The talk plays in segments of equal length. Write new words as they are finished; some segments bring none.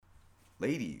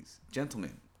ladies,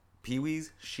 gentlemen, peewees,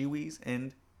 shewees,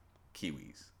 and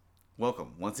kiwis.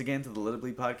 Welcome once again to the Let It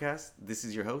Bleed podcast. This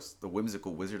is your host, the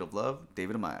whimsical wizard of love,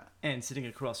 David Amaya. And sitting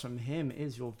across from him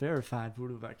is your verified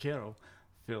voodoo vaquero,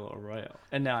 Phil Arroyo.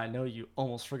 And now I know you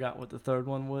almost forgot what the third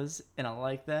one was, and I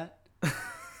like that.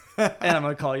 And I'm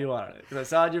going to call you out on it. Because I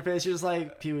saw in your face, you're just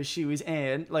like, Peewhee, shewees,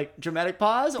 and like dramatic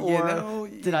pause? Or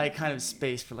did I kind of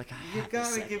space for like a half a second? You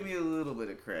got to give me a little bit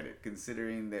of credit,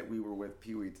 considering that we were with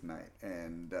Peewhee tonight.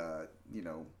 And,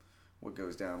 what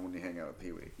goes down when you hang out with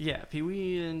Peewhee. Yeah,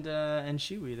 Peewhee and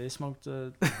Sheewee, they smoked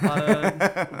a lot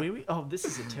of wee-wee. Oh, this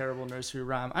is a terrible nursery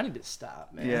rhyme. I need to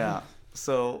stop, man. Yeah.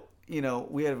 So,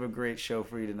 we have a great show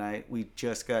for you tonight. We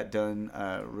just got done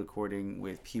recording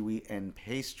with Peewhee and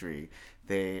Pastry.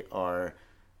 They are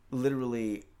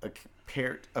literally a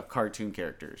pair of cartoon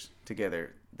characters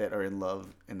together that are in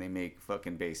love, and they make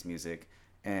fucking bass music.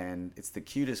 And it's the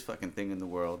cutest fucking thing in the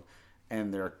world.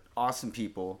 And they're awesome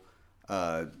people.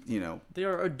 They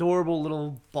are adorable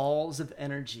little balls of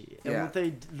energy, and yeah.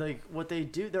 what they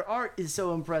do, their art is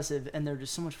so impressive, and they're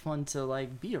just so much fun to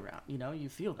be around. You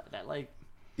feel that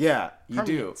yeah, you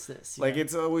do. This,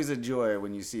 it's always a joy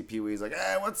when you see Peewhee's like,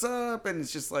 hey, what's up? And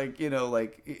it's just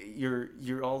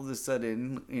you're all of a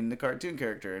sudden in the cartoon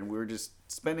character, and we're just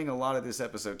spending a lot of this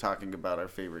episode talking about our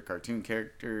favorite cartoon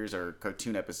characters, or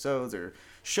cartoon episodes, or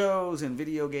shows, and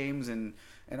video games, and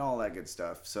all that good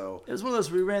stuff. So it was one of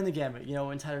those, we ran the gamut,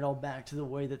 and tied it all back to the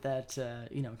way that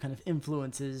kind of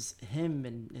influences him,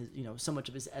 and his, so much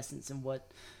of his essence, and what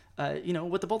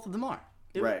the both of them are.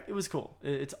 It was cool.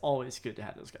 It's always good to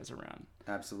have those guys around.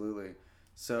 Absolutely.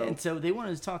 So they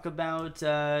wanted to talk about,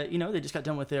 they just got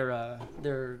done with their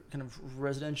kind of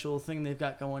residential thing they've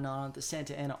got going on, the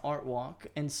Santa Ana Art Walk.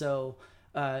 And so,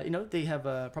 they have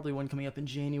probably one coming up in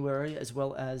January, as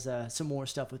well as some more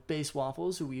stuff with Bass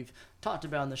Waffles, who we've talked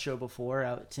about on the show before,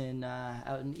 out in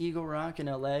Eagle Rock in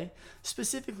LA.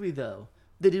 Specifically, though,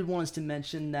 they did want us to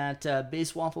mention that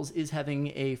Bass Waffles is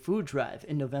having a food drive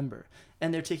in November,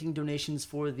 and they're taking donations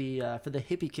for the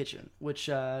Hippie Kitchen, which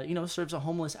serves a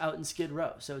homeless out in Skid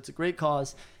Row. So it's a great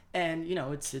cause, and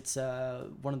it's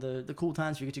one of the cool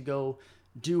times where you get to go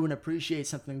do and appreciate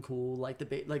something cool like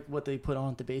what they put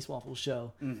on at the Bass Waffles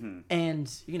show,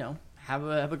 and have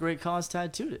a great cause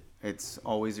tied to it. It's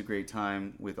always a great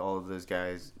time with all of those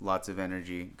guys. Lots of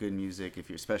energy, good music.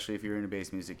 Especially if you're into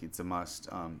bass music, it's a must.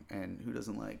 And who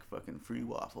doesn't like fucking free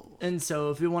waffles? And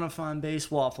so, if you want to find Bass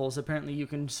Waffles, apparently you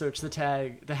can search the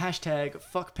hashtag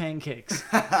fuck pancakes,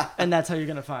 and that's how you're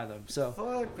gonna find them. So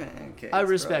fuck pancakes. I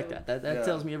respect that. That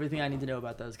tells me everything I need to know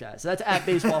about those guys. So that's at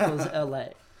Bass Waffles LA.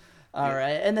 All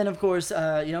right, and then of course,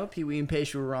 Peewhee and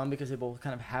Pastry were on because they both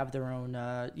kind of have their own,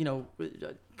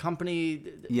 company,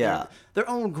 their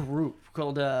own group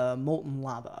called Molten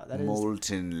Lava. That is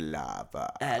Molten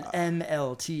Lava. At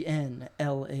MLTNLAVA.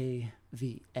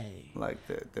 Like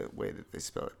the way that they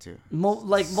spell it too.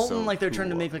 Molten, so like they're cool. trying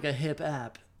to make like a hip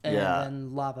app. And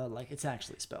then lava, like it's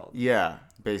actually spelled. Yeah,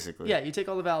 basically. Yeah, you take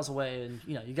all the vowels away, and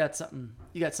you got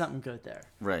something good there.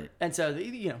 Right. And so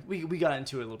we got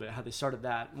into it a little bit, how they started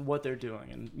that, what they're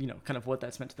doing, and kind of what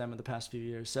that's meant to them in the past few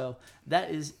years. So that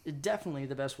is definitely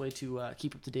the best way to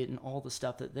keep up to date in all the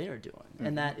stuff that they are doing. Mm-hmm.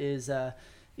 And that is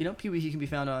Peewhee. He can be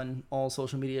found on all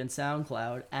social media and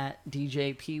SoundCloud at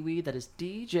DJ Peewhee. That is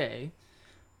DJ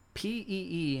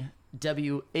PEEWHEE.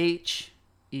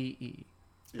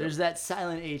 There's that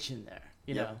silent H in there,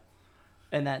 know,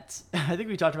 and that's. I think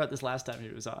we talked about this last time he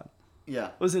was on.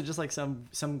 Yeah. Was it just like some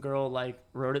girl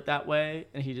wrote it that way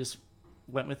and he just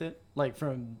went with it,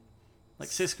 from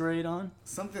sixth grade on?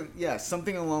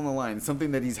 Something along the line,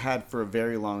 something that he's had for a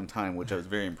very long time, which I was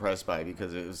very impressed by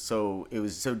because it was so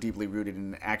deeply rooted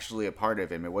and actually a part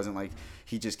of him. It wasn't like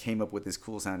he just came up with this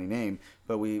cool sounding name,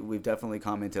 but we've definitely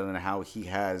commented on how he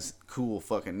has cool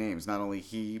fucking names. Not only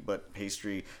he, but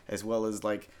Pastry, as well as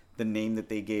the name that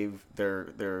they gave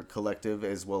their collective,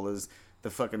 as well as the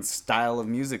fucking style of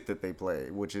music that they play,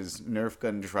 which is Nerf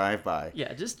Gun Drive-By.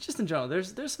 Yeah, just in general,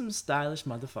 there's some stylish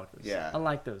motherfuckers. Yeah, I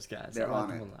like those guys. They're I like on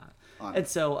them it. a lot. And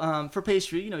so for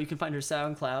Pastry, you can find her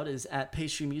SoundCloud is at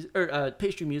Pastry Music, or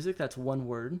Pastry Music. That's one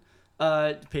word.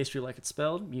 Pastry like it's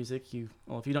spelled. Music. If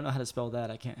you don't know how to spell that,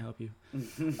 I can't help you.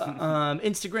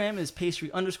 Instagram is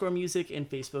pastry_music, and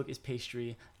Facebook is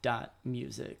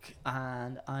pastry.music.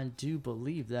 And I do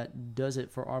believe that does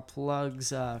it for our plugs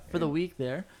for the week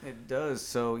there. It does.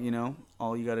 So,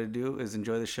 all you got to do is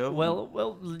enjoy the show.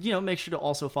 Well, make sure to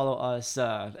also follow us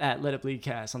at Let It Bleed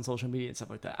Cast on social media and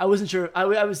stuff like that. I wasn't sure.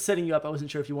 I was setting you up. I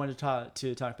wasn't sure if you wanted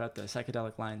to talk about the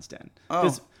Psychedelic Lion's Den.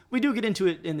 Because we do get into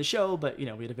it in the show, but, we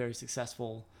had a very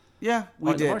successful Yeah,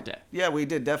 we the did. Mark Day. Yeah, we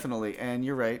did, definitely. And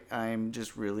you're right. I'm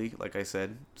just really, like I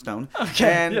said, stoned.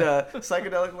 Okay, And yeah.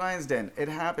 Psychedelic Lions Den. It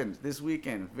happened this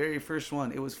weekend. Very first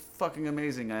one. It was fucking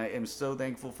amazing. I am so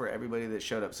thankful for everybody that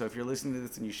showed up. So if you're listening to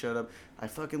this and you showed up, I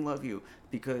fucking love you.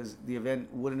 Because the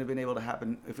event wouldn't have been able to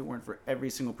happen if it weren't for every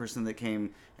single person that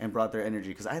came and brought their energy.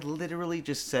 Because I literally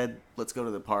just said, let's go to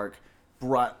the park,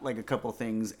 brought like a couple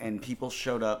things, and people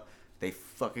showed up. They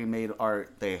fucking made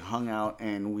art. They hung out,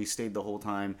 and we stayed the whole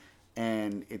time.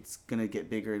 And it's going to get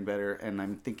bigger and better. And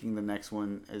I'm thinking the next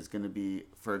one is going to be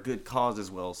for a good cause as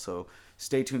well. So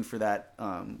stay tuned for that.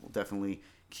 We'll definitely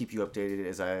keep you updated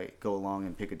as I go along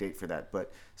and pick a date for that.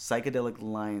 But Psychedelic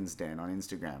Lions Den on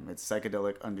Instagram. It's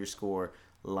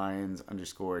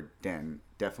psychedelic_lions_den.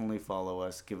 Definitely follow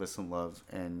us. Give us some love.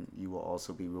 And you will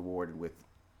also be rewarded with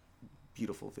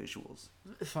beautiful visuals.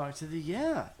 Fuck to the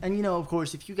yeah. And you know, of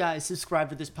course, if you guys subscribe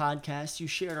to this podcast, you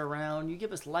share it around, you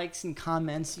give us likes and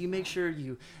comments, you make sure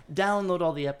you download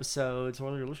all the episodes,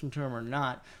 whether you're listening to them or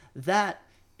not, that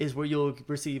is where you'll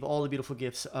receive all the beautiful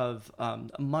gifts of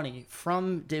money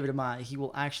from David Amai. He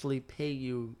will actually pay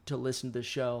you to listen to the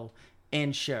show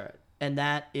and share it. And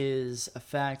that is a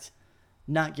fact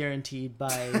not guaranteed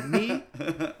by me.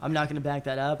 I'm not going to back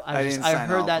that up. I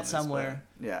heard that somewhere.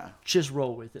 Yeah. Just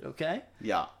roll with it, okay?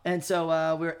 Yeah. And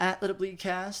so we're at Let It Bleed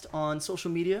Cast on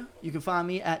social media. You can find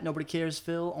me at Nobody Cares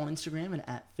Phil on Instagram and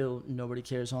at Phil Nobody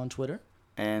Cares on Twitter.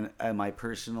 And my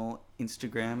personal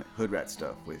Instagram, Hoodrat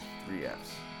Stuff with 3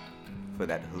 Fs for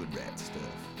that Hoodrat stuff.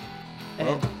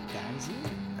 Well, And that is it.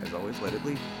 as always, let it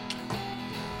bleed.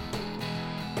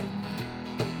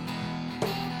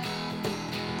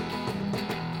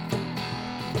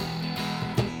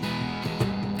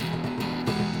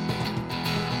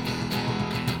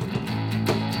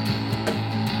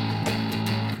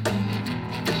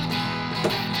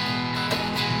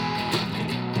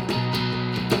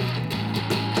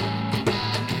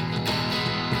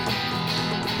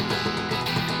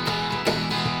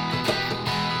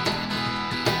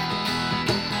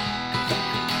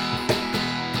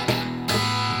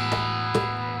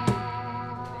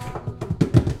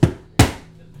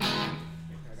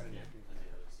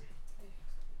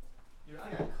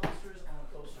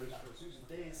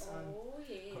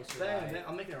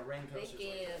 I'm making a rain coaster. That's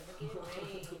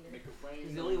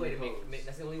the only way to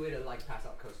that's the only way to like pass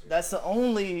out coasters. That's the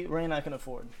only rain I can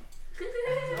afford.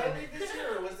 Did I make this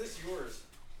here or was this yours?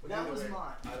 That was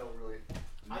mine. I don't really.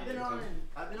 I've been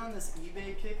on this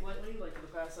eBay kick lately, like for the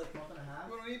past like month and a half.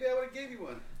 You want on eBay? I would have gave you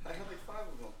one. I had like 5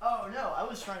 of them. Oh no, I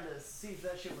was trying to see if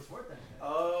that shit was worth anything.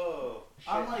 Oh.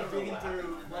 I'm like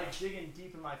digging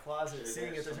deep in my closet,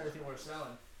 seeing if there's anything worth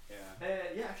selling. Yeah.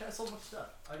 Yeah, actually, I sold a bunch of stuff.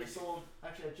 I just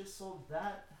sold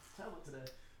that tablet today.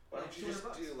 Why don't you just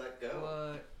do let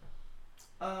go?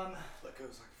 What? Let go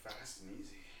is like fast and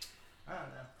easy. I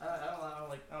don't know.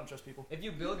 I don't trust people. If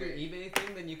you build your eBay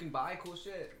thing, then you can buy cool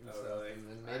shit. And stuff, Really? and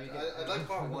then maybe I like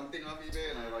bought one thing off eBay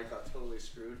and I like got totally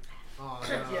screwed. Oh,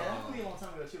 Yeah, that happened to me a long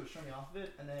time ago too. It was turned me off of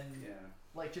it, and then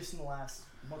like just in the last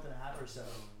month and a half or so,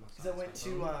 because I went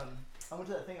to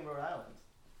that thing in Rhode Island.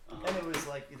 And it was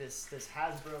like this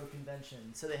Hasbro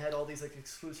convention, so they had all these like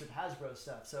exclusive Hasbro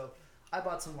stuff. So I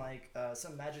bought some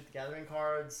some Magic the Gathering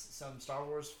cards, some Star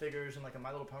Wars figures, and like a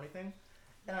My Little Pony thing.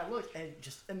 And I looked and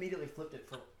just immediately flipped it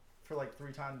for like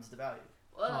 3 times the value.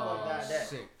 Oh, that day.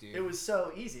 sick, dude. It was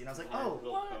so easy, and I was like,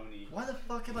 why the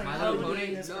fuck am I My not Little doing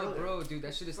Pony, this no, earlier? bro, dude,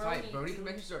 that shit is tight. Brony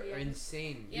conventions are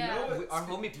insane. Yeah. You know, our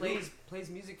homie plays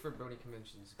music for Brony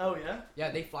conventions. Oh yeah?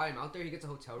 Yeah, they fly him out there. He gets a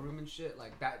hotel room and shit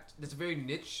like that. That's a very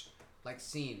niche like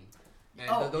scene.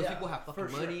 And those people have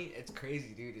fucking money. Sure. It's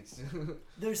crazy, dude. It's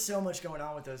there's so much going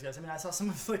on with those guys. I mean, I saw some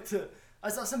of some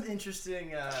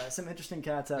interesting cats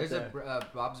out there. There's a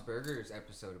Bob's Burgers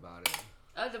episode about it.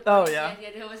 Yeah. Yeah,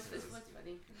 it was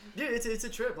funny. Dude, it's a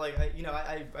trip. Like I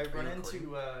run into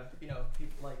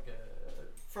people like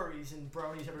furries and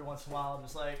bronies every once in a while. I'm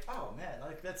just like, oh man,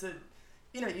 like that's a,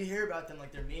 you hear about them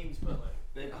like they're memes, but like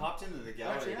they hopped into the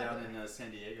gallery down in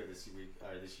San Diego this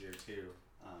year too,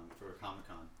 for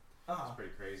Comic-Con. It's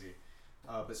pretty crazy.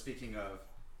 But speaking of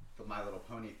the My Little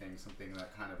Pony thing, something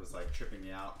that kind of was like tripping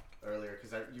me out earlier,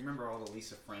 because you remember all the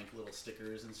Lisa Frank little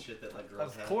stickers and shit that like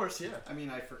girls had? Of course, yeah. I mean,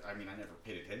 I never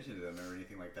paid attention to them or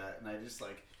anything like that, and I just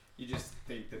like, you just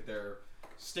think that they're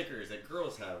stickers that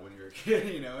girls have when you're a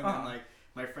kid, And then like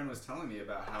my friend was telling me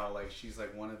about how like she's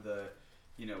like one of the,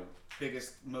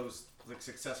 biggest, most like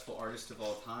successful artists of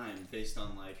all time based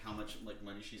on like how much like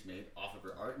money she's made off of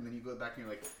her art, and then you go back and you're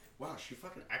like, wow, she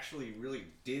fucking actually really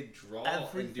did draw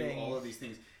and do all of these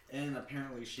things, and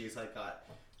apparently she's like got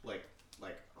like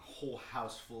a whole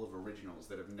house full of originals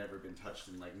that have never been touched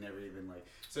and like never even like.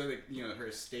 So like, you know, her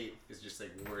estate is just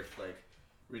like worth like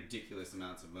ridiculous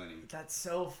amounts of money. That's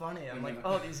so funny. I'm like,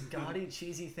 oh, these gaudy,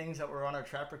 cheesy things that were on our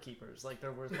Trapper Keepers, like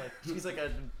they're worth like she's like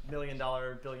 $1 million,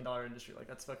 $1 billion industry. Like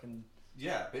that's fucking.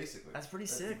 Yeah, basically. That's pretty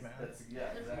sick, man. Yeah,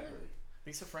 exactly.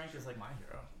 Lisa Frank is like my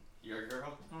hero. Your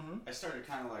girl? Mm-hmm. I started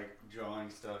kind of like drawing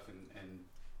stuff and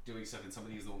doing stuff, and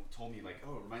somebody told me like,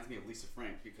 oh, it reminds me of Lisa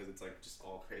Frank because it's like just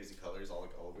all crazy colors all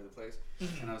over the place.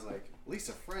 And I was like,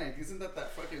 Lisa Frank, isn't that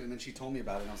fucking? And then she told me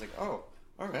about it, and I was like, oh,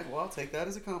 all right, well, I'll take that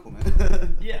as a compliment.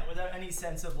 Yeah, without any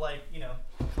sense of like, you know,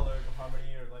 color or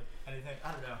harmony or like anything.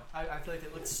 I don't know. I feel like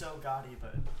it looks so gaudy,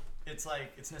 but it's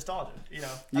like it's nostalgia, you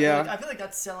know. I feel like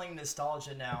that's selling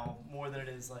nostalgia now more than it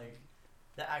is like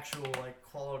the actual like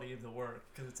quality of the work,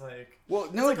 because it's like, well,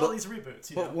 no, it's like all these reboots.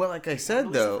 You know? Well, like I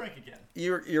said though,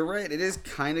 you're right. It is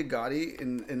kind of gaudy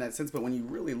in that sense, but when you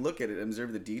really look at it,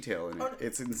 observe the detail in it,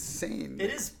 it's insane.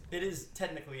 It is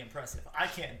technically impressive. I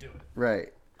can't do it.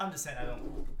 Right. I'm just saying I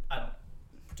don't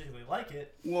particularly like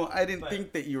it. Well, I didn't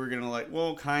think that you were gonna like.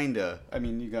 Well, kinda. I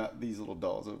mean, you got these little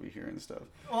dolls over here and stuff.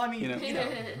 Well, I mean, you know.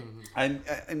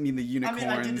 I mean the unicorns.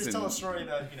 I did just tell a story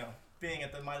about, you know, being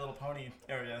at the My Little Pony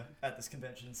area at this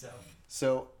convention,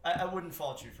 so I wouldn't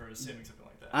fault you for assuming something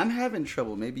like that. I'm having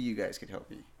trouble. Maybe you guys could help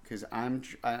me, because I'm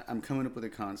coming up with a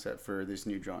concept for this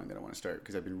new drawing that I want to start,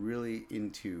 because I've been really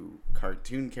into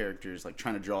cartoon characters, like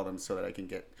trying to draw them so that I can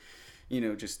get, you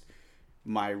know, just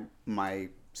my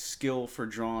skill for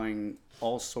drawing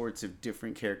all sorts of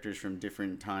different characters from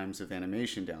different times of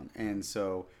animation down. And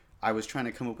so I was trying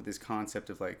to come up with this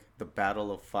concept of like the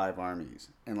battle of 5 armies,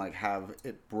 and like have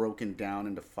it broken down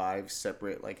into 5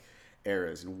 separate like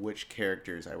eras, and which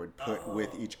characters I would put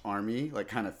with each army, like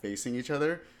kind of facing each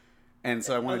other. And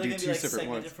so I want to do 2 separate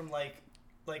ones. From like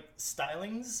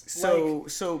stylings.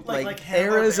 So like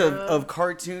eras of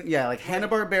cartoon, yeah, like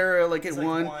Hanna-Barbera, like at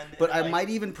one, but I might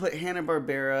even put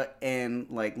Hanna-Barbera and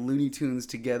like Looney Tunes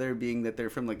together, being that they're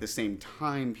from like the same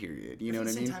time period. You know what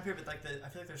I mean? Same time period, but like I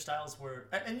feel like their styles were,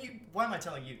 and you. Why am I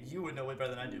telling you? You would know way better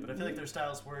than I do. But I feel like their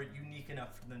styles were unique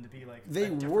enough for them to be like.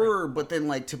 They were, but then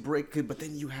like to break, but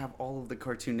then you have all of the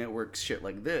Cartoon Network shit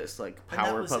like this, like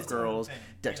Powerpuff Girls,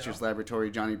 Dexter's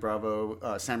Laboratory, Johnny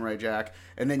Bravo, Samurai Jack,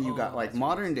 and then you got like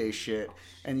modern day shit,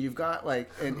 and you've got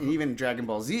like and even Dragon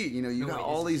Ball Z, you know, you got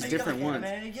all these different ones.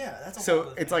 Yeah, that's a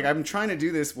so it's like I'm trying to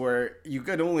do this where you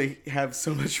could only have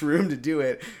so much room to do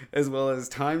it as well as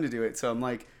time to do it. So I'm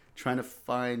like trying to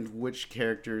find which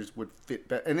characters would fit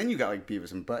better. And then you got like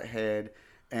Beavis and Butthead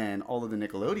and all of the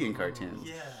Nickelodeon cartoons.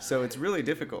 Yeah. So it's really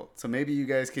difficult. So maybe you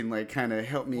guys can like kind of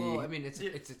help me. Well, I mean, it's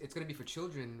gonna be for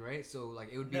children, right? So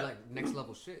like it would be like next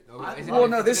level shit.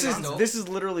 This is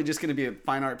literally just gonna be a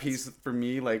fine art piece for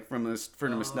me, like for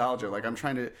nostalgia. Like I'm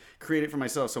trying to create it for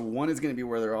myself. So one is gonna be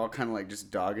where they're all kind of like just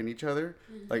dogging each other,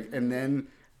 like, and then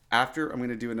after I'm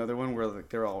gonna do another one where like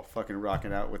they're all fucking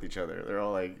rocking out with each other. They're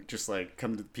all like just like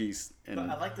come to peace. And but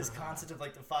I like this concept of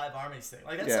like the 5 armies thing.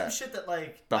 Like that's some shit that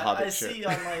like the Hobbit I see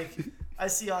on like I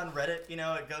see on Reddit. You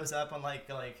know, it goes up on like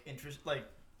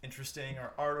interesting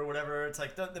or art or whatever. It's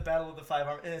like the battle of the 5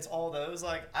 armies, and it's all those.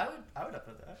 Like I would up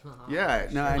with that. Yeah,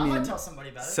 no, I mean, I might tell somebody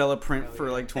about it. Sell a print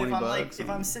for like $20. Like, if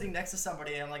I'm sitting next to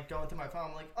somebody and I'm like going through my phone,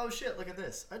 I'm like, oh shit, look at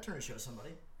this. I'd turn to show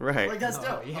somebody. Right. Like that's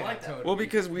dope. Yeah, I like that. Totally. Well,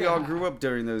 because we all grew up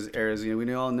during those eras, you know,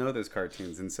 we all know those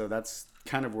cartoons, and so that's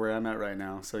kind of where I'm at right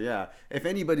now. So yeah, if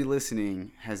anybody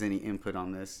listening has any input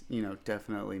on this, you know,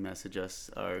 definitely message us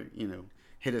or, you know,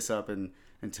 hit us up and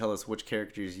tell us which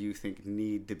characters you think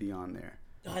need to be on there.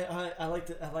 I like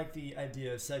the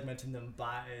idea of segmenting them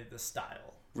by the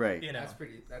style. Right. You know, that's a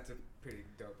pretty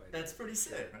dope idea. That's pretty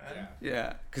sick, man.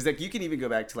 Yeah, because like you can even go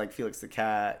back to like Felix the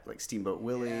Cat, like Steamboat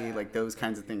Willie, like those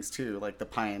kinds of things too, like the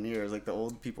pioneers, like the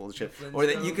old people and shit. Or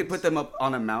that you could put them up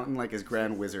on a mountain like as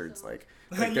grand wizards, like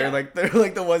they're like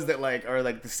the ones that like are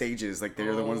like the sages, like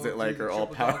they're the ones that like are all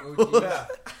powerful. Yeah.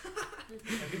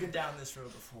 We've been down this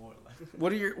road before.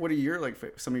 What are your like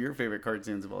some of your favorite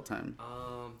cartoons of all time?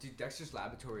 Dude, Dexter's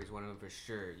Laboratory is one of them for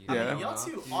sure. I mean, y'all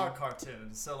two are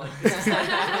cartoons, so like this is like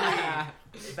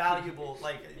really valuable.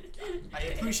 Like, I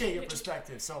appreciate your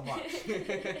perspective so much.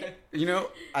 You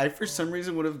know, I for some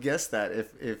reason would have guessed that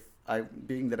if I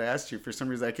asked you, for some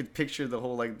reason I could picture the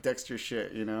whole like Dexter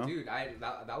shit, you know. Dude,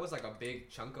 that was like a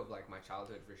big chunk of like my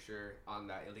childhood for sure on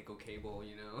that illegal cable,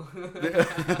 you know.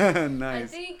 Nice. I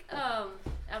think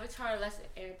Avatar: Last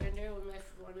Airbender was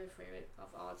one of my favorite of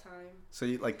all time. So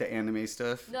you like the anime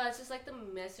stuff? No, it's just like the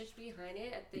message behind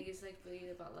it. I think it's like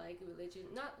really about like religion,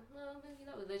 maybe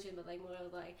not religion, but like more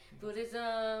of like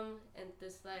Buddhism and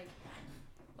this like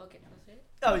Volcanoes, right?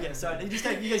 Oh yeah, sorry. You guys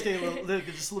get a little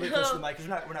just a little bit closer to the mic because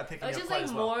we're not picking It's up just quite like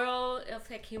as well. moral of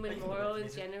like human moral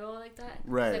in general, like that.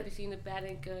 Right. It's like between the bad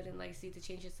and good, and like see the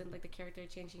changes in like the character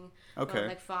changing Okay. from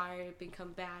like fire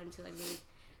become bad to like really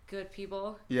good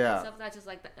people. Yeah. And stuff not just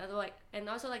like the other like, and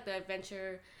also like the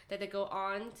adventure that they go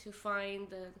on to find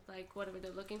the like whatever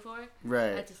they're looking for.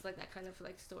 Right. I just like that kind of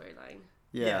like storyline.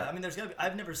 Yeah, I mean, there's gotta be.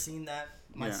 I've never seen that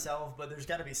myself, but there's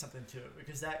got to be something to it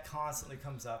because that constantly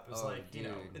comes up as you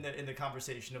know in the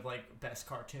conversation of like best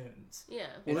cartoons. Yeah.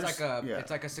 Well,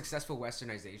 it's like a successful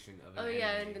westernization of an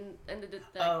anime. and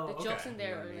the jokes in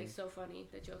there are like so funny.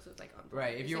 The jokes are like on point.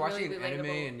 Right. If you're like, watching really an anime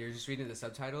relatable. and you're just reading the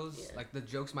subtitles, like the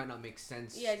jokes might not make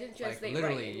sense. Yeah, it didn't translate like,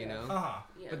 literally, right, you know.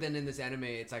 Yeah. But then in this anime,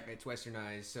 it's like it's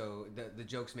westernized, so the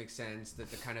jokes make sense.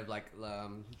 That the kind of like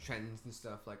trends and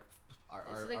stuff like.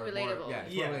 It's like relatable. More,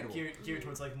 relatable. Geared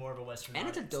towards like more of a Western. And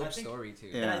it's a audience. dope story too.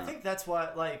 And I think that's why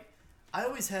like I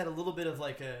always had a little bit of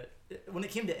like when it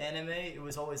came to anime, it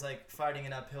was always like fighting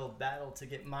an uphill battle to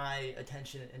get my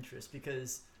attention and interest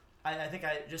because I think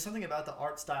just something about the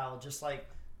art style just like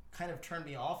kind of turned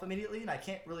me off immediately, and I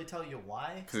can't really tell you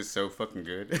why. Because it's so fucking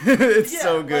good. It's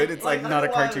so good. It's like not a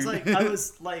cartoon. I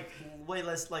was like way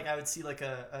less like I would see like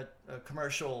a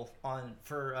commercial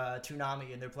for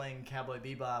Toonami and they're playing Cowboy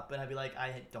Bebop, and I'd be like,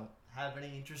 I don't have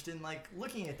any interest in like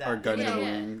looking at that. Or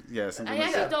Gundam. Yeah, something I like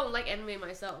actually that. don't like anime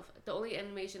myself. The only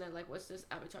animation I like was this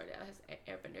Avatar that has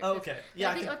Airbender. Oh, okay.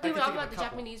 Yeah, I think I what can think about of the a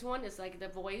couple. Japanese one is like the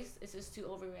voice is just too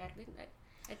overreacted.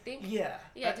 I think. Yeah.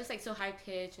 Just like so high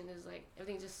pitched and there's like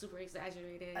everything's just super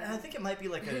exaggerated. And I think it might be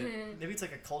like maybe it's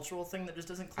like a cultural thing that just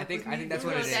doesn't click I think with me. that's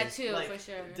what it is. That too, like, for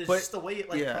sure. Just the way it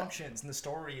functions and the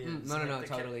story is. No,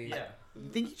 totally. Yeah. I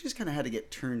think you just kind of had to get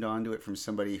turned onto it from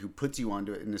somebody who puts you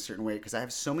onto it in a certain way. Because I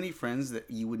have so many friends that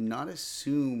you would not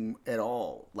assume at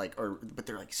all, but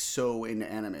they're like so into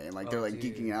anime and like they're like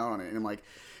geeking out on it. And I'm like,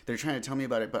 they're trying to tell me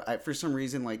about it, but I for some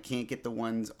reason like can't get the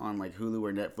ones on like Hulu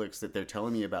or Netflix that they're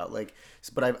telling me about. Like,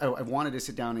 but I've wanted to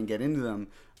sit down and get into them.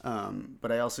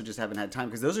 But I also just haven't had time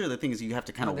because those are the things you have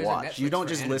to kind of watch. You don't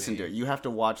just listen to it. You have to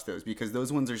watch those because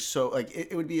those ones are so like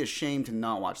it would be a shame to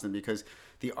not watch them because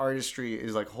the artistry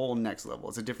is like whole next level.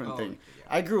 It's a different thing. Yeah.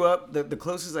 I grew up the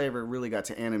closest I ever really got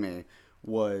to anime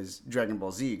was Dragon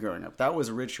Ball Z growing up. That was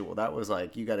a ritual. That was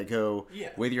like you got to go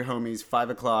with your homies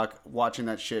 5:00 watching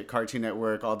that shit, Cartoon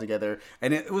Network all together.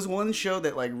 And it was one show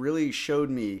that like really showed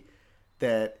me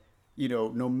that you know,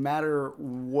 no matter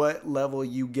what level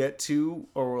you get to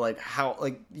or like how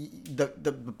like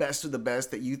the best of the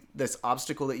best this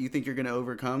obstacle that you think you're going to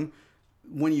overcome,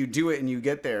 when you do it and you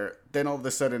get there, then all of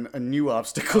a sudden a new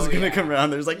obstacle is going to come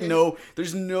around. There's like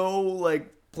there's no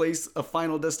like place, a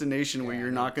final destination where you're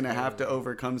not going to have to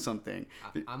overcome something.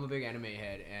 I'm a big anime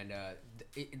head, and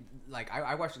like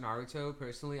I watched Naruto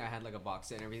personally. I had like a box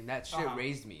set and everything. That shit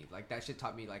raised me. Like that shit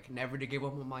taught me like never to give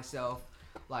up on myself.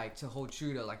 Like to hold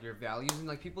true to like your values, and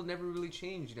like people never really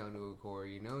change down to a core,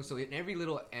 you know. So in every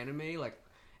little anime, like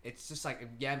it's just like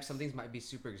some things might be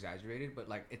super exaggerated, but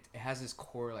like it has this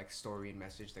core like story and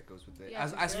message that goes with it.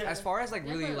 Yeah, as far as like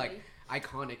really like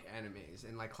iconic animes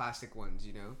and like classic ones,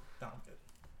 you know.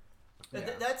 Yeah.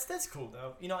 That's cool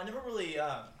though. You know, I never really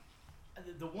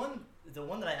the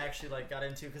one that I actually like got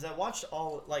into because I watched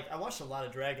a lot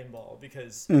of Dragon Ball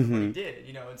because everybody did,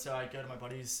 you know, and so I'd go to my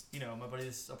buddy's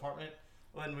apartment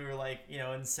when we were like, you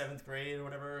know, in 7th grade or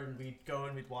whatever, and we'd go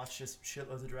and we'd watch just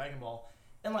shitloads of Dragon Ball,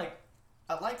 and like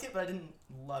I liked it, but I didn't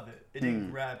love it. It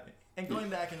didn't grab me. And going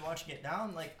back and watching it now,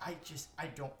 I'm like, I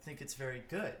don't think it's very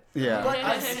good. Yeah. But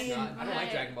I've seen. I don't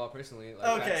like Dragon Ball personally.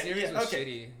 Like, that series was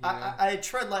shitty. You know? I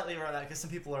tread lightly around that because some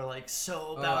people are like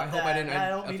so about I hope that.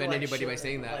 I didn't offend anybody by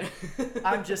saying that. Like,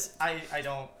 I'm just, I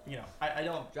don't, you know, I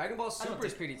don't. Dragon Ball Super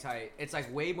is pretty tight. It's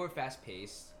like way more fast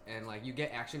paced. And like you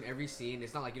get action every scene.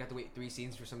 It's not like you have to wait 3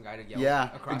 scenes for some guy to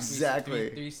yell across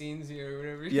exactly. three scenes here or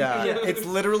whatever. Yeah, it's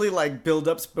literally like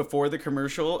build-ups before the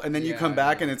commercial, and then you come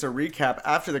back and it's a recap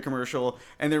after the commercial,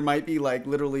 and there might be like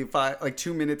literally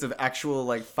 2 minutes of actual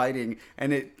like fighting,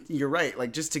 and you're right,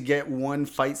 like just to get one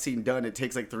fight scene done, it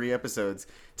takes like 3 episodes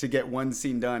to get one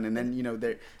scene done, and then you know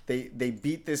they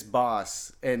beat this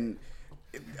boss and.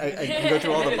 I can go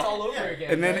through all the it's all over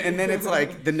again, and then it's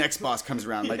like the next boss comes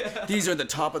around like these are the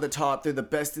top of the top, they're the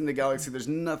best in the galaxy, there's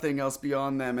nothing else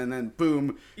beyond them, and then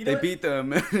boom, they beat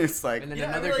them, and it's like and then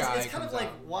another guy it's kind of like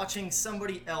out. watching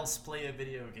somebody else play a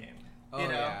video game, you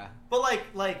know? Yeah. But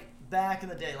like back in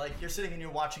the day, like you're sitting and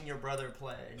you're watching your brother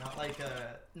play, not like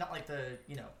the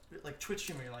you know, like Twitch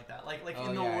streamer like that, like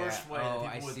in the worst way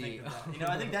that people would think of that. You know,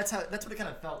 I think that's what it kind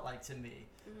of felt like to me.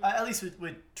 At least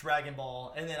with Dragon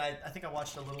Ball, and then I think I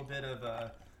watched a little bit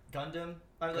of Gundam.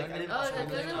 I didn't Oh, watch the the whole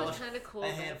thing. Gundam I was watched kind of cool. a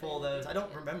handful of those. I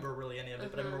don't remember really any of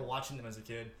it, but I remember watching them as a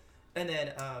kid. And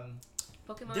then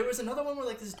Pokemon. there was another one where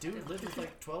like this dude lived with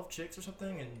like 12 chicks or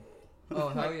something, and Oh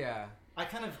hell yeah! I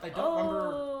don't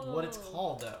remember what it's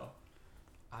called though.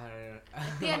 I don't know. I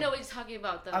think I know what you're talking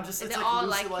about though. I'm just and it's they like all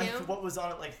loosely like like him. what was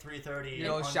on at like 3:30. You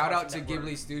know, on shout out to Cartoon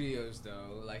Network. Ghibli Studios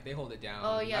though. Like they hold it down.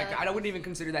 Oh, yeah. Like I wouldn't even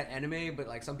consider that anime, but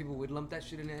like some people would lump that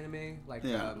shit in anime. Like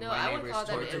Yeah. No, My I would Neighbor's call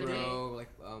that Totoro, anime. like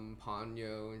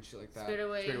Ponyo and shit like that.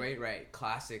 Spirited Away. right?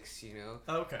 Classics, you know.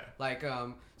 Okay. Like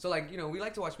so like you know we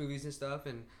like to watch movies and stuff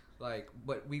and. Like,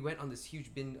 but we went on this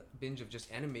huge binge of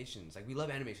just animations. Like, we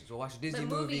love animations. We'll watch Disney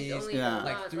movies, only Yeah.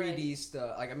 like not, 3D right?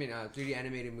 stuff. Like, I mean, 3D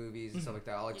animated movies and stuff like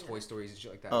that. I like Toy Stories and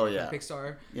shit like that. Oh, From yeah.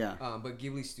 Pixar. Yeah. But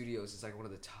Ghibli Studios is like one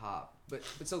of the top. But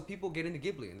so people get into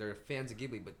Ghibli and they're fans of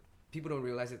Ghibli, but people don't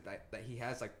realize that he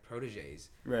has like proteges.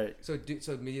 Right. So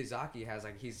Miyazaki has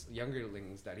like his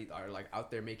youngerlings that are like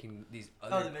out there making these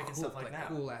they're other making cool, stuff like now.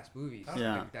 cool ass movies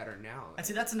Yeah. like, that are now. And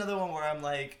see, that's another one where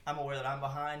I'm aware that I'm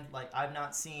behind. Like, I've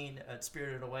not seen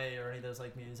Spirited Away or any of those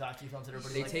like Miyazaki films that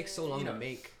everybody They like, take so long you know, to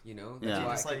make, you know. Yeah. They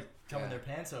why just I could- like come in yeah. their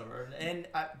pants over, and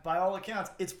by all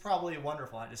accounts, it's probably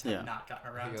wonderful. I just have Yeah. not gotten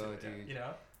around to it. Yet, Dude. you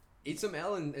know. Eat some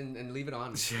L and leave it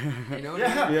on. You know?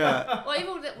 Yeah. Yeah. Well,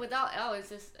 even without L, it's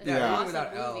just it's Yeah, an Yeah. even awesome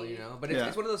without L, movie. you know. But it's, Yeah.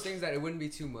 it's one of those things that it wouldn't be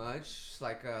too much.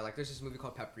 Like there's this movie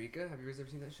called Paprika. Have you guys ever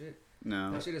seen that shit?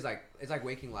 No. That shit is like it's like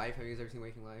Waking Life. Have you guys ever seen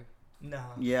Waking Life? No.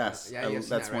 Yes. Yeah, you've seen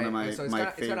That's that, one of right? my So it's my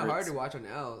kinda, favorites. It's kind of hard to watch on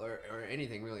L or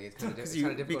anything really. It's kind of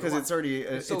difficult. Because to it's watch. already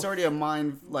It's so- it's already a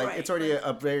mind like Right, it's already right.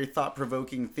 a very thought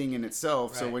provoking thing in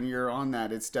itself. So Right. when you're on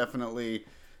that, it's definitely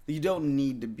you don't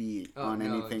need to be Oh, on no,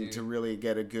 anything dude. to really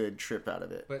get a good trip out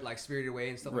of it. But like Spirited Away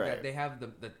and stuff like Right. that, they have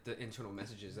the internal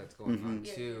messages that's going on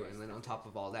Yeah, too, yeah. and then on top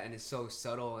of all that, and it's so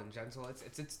subtle and gentle. It's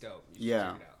dope. You should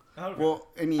Yeah. check it out. Okay. Well,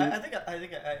 I mean, I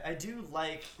think I do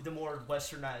like the more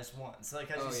westernized ones. Like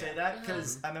as Oh, you say yeah. that,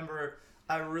 because I remember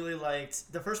I really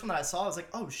liked the first one that I saw. I was like,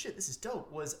 oh shit, this is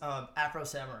dope. Was Afro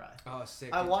Samurai. Oh,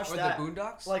 sick. I dude. watched or that. the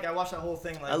Boondocks. Like I watched that whole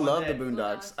thing. Like I one love day. the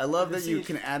Boondocks. I love that you See,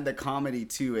 can add the comedy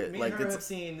to it. Me Like and her have it's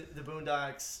seen the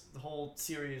Boondocks, the whole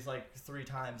series, like 3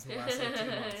 times in the last like 2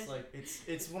 months. Like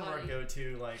it's one of our Funny.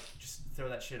 go-to. Like just throw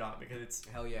that shit on because it's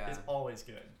Hell yeah. it's always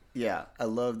good. yeah, I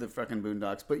love the fucking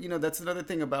Boondocks. But you know, that's another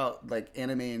thing about like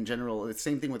anime in general. It's the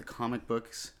same thing with comic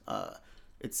books.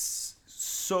 It's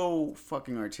so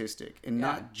fucking artistic, and Yeah.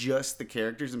 not just the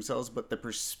characters themselves, but the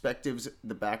perspectives,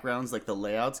 the backgrounds, like the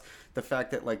layouts, the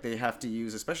fact that like they have to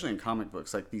use, especially in comic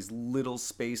books, like these little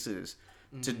spaces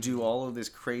to do all of this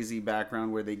crazy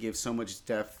background where they give so much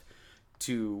depth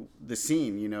to the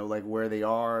scene, you know, like where they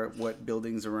are, what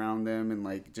buildings around them, and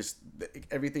like just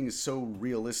everything is so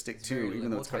realistic too, Very even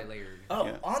though it's hard. multi-layered. Oh,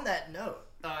 Yeah. on that note,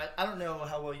 I don't know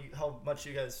how much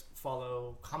you guys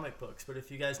follow comic books, but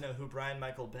if you guys know who Brian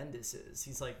Michael Bendis is,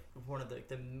 he's like one of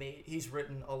he's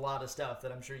written a lot of stuff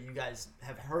that I'm sure you guys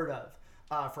have heard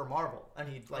of for Marvel, and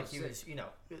he sick. was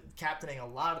captaining a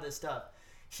lot of this stuff.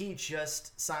 He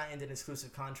just signed an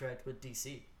exclusive contract with DC,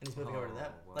 and he's moving over to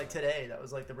them. wow. Like today, that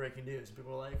was like the breaking news. And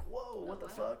people were like, "Whoa, what the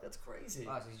fuck? That's crazy."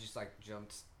 Oh, so he just like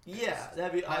jumped. Yeah,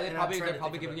 that'd be. They're and I'm probably trying to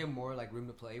giving think of him more like room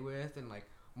to play with and like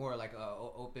more like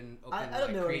open I don't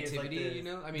like, know any of, like, creativity. the- you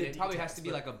know, I mean, the it probably has details, to be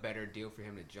but- like a better deal for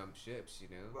him to jump ships. You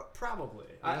know. Well, probably.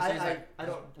 You know, so he's like- I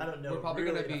don't know. We're probably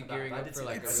really gonna be enough about it, gearing but I up did for, see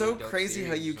like, that. It's a so really dope crazy how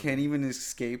series you or can't even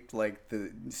escape like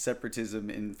the separatism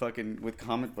in fucking with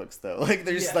comic books though. Like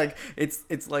there's Yeah. like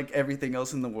it's like everything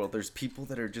else in the world. There's people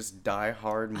that are just die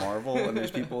hard Marvel, and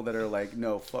there's people that are like,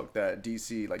 no, fuck that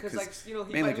DC. Like Because like you know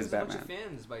he mainly might lose 'cause a bunch of Batman.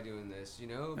 fans by doing this, you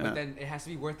know. But Yeah. then it has to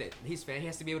be worth it. He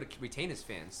has to be able to retain his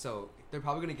fans. So they're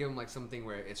probably gonna give him like something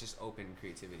where it's just open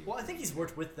creativity. Well, I think he's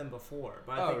worked with them before,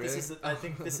 but Oh, I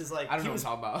think really? this is like I don't he know was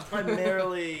what I'm talking about.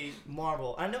 primarily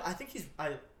Marvel. I think he's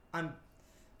I'm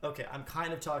okay. I'm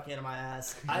kind of talking out of my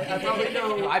ass. I probably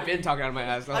know. I've been talking out of my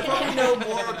ass. I probably know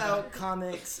more about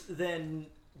comics than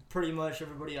pretty much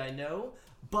everybody I know,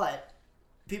 but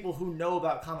people who know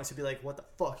about comics would be like, "What the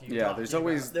fuck are you?" Yeah, talking there's about?"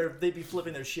 always- they'd be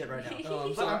flipping their shit right now. Oh,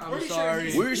 I'm But I'm sorry. pretty I'm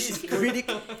sorry. sure Worst critic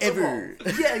ever.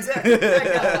 Yeah, exactly.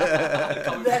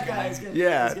 That guy is gonna,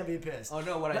 Yeah. is gonna be pissed. Oh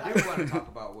no! What I did want to talk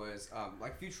about was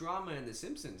like Futurama and The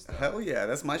Simpsons. Though, Hell yeah,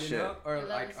 that's my you shit. know? Or I love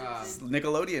like The Simpsons.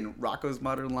 Nickelodeon, Rocco's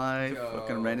Modern Life, Yo.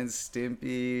 fucking Ren and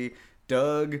Stimpy,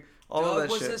 Doug, all Doug of that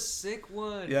was shit. a sick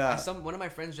one. Yeah. One of my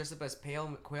friends dressed up as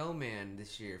Quail Man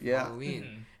this year for Yeah.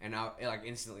 Halloween, and I like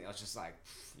instantly I was just like,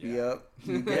 yeah. Yep,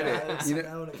 you get Yeah, it. I've You seen know,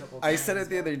 that one a couple I times, said it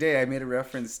the but- other day. I made a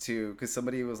reference to because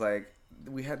somebody was like,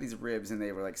 we had these ribs and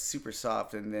they were like super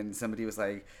soft, and then somebody was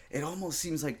like, it almost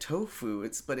seems like tofu,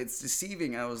 but it's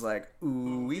deceiving. I was like,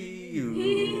 ooh,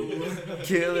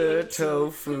 killer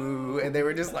tofu, and they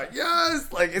were just like,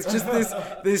 yes, like it's just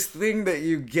this thing that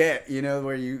you get, you know,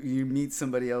 where you meet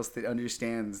somebody else that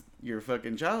understands your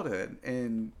fucking childhood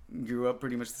and grew up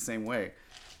pretty much the same way.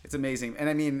 It's amazing. And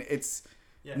I mean, it's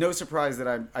no surprise that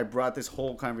I brought this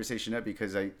whole conversation up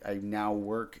because I now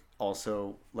work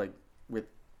also like with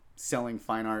selling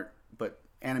fine art, but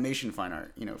animation fine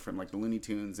art, you know, from like the Looney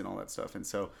Tunes and all that stuff. And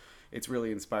so it's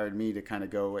really inspired me to kind of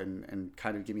go and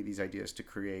kind of give me these ideas to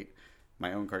create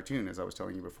my own cartoon, as I was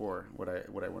telling you before, what I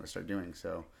want to start doing.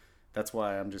 So that's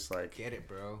why I'm just like, get it,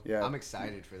 bro. Yeah, I'm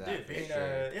excited for that.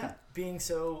 Dude, being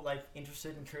so like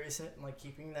interested and curious in it, and like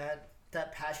keeping that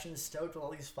passion stoked with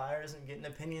all these fires and getting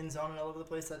opinions on it all over the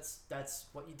place. That's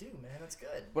what you do, man. That's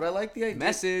good. But I like the idea.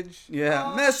 Message.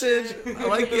 Yeah, message. I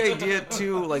like the idea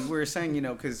too. Like we were saying, you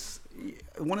know, because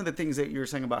one of the things that you were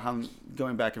saying about how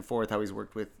going back and forth, how he's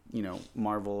worked with, you know,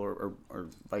 Marvel or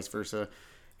vice versa.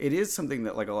 It is something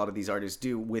that like a lot of these artists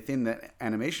do within the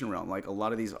animation realm. Like a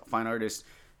lot of these fine artists,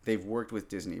 they've worked with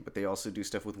Disney, but they also do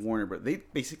stuff with Warner. But they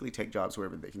basically take jobs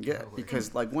wherever they can get,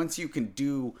 because like once you can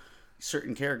do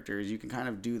certain characters, you can kind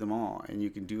of do them all, and you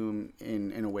can do them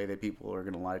in a way that people are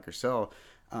going to like or sell.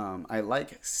 I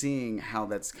like seeing how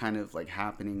that's kind of like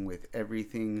happening with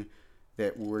everything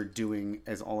that we're doing,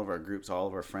 as all of our groups, all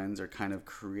of our friends are kind of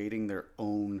creating their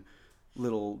own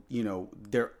little, you know,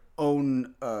 their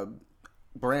own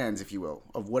brands, if you will,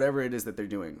 of whatever it is that they're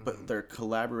doing, but they're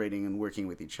collaborating and working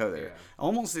with each other,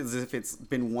 almost as if it's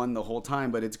been one the whole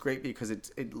time. But it's great because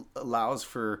it allows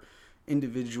for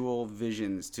individual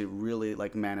visions to really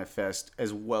like manifest,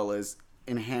 as well as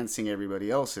enhancing everybody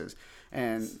else's.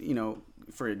 And you know,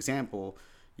 for example,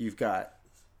 you've got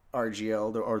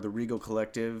RGL or the Regal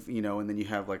Collective, you know, and then you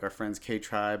have like our friends K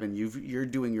Tribe, and you're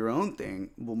doing your own thing,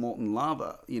 well, Molten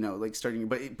Lava, you know, like starting,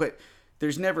 but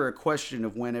there's never a question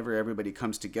of whenever everybody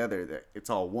comes together that it's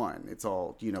all one. It's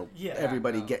all, you know,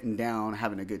 everybody getting down,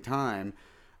 having a good time.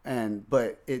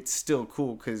 But it's still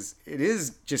cool because it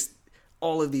is just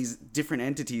all of these different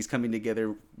entities coming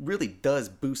together really does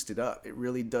boost it up. It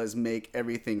really does make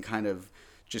everything kind of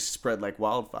just spread like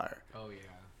wildfire. Oh, yeah.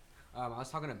 I was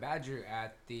talking to Badger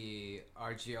at the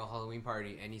RGL Halloween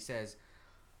party, and he says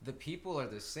the people are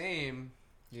the same.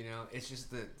 You know, it's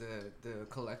just the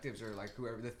collectives, or like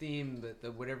whoever the theme,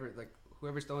 the whatever, like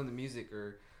whoever's throwing the music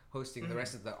or hosting the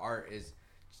rest of the art is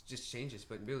just changes,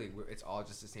 but really it's all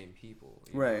just the same people,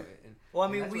 right? Well,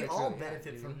 I mean, we all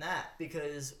benefit from that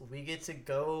because we get to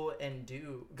go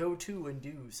to and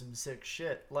do some sick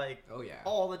shit, like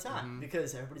all the time,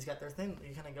 because everybody's got their thing that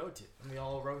you kind of go to, and we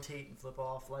all rotate and flip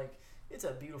off. Like, it's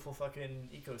a beautiful fucking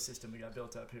ecosystem we got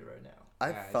built up here right now.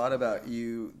 I thought about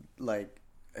you, like,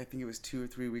 I think it was 2 or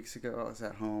 3 weeks ago. I was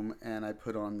at home and I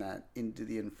put on that Into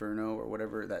the Inferno or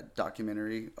whatever, that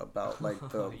documentary about like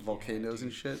the volcanoes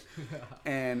and shit.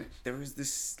 And there was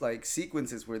this like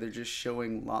sequences where they're just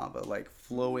showing lava like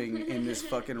flowing in this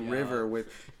fucking river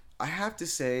with, I have to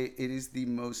say, it is the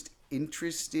most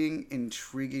interesting,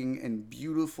 intriguing, and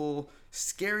beautiful,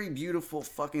 scary, beautiful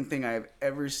fucking thing I have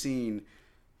ever seen.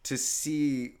 To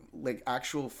see like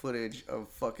actual footage of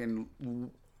fucking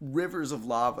rivers of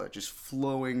lava just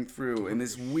flowing through, and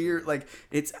this weird, like,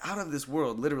 it's out of this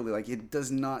world, literally. Like, it does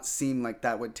not seem like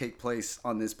that would take place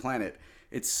on this planet.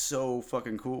 It's so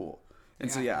fucking cool.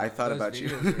 And I thought about you.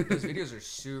 Those videos are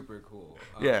super cool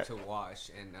to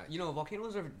watch, and you know,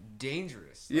 volcanoes are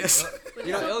dangerous. Yes, but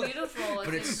it's so beautiful.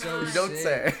 But it's so you don't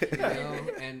say. You know,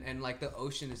 and like the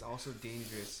ocean is also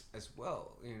dangerous as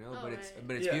well. You know,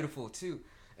 but it's beautiful too.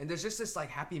 And there's just this like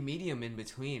happy medium in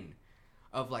between,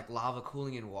 of like lava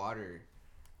cooling in water.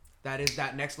 That is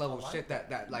that next level shit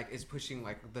that like is pushing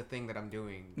like the thing that I'm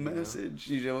doing. Message,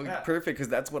 perfect, because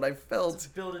that's what I felt. It's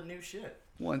building new shit.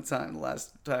 One time, the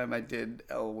last time I did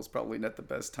L was probably not the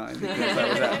best time because I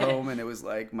was at home and it was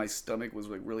like my stomach was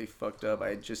like really fucked up. I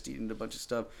had just eaten a bunch of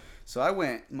stuff,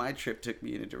 so my trip took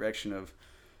me in a direction of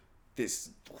this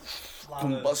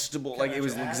combustible, like it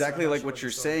was exactly like what you're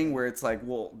saying, where it's like,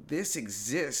 well, this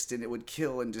exists and it would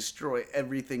kill and destroy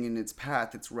everything in its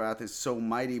path. Its wrath is so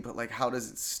mighty, but like, how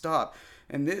does it stop?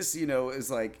 And this, you know,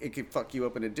 is like, it could fuck you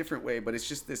up in a different way, but it's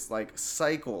just this like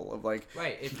cycle of like,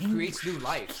 it creates new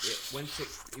life once it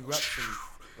erupts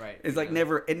Right. It's like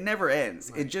it never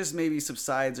ends. Right. It just maybe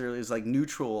subsides or is like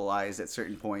neutralized at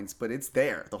certain points, but it's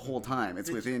there the whole time.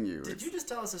 It's within you. Did you just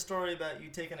tell us a story about you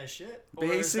taking a shit?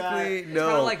 Basically,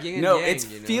 no. Like yin and yang, it's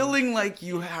feeling like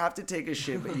you have to take a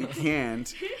shit, but you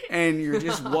can't, and you're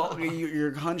just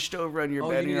you're hunched over on your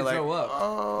bed, and you're like,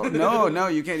 oh no,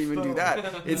 you can't even do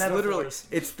that. It's literally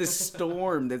it's the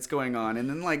storm that's going on, and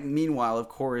then like meanwhile, of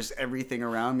course, everything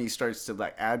around me starts to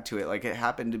like add to it. Like it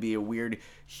happened to be a weird,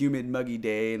 humid, muggy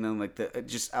day, and then like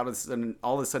just all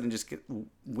of a sudden just get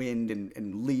wind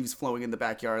and leaves flowing in the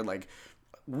backyard, like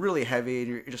really heavy, and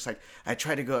you're just like, I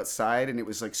tried to go outside and it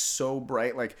was like so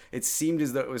bright, like it seemed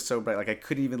as though it was so bright, like I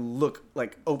couldn't even look,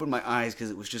 like open my eyes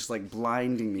because it was just like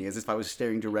blinding me as if I was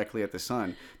staring directly at the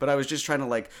sun. But I was just trying to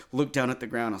like look down at the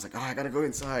ground. I was like, I gotta go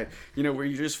inside, where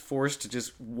you're just forced to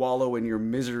just wallow in your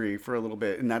misery for a little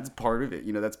bit, and that's part of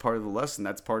it. That's part of the lesson.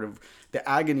 That's part of the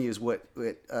agony, is what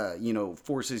it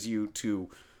forces you to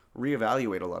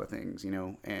reevaluate a lot of things,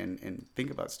 and think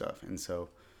about stuff. And so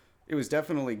it was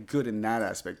definitely good in that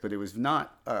aspect, but it was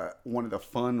not one of the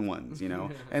fun ones,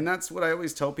 And that's what I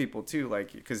always tell people too,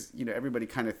 like, because everybody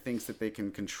kind of thinks that they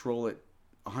can control it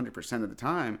 100% of the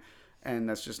time, and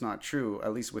that's just not true.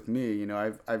 At least with me,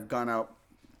 I've gone out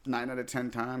 9 out of 10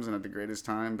 times and had the greatest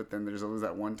time, but then there's always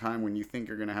that one time when you think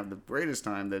you're gonna have the greatest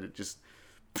time that it just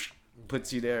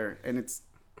puts you there, and it's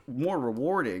more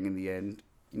rewarding in the end.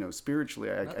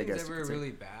 Spiritually, I guess. Nothing's ever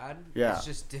really bad. Yeah. It's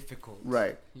just difficult.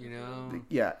 Right.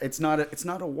 Yeah, it's not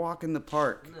a walk in the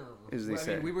park. No. As they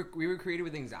say. I mean, we were created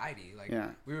with anxiety. Like,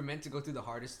 yeah. We were meant to go through the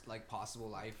hardest like possible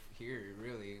life here,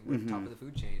 really. We're top of the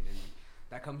food chain, and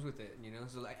that comes with it,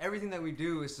 So like everything that we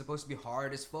do is supposed to be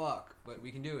hard as fuck, but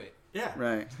we can do it. Yeah.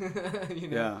 Right.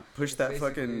 Yeah. Push that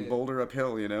fucking boulder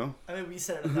uphill, I mean, we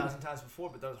said it 1,000 times before,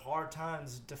 but those hard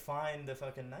times define the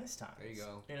fucking nice times. There you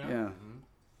go. Yeah. Mm-hmm.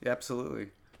 Yeah,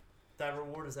 absolutely. That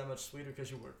reward is that much sweeter because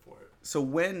you work for it. So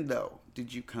when, though,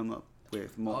 did you come up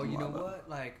with molten lava? You know what?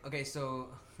 Like, okay, so...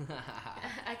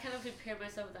 I kind of prepared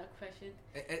myself with that question.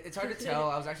 It's hard to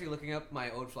tell. I was actually looking up my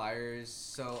old flyers.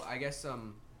 So I guess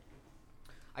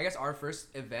our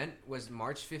first event was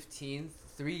March 15th,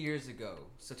 3 years ago.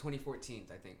 So 2014,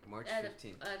 I think. March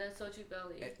 15th. The Soju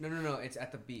Belly. No. It's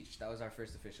at the beach. That was our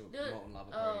first official molten lava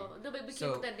party. Oh, no, but we came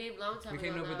up with that name long time ago. We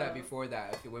came up with that before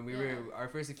that. When we were... Our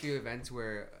first few events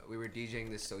were... We were DJing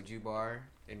this Soju bar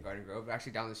in Garden Grove.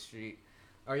 Actually down the street.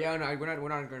 Oh, yeah, no, we're not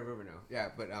in Garden Grove now. Yeah,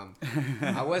 but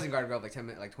I was in Garden Grove like 10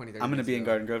 minutes, like 20, 30 I'm going to be ago. in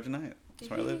Garden Grove tonight. That's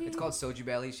where I live. It's called Soju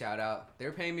Belly, shout out. They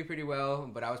were paying me pretty well,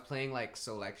 but I was playing like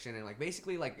selection and like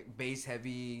basically like bass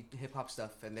heavy hip hop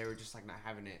stuff, and they were just like not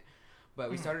having it.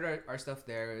 But we started our stuff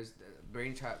there. It was the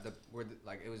brainchild.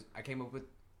 I came up with.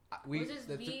 It was just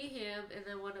me, him, and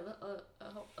then one of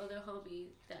other homie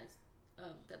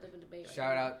that live in the Bay.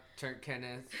 Shout out Turk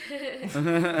Kenneth. Yeah, he's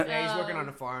working on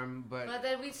a farm, but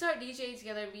then we started DJing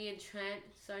together. Me and Trent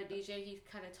started DJing. He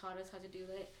kind of taught us how to do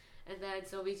it. And then,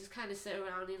 so we just kind of sit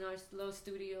around in our little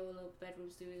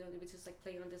bedroom studio, and we just like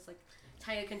playing on this like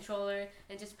tiny controller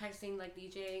and just practicing like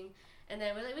DJing. And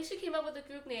then we're like, we should come up with a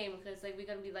group name because like we're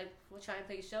gonna be like we'll try and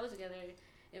play shows together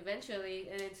eventually.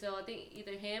 And then so I think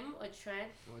either him or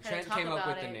Trent came up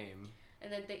with the name.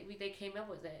 And then they came up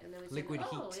with it, and then we Liquid said,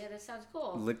 Heat. Yeah, that sounds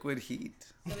cool. Liquid Heat.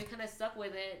 So we kind of stuck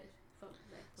with it.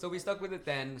 So we stuck with it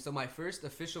then. So my first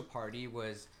official party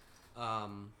was.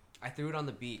 I threw it on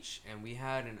the beach, and we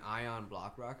had an ion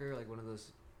block rocker, like one of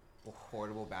those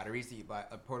portable batteries that you buy,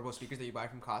 portable speakers that you buy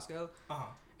from Costco. Uh-huh.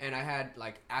 And I had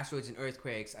like Asteroids and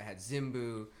Earthquakes, I had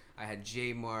Zimbu, I had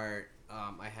J-Mart,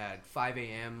 I had 5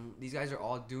 a.m. These guys are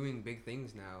all doing big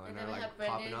things now and are like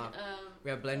popping off.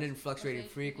 We have blended and fluctuating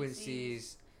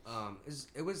frequencies.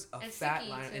 It was a and fat Sicky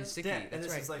line too. and Sicky. Yeah, That's and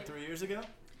this right. was like 3 years ago?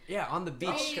 Yeah, on the beach.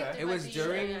 Okay. It was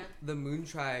during the Moon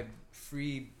Tribe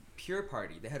free Pure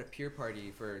party. They had a Pure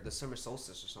party for the summer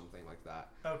solstice or something like that.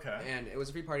 Okay. And it was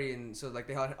a free party, and so like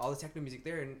they had all the techno music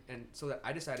there, and so that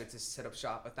I decided to set up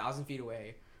shop 1,000 feet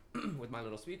away with my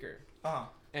little speaker. Uh-huh.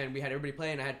 And we had everybody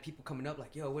play, and I had people coming up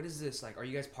like, "Yo, what is this? Like, are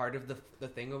you guys part of the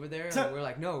thing over there?" And we're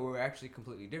like, "No, we're actually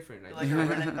completely different." Like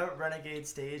a renegade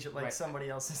stage at like somebody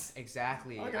else's.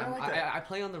 Exactly. Okay, I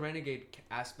play on the renegade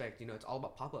aspect. It's all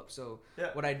about pop up. So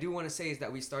what I do want to say is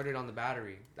that we started on the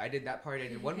battery. I did that part. I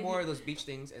did one more of those beach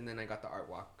things, and then I got the art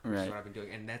walk, which is what I've been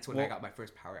doing, and that's when I got my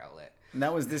first power outlet. And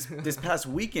that was this past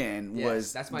weekend.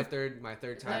 Yes, that's my third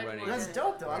time running. That's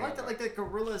dope though. I like that, like the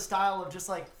guerrilla style of just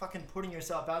like fucking putting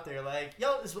yourself out there. Like,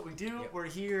 yo, this is what we do. Yep. We're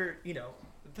here.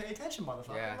 Pay attention,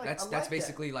 motherfucker. Yeah, like, that's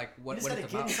basically like what it's about. You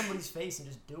just gotta get in somebody's face and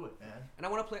just do it, man. And I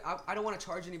want to play. I don't want to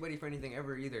charge anybody for anything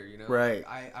ever either. Right.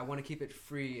 I want to keep it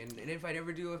free, and if I'd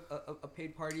ever do a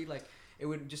paid party, like it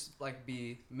would just like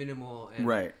be minimal and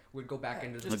Right. would go back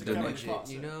into just the to budget, cover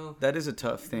the you know. That is a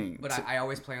tough thing. But I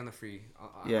always play on the free.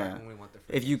 Yeah. I only want the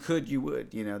free. If you could, you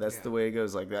would. You know, that's Yeah. the way it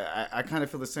goes. Like that. I kind of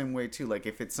feel the same way too. Like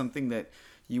if it's something that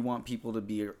you want people to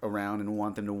be around and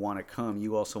want them to want to come,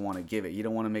 you also want to give it. You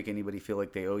don't want to make anybody feel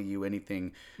like they owe you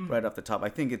anything right off the top. I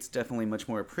think it's definitely much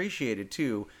more appreciated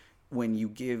too when you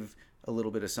give a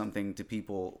little bit of something to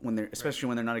people when they're, especially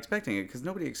when they're not expecting it, because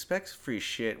nobody expects free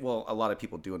shit. Well, a lot of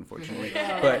people do, unfortunately.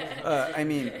 But I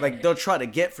mean, like they'll try to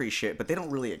get free shit, but they don't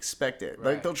really expect it. Like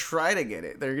Right. they'll try to get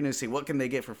it. They're gonna say, "What can they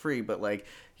get for free?" But like,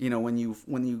 you know, when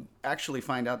you actually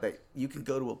find out that you can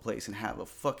go to a place and have a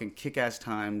fucking kick-ass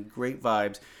time, great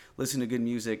vibes, listen to good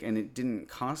music, and it didn't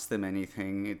cost them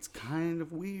anything, it's kind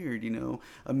of weird, you know,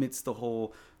 amidst the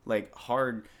whole like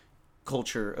hard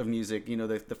culture of music, you know,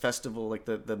 the festival, like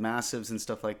the massives and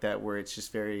stuff like that, where it's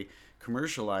just very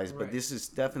commercialized. But Right. this is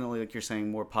definitely, like you're saying,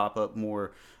 more pop-up,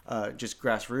 more just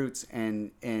grassroots,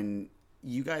 and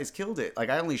you guys killed it. Like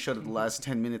I only showed it the last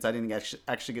 10 minutes. I didn't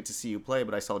actually get to see you play,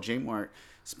 but I saw J-Mart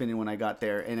spinning when I got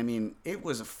there, and I mean, it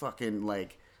was a fucking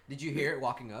like Did you hear it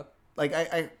walking up? like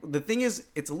I the thing is,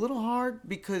 it's a little hard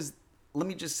because let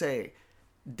me just say,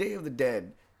 Day of the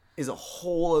Dead is a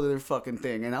whole other fucking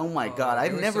thing, and oh my god, there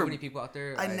I've were never so many people out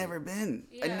there. I've never been.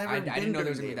 Yeah. I've never I been didn't know to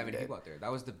there was the gonna be Day that of many the people Dead. out there.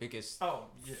 That was the biggest Oh.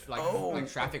 like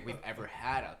traffic we've ever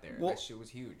had out there. Well, That shit was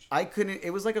huge. I couldn't.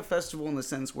 It was like a festival in the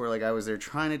sense where like I was there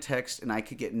trying to text and I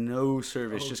could get no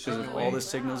service Oh, just because of no all way. the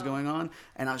signals Wow. going on.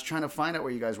 And I was trying to find out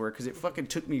where you guys were because it fucking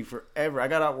took me forever. I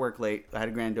got out work late. I had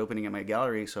a grand opening at my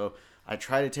gallery, so I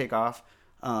tried to take off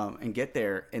and get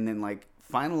there, and then like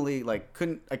finally like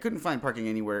couldn't find parking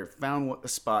anywhere. Found a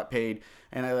spot, paid,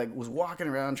 and I like was walking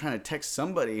around trying to text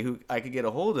somebody who I could get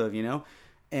a hold of, you know.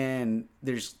 And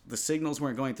the signals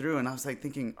weren't going through, and I was like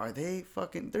thinking, are they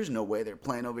fucking? There's no way they're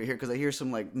playing over here because I hear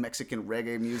some like Mexican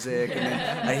reggae music, and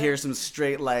then I hear some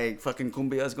straight like fucking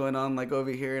cumbias going on like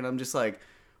over here, and I'm just like,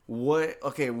 what?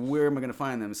 Okay, where am I gonna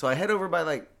find them? So I head over by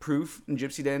like Proof and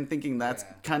Gypsy Den, thinking that's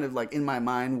Yeah. kind of like in my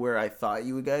mind where I thought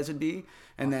you guys would be,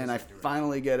 and then I Opposite direction.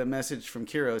 finally get a message from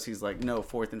Kiros. He's like, no,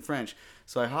 4th and French.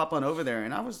 So I hop on over there,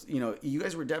 and I was, you know, you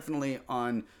guys were definitely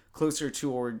on closer to,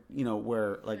 or you know,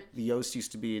 where like the Yoast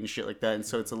used to be and shit like that, and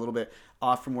so it's a little bit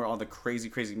off from where all the crazy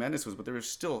madness was, but there was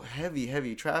still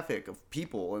heavy traffic of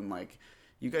people, and like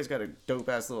you guys got a dope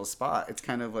ass little spot. It's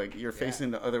kind of like you're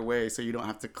facing the other way, so you don't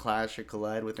have to clash or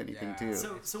collide with anything Yeah.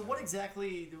 too. So what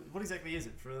exactly is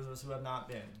it for those of us who have not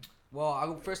been?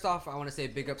 Well, first off, I want to say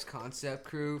big ups Concept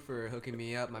Crew for hooking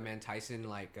me up. My man Tyson,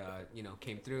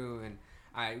 came through, and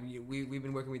we've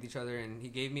been working with each other, and he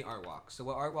gave me Art Walk. So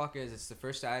what Art Walk is, it's the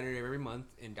first Saturday of every month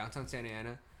in downtown Santa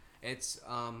Ana. It's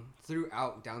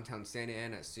throughout downtown Santa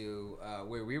Ana. So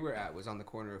where we were at was on the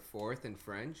corner of 4th and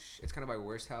French. It's kind of by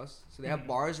Worst House. So they have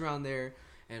bars around there,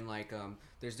 and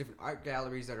there's different art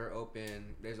galleries that are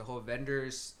open. There's a whole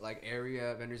vendors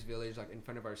area, vendors village in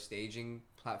front of our staging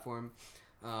platform.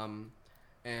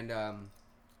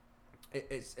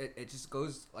 It just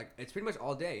goes it's pretty much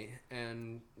all day,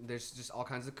 and there's just all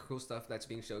kinds of cool stuff that's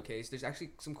being showcased. There's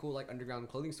actually some cool underground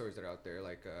clothing stores that are out there.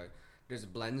 There's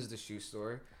Blends, the shoe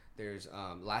store. There's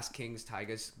Last King's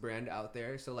Tygus brand out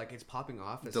there, so it's popping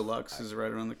off. Deluxe is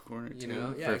right around the corner too. You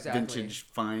know? Yeah, for exactly. vintage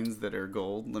finds that are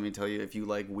gold. Let me tell you, if you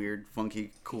like weird,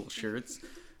 funky, cool shirts,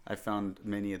 I found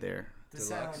many there. This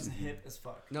Deluxe. sounds hip as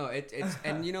fuck. No, it's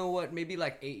and you know what? Maybe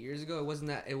 8 years ago, it wasn't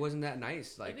that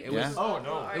nice. Maybe It Yeah. was. Oh,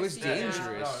 no. It was RC dangerous.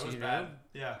 No, it was you bad. know?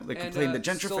 Yeah. They And, complained the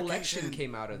Selection gentrification.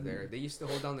 came out of there. They used to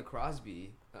hold down the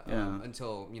Crosby Yeah.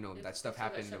 until that stuff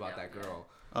happened about that girl.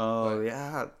 Oh But,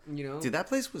 yeah, You know, dude, that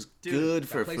place was Dude, good that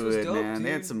for place was food, dope, man.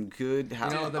 They had dude. some good. the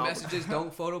Oh, message is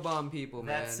don't photobomb people,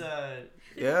 man. That's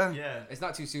Yeah. yeah. It's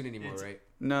not too soon anymore, It's- right?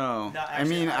 No, No, I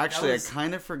mean, that actually, was- I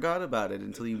kind of forgot about it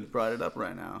until you brought it up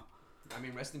right now. I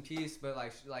mean, rest in peace. But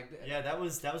Yeah, that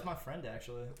was my friend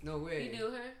actually. no way. You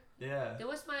knew her? Yeah. There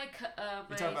was my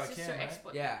You're talking about sister Kim, right?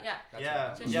 ex-boyfriend. Yeah. Yeah. That's Yeah.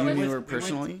 right. So Yeah, you we knew went- her we went-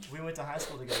 personally? We went to high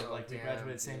school together. Oh, We damn,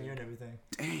 graduated same dude. year and everything.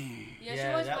 Dang.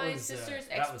 Yeah, she was that my was, sister's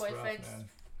that was rough, ex-boyfriend's man.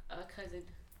 cousin.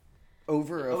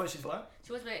 Over Oh, a wait, she's what?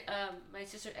 She was my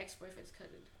sister's ex-boyfriend's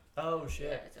cousin. Oh Yeah,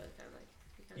 shit. so it's kind of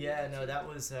we kinda Yeah, knew no, too. that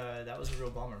was a real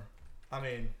bummer. I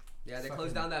mean, Yeah, they Fucking-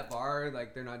 closed down that bar.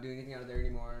 They're not doing anything out of there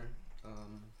anymore.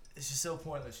 it's just so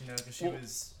pointless, because she Well,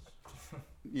 was she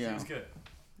yeah, was good.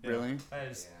 Yeah. really. I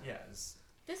just, Yeah. it's-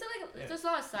 There's a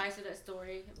lot of sides to that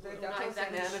story. We're not Downtown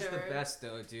exactly Santa Ana's sure. the best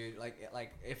though, dude.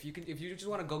 If you just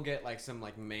want to go get some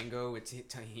mango with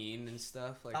tahini and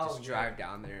stuff, Oh, just yeah. drive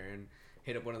down there, and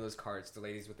hit up one of those carts, the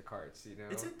ladies with the carts, you know.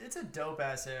 It's a dope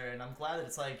ass area, and I'm glad that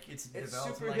it's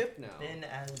developed super and hip now. been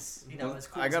as Well, as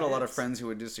cool I as got a it lot of is. friends who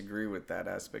would disagree with that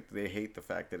aspect. They hate the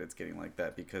fact that it's getting like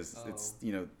that because it's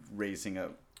raising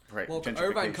up. Right, Well, gentrification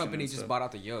Irvine Company and just stuff. bought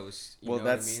out the Yoast. You Well, know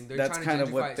that's- what I mean? They're that's trying kind to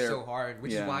of what gentrify it they're- so hard,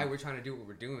 which is yeah. why we're trying to do what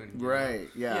we're doing. you know? Right.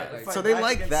 Yeah. fight So they back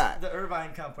like against that. The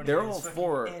Irvine Company. They're is all fucking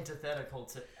for- antithetical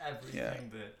to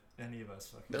everything that any of us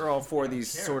fucking. They're all for I don't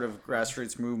these care. sort of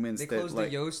grassroots movements They that closed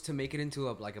like. the Yoast to make it into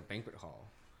a banquet hall.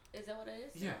 Is that what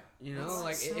it is? Yeah. You know, That's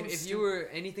like so if you stupid. were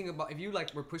anything about, if you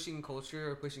like were pushing culture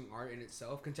or pushing art in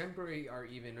itself, contemporary art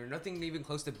even, or nothing even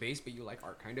close to base, but you like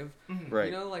art kind of, Right.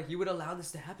 you know, like you would allow this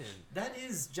to happen. That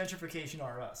is gentrification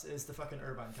R Us. Is the fucking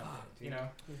Irvine Company. Fuck, You dude. know.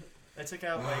 They took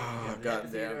out like the God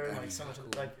amphitheater, damn. like so much Cool.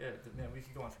 like man, we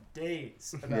could go on for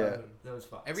days about Yeah. those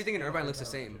fucks. Everything in Irvine looks the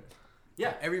same.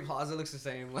 Yeah, Every plaza looks the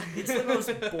same. Like it's the most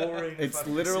boring. It's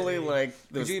fucking literally city.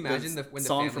 like Could you imagine the when the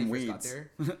song family from first got Weeds.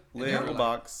 there? they were Little like-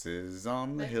 boxes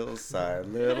on the hillside,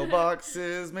 little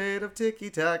boxes made of ticky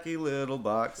tacky little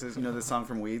boxes. You know the song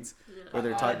from Weeds, where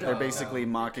they're I they're don't basically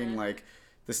know. mocking like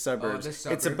the suburbs. the It's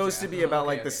suburbs, supposed to yeah. be about Okay,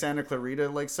 like the okay. Santa Clarita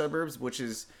like suburbs, which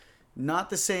is not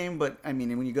the same. But I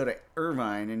mean, when you go to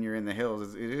Irvine and you're in the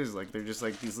hills, it is like they're just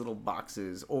like these little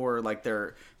boxes, or like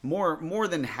they're more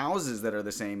than houses that are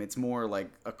the same. It's more like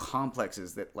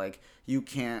complexes that like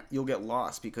you'll get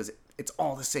lost because it's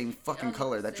all the same fucking all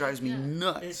color. the That same, drives me yeah.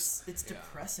 nuts. It's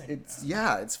depressing. It's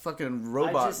man. it's fucking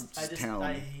robot I just town.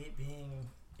 I hate being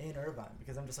in Irvine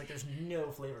because I'm just like there's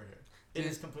no flavor here. It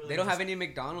Dude, is completely. They don't have just any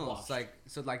McDonald's. washed. Like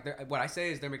so, like what I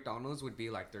say is their McDonald's would be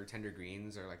like their Tender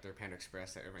Greens or like their Panda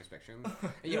Express at Irvine Spectrum.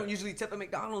 And you don't usually tip at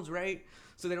McDonald's, right?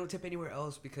 So they don't tip anywhere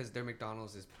else because their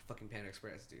McDonald's is fucking Panda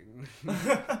Express, dude.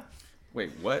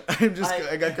 Wait, what?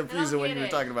 I got confused I on what don't you were get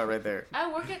it. talking about right there.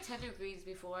 I work at Tender Greens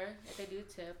before, and they do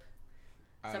tip.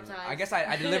 I don't know. Sometimes. I guess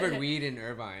I delivered weed in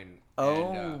Irvine.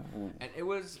 Oh. And it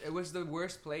was the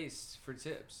worst place for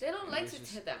tips. They don't It like was to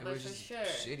just- tip that it much was for just sure.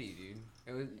 Shitty, dude.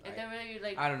 It was. And they're really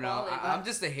like. I don't know. balling. I'm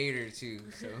just a hater too.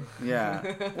 So. Yeah.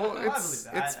 Well, I it's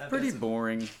believe that. it's I- pretty that's a-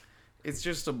 boring. It's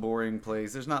just a boring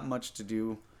place. There's not much to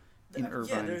do in Yeah,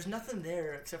 Irvine. there's nothing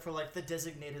there except for like the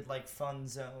designated like fun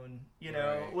zone, you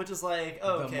know, Right. which is like,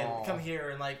 oh, The okay, mall. come here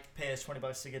and like pay us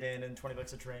 $20 to get in and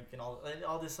 $20 a drink and all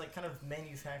this like kind of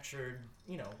manufactured,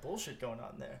 you know, bullshit going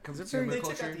on there. Consumer They took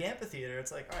culture. out the amphitheater.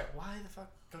 It's like, all right, why the fuck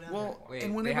go down Well, there? Anymore? Wait,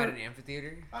 And they whenever- had an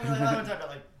amphitheater. I'm talking about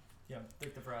like, you know,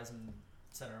 like the Verizon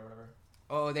Center or whatever.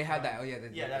 Oh, they had that. Oh yeah,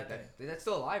 Yeah, that that's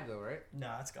still alive though, right?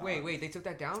 No, it's gone. Wait, they took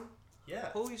that down? Yeah,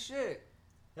 Holy shit!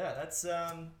 yeah, that's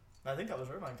I think that was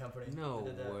Irvine Company. No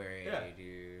that did that. way, Yeah.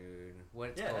 dude.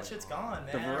 What's Yeah, going that shit's on? gone,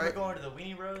 The man. vari- We're going to the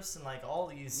weenie roast and like all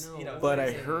these, No you know. But I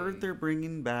Crazy. heard they're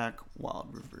bringing back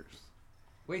Wild Rivers.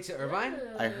 Wait, to Irvine?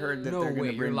 I heard that No they're going way,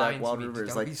 to you're bring lying back to Wild me, dude. Rivers,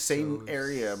 That would like be same so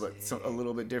area, but a sick.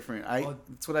 little bit different. Oh.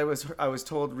 That's what I was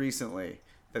told recently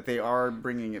that they are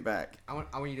bringing it back. I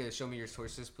want you to show me your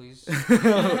sources, please.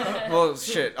 Well,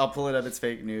 shit, I'll pull it up. It's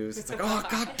fake news. It's like, oh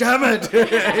god damn it,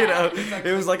 you know.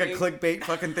 It was like a clickbait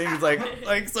fucking thing. It's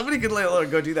like somebody could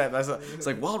go do that. It's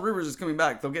like Wild Rivers is coming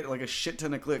back. They'll get like a shit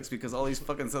ton of clicks because all these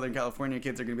fucking Southern California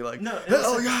kids are gonna be like, No,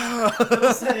 hell yeah.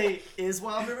 It'll say, "Is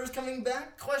Wild Rivers coming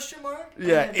back?" Question mark.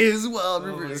 Yeah, And is Wild Oh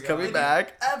my Rivers God. coming if you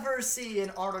back? ever see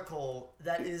an article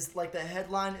that is like the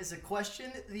headline is a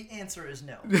question, the answer is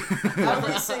no.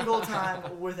 Every single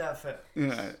time without fail.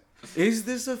 Yeah. Is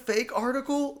this a fake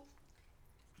article?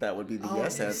 That would be the Oh,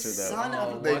 yes you answer, though. son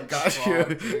of a Oh, They what got the fuck,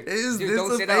 you. dude. Is Dude, this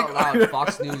don't a say fake that out loud. article?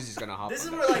 Fox News is gonna hop. This is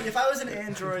on where, that. like, if I was an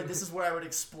android, this is where I would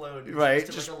explode. Because Right,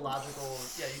 Just just- like a logical.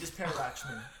 Yeah, you just paradox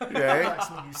me. Right? Paradox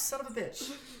me, you son of a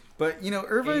bitch. But you know,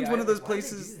 Irvine's AI, one of those why do they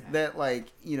places do that, like,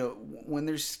 you know, when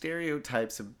there's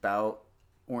stereotypes about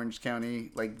Orange County,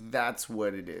 like that's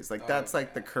what it is. Like that's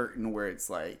like the curtain where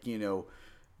it's like, you know,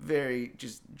 very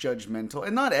just judgmental.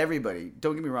 And not everybody.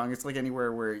 Don't get me wrong. It's like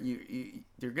anywhere where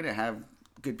you're gonna have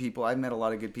good people. I've met a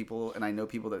lot of good people, and I know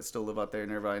people that still live out there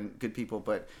in Irvine. Good people,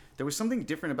 but there was something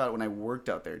different about it when I worked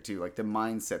out there too. Like the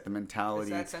mindset, the It's mentality.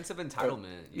 that sense of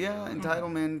entitlement. you Yeah, know?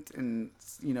 entitlement, and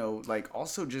you know, like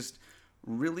also just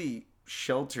really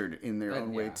sheltered in their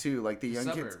own way yeah. too. Like the young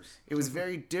kids, suburbs. it was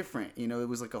very different. You know, it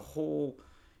was like a whole.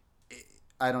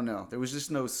 I don't know. There was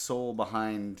just no soul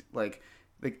behind like.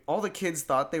 Like all the kids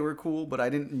thought they were cool, but I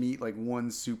didn't meet like one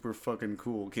super fucking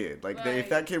cool kid. Like if Right.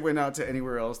 that kid went out to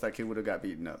anywhere else, that kid would have got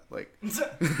beaten up. Like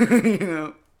you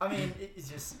know. I mean, it's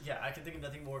just, yeah, I can think of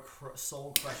nothing more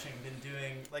soul crushing than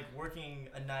doing, like, working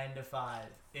a 9 to 5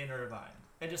 in Irvine.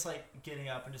 And just, like, getting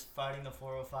up and just fighting the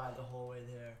 405 the whole way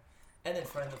there. And then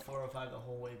fighting the 405 the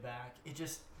whole way back. It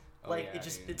just, Oh, yeah, it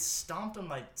dude. it stomped on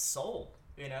my soul,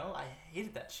 you know? I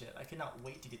hated that shit. I could not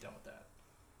wait to get done with that.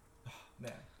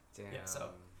 Man. Damn. Yeah, so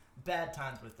bad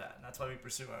times with that. And that's why we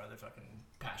pursue our other fucking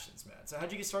passions, man. So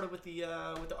how'd you get started with the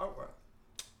artwork?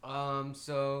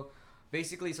 So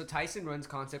basically, Tyson runs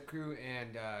Concept Crew,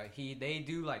 and they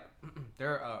do like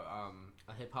they're a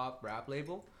hip hop rap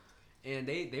label, and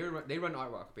they run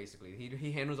artwork basically.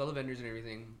 He handles all the vendors and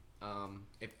everything.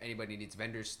 If anybody needs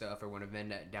vendor stuff or want to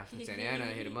vend at downtown Santa Ana,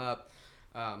 hit him up.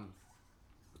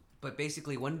 But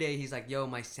basically, one day he's like, "Yo,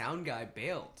 my sound guy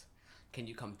bailed. Can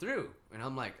you come through?" And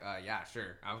I'm like, "Yeah,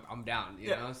 sure, I'm down." You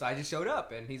know, so I just showed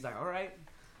up, and he's like, "All right,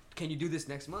 can you do this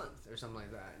next month or something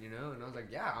like that?" You know, and I was like,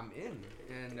 "Yeah, I'm in."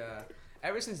 And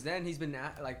ever since then, he's been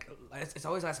it's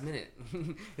always last minute.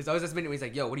 It's always last minute when he's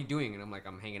like, "Yo, what are you doing?" And I'm like,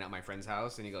 "I'm hanging out at my friend's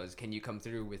house." And he goes, "Can you come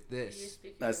through with this?"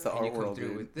 That's the Can you art come world, through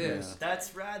dude. with this? Yeah.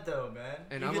 That's rad though, man.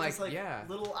 And you I'm get like, this, yeah.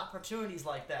 little opportunities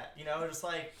like that, you know, just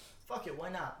like, fuck it, why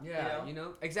not? Yeah, you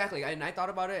know? Exactly. And I thought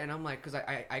about it, and I'm like, because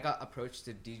I got approached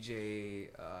to DJ,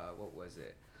 what was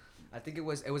it? I think it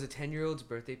was a 10-year-old's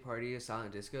birthday party, a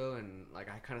silent disco, and like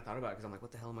I kind of thought about it because I'm like,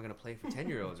 what the hell am I gonna play for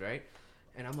 10-year-olds, right?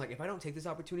 And I'm like, if I don't take this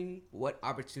opportunity, what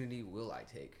opportunity will I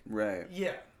take? Right.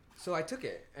 Yeah. So I took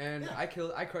it, and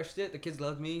Yeah. I crushed it. The kids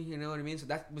loved me, you know what I mean? So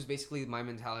that was basically my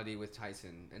mentality with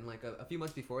Tyson. And like a few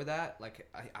months before that, like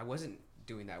I wasn't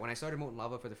doing that. When I started Molten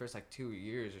Lava for the first like 2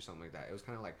 years or something like that, it was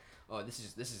kind of like, oh, this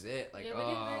is it. Like, yeah, we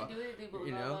didn't really do it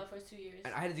Molten Lava for 2 years.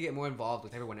 And I had to get more involved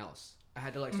with everyone else. I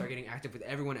had to like start getting active with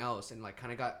everyone else, and like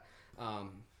kind of got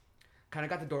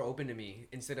the door open to me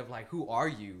instead of like, who are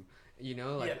you? You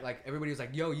know, like everybody was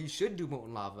like, yo, you should do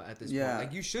Molten Lava at this point.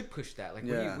 Like you should push that. Like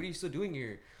what are you still doing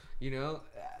here? You know,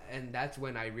 and that's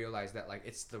when I realized that like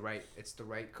it's the right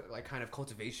like kind of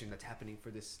cultivation that's happening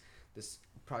for this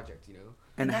project. You know,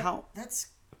 And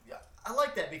I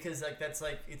like that because like that's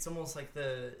like it's almost like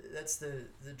the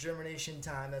germination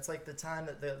time. That's like the time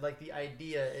that the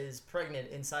idea is pregnant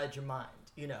inside your mind,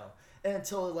 you know. And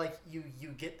until like you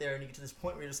get there and you get to this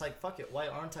point where you're just like, fuck it, why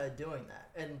aren't I doing that?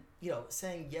 And you know,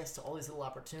 saying yes to all these little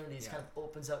opportunities kind of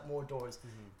opens up more doors,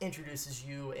 introduces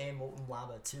you and Molten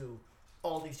Lava to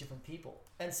all these different people.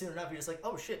 And soon enough you're just like,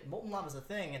 oh shit, Molten Lava's a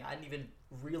thing, and I didn't even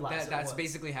realize that's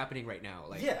basically happening right now.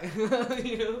 Like,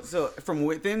 you know. So from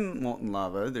within Molten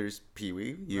Lava, there's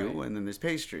Peewhee, you, and then there's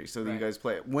Pastry. So you guys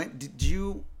play.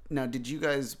 Did you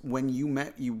guys, when you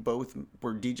met, you both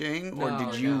were DJing, or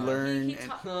did you learn? He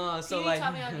taught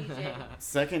me how to DJ.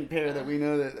 Second pair that we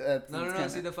know that. No.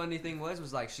 See, the funny thing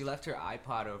was like she left her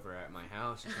iPod over at my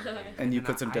house or something. And you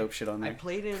put some dope shit on there. I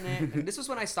played in it. And this was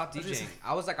when I stopped DJing.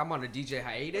 I was like, I'm on a DJ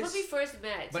hiatus. When we first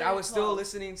met. But I was still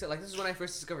listening to, like, this is when I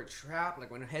first discovered trap.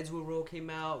 Like when Heads Will Roll came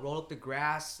out, Roll Up the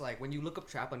Grass. Like when you look up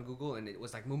trap on Google, and it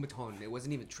was like Moombahton. It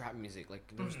wasn't even trap music. Like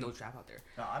there was no trap out there.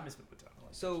 No, I miss Moombahton.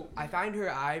 So I find her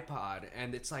iPod,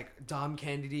 and it's like Dom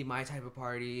Kennedy, My Type of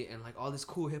Party, and like all this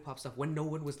cool hip hop stuff when no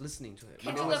one was listening to it.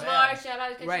 Kendrick Lamar, shout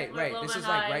out to Right. This is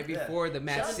like right before the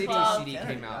Mad City CD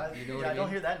came out. You know what I mean? I don't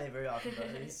hear that name very often, but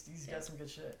he's got some good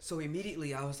shit. So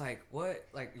immediately I was like, what?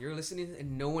 Like you're listening,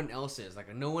 and no one else is.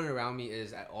 Like no one around me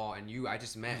is at all. And I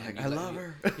just met. Like, and I love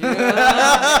her.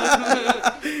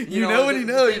 You know what you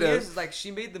know. The thing is, like she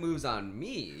made the moves on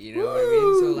me. You know what I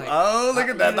mean? So like, oh, look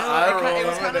at that! The eye roll. It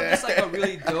was kind of just like a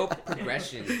really dope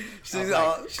progression. She's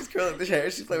curling the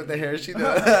hair. She's playing with the hair. She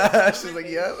knows. She's like,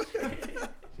 yep.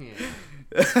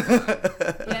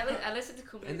 I listened to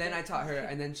cool music. And then I taught her,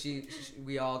 and then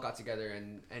we all got together,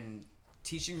 and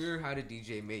teaching her how to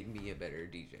DJ made me a better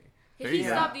DJ. He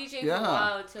stopped DJing for a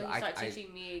while until he started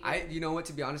teaching me again. You know what?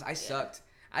 To be honest, I sucked.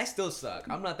 I still suck.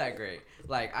 I'm not that great.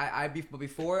 Like but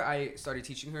before I started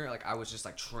teaching her, like I was just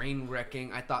like train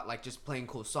wrecking. I thought like just playing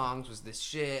cool songs was this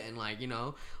shit, and like, you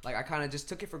know, like I kind of just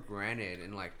took it for granted,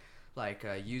 and like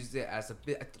used it as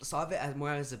saw it as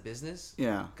more as a business.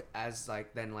 Yeah. As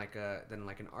like than like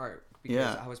an art,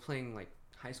 because I was playing like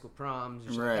high school proms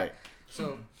and shit like that.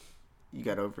 So you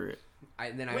got over it.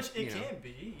 Which it can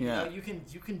be. Yeah. You know,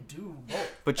 you can do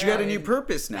both. But you got a new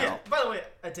purpose now. Yeah. By the way,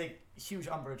 I take huge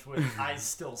umbrage with I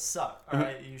still suck. All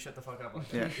right, you shut the fuck up.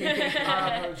 Yeah.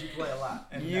 I've heard you play a lot.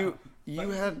 And you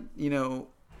had, you know,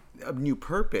 a new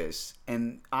purpose,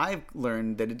 and I've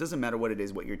learned that it doesn't matter what it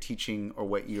is, what you're teaching or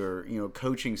what you're, you know,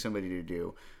 coaching somebody to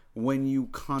do. When you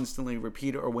constantly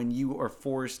repeat it, or when you are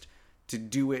forced to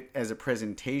do it as a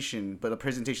presentation, but a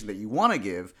presentation that you want to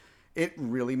give, it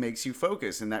really makes you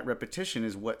focus, and that repetition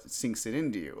is what sinks it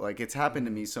into you. Like, it's happened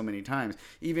to me so many times,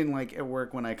 even like at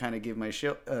work when I kind of give my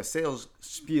sales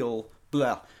spiel,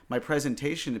 my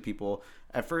presentation to people.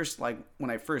 At first, like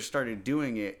when I first started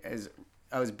doing it, as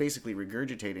I was basically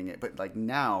regurgitating it, but like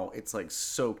now it's like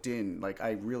soaked in. Like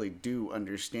I really do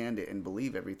understand it and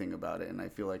believe everything about it, and I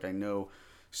feel like I know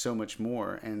so much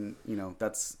more. And you know,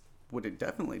 that's what it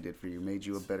definitely did for you, made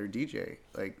you a better DJ.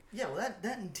 Like, yeah, well,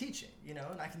 that and teaching, you know,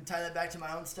 and I can tie that back to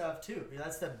my own stuff too. You know,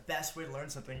 that's the best way to learn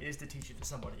something is to teach it to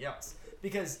somebody else,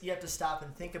 because you have to stop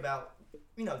and think about,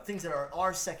 you know, things that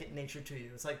are second nature to you.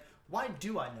 It's like, why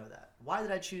do I know that? Why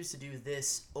did I choose to do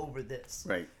this over this?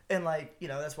 right. And like, you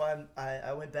know, that's why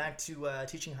I went back to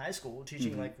teaching high school,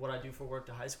 teaching like what I do for work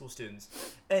to high school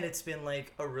students, and it's been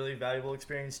like a really valuable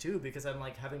experience too, because I'm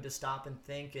like having to stop and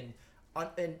think and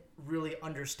really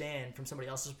understand from somebody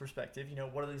else's perspective, you know,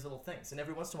 what are these little things? And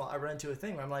every once in a while I run into a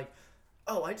thing where I'm like,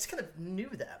 oh, I just kind of knew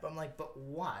that, but I'm like, but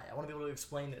why? I want to be able to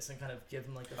explain this and kind of give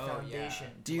them like the foundation.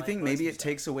 Do you to, think like, maybe learn it some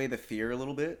takes away the fear a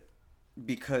little bit?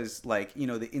 Because, like, you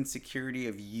know, the insecurity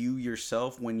of you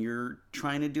yourself when you're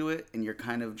trying to do it, and you're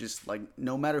kind of just like,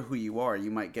 no matter who you are,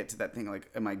 you might get to that thing like,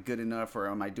 am I good enough, or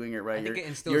am I doing it right?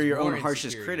 You're your own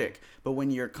harshest critic. But when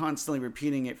you're constantly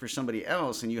repeating it for somebody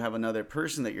else, and you have another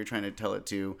person that you're trying to tell it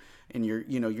to, and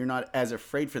you're not as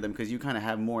afraid for them because you kind of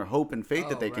have more hope and faith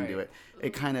that they can do it. It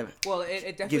kind of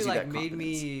it definitely like made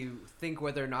me think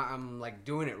whether or not I'm like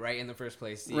doing it right in the first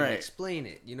place to even explain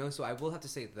it, you know. So I will have to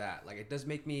say that like it does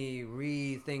make me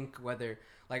rethink whether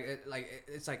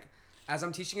it's like as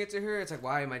I'm teaching it to her, it's like,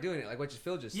 why am I doing it? Like what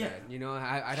Phil just said, you know.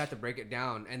 I'd have to break it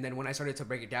down, and then when I started to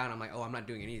break it down, I'm like, oh, I'm not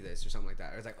doing any of this or something like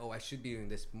that. Or it's like, oh, I should be doing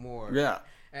this more. Yeah.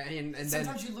 And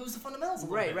sometimes you lose the fundamentals a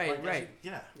little bit. Right.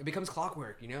 Yeah. It becomes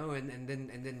clockwork, you know, and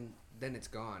then it's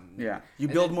gone. Yeah. You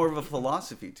build more of a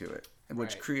philosophy to it,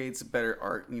 which creates better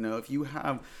art. You know, if you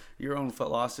have your own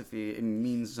philosophy, it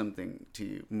means something to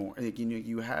you more. Like, you know,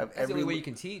 you have That's the only way you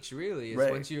can teach, really,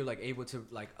 is once you're like able to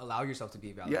like allow yourself to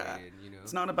be validated. Yeah. You know,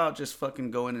 it's not about just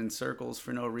fucking going in circles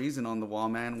for no reason on the wall,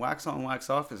 man. Wax on, wax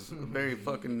off is very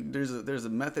fucking. There's a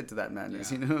method to that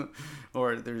madness, you know,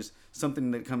 or there's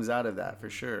something that comes out of that for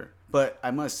sure. But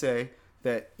I must say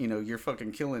that, you know, you're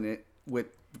fucking killing it with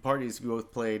the parties we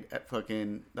both played at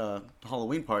fucking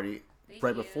Halloween party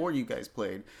before you guys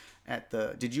played at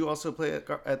the. Did you also play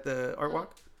at the Art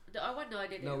Walk? The Art Walk? No, I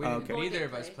didn't. No, neither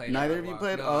of us played. Neither of you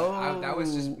played. No, that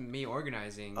was just me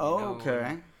organizing.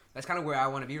 Okay. That's kind of where I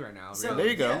want to be right now. Really. So there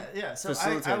you go. Yeah. So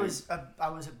I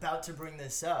was about to bring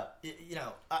this up. You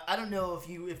know, I don't know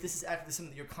if this is actually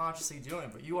something that you're consciously doing,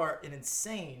 but you are an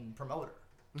insane promoter.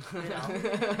 You know,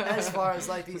 as far as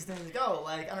like these things go,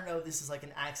 like I don't know if this is like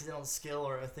an accidental skill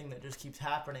or a thing that just keeps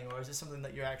happening, or is this something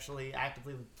that you're actually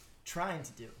actively trying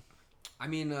to do? I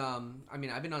mean,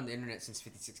 I've been on the internet since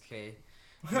 56K. You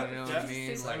know what I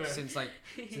mean? Like since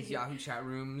Yahoo chat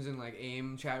rooms and like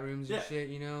AIM chat rooms and shit.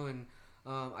 You know, and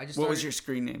I just. What was your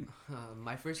screen name?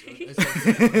 My first it's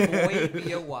like boy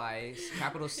B-O-Y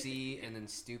capital C and then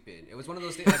stupid. It was one of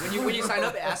those things like when you sign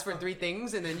up, it asks for 3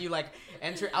 things and then you like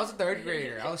enter. I was a 3rd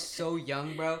grader. I was so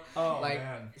young, bro. Oh like,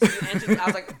 man. So you entered, I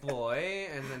was like boy,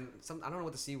 and then I don't know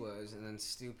what the C was, and then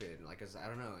stupid. Like I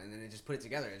don't know, and then it just put it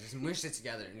together. It just mushed it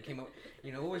together and it came up.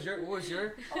 You know what was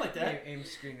your? I like that. AIM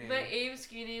screen name. My AIM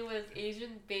screen name was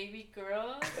Asian Baby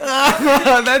Girl.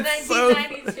 That's so.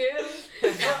 1992.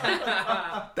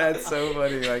 That's so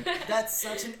funny. Like That's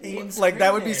such an AIM like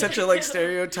that would be screen such a like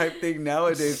stereotype thing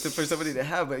nowadays for somebody to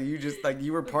have, but you just like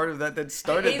you were part of that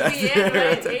started that. AZN,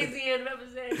 right? AZN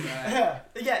represents. Yeah,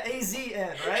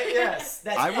 AZN, right? Yes.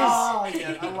 That's I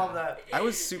love that. I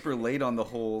was super late on the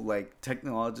whole like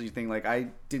technology thing. Like I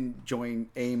didn't join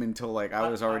AIM until like I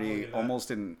was already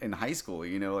almost in high school.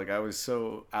 You know, like I was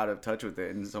so out of touch with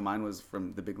it, and so mine was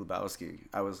from The Big Lebowski.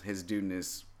 I was his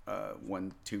dudeness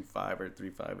 125 or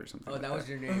 35 or something. Oh, that was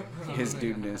your name. His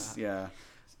dudeness, yeah.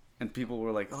 And people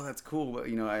were like, "Oh, that's cool," but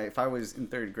you know, if I was in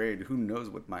 3rd grade, who knows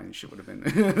what my shit would have been?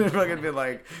 If I could be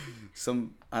like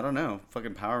some, I don't know,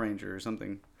 fucking Power Ranger or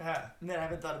something. Man, I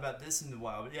haven't thought about this in a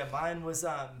while. But yeah, mine was it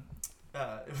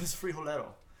was frijolero,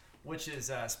 which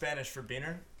is Spanish for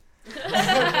beaner.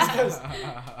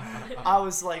 I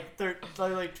was like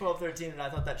 12, 13, and I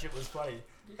thought that shit was funny.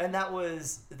 And there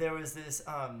was this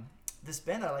this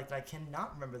band I liked that I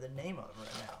cannot remember the name of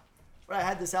right now. But I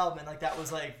had this album, and like that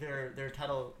was like their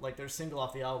title, like their single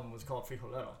off the album was called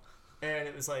Frijolero, and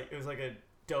it was like a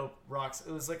dope rock.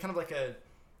 It was like kind of like a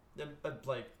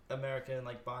like American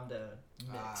like banda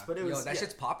mix, but it was that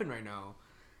shit's popping right now.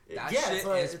 That yeah, shit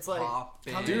it's like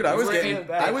popping. Dude, I was getting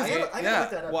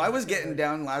getting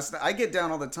down last night. I get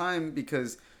down all the time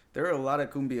because there are a lot of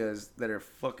cumbias that are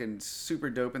fucking super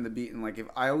dope in the beat, and like if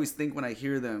I always think when I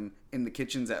hear them in the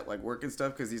kitchens at like work and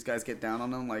stuff, because these guys get down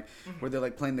on them, like where they're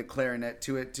like playing the clarinet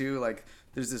to it too. Like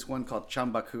there's this one called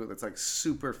Chambacu that's like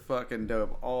super fucking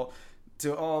dope. All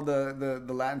the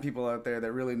Latin people out there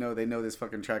that really know, they know this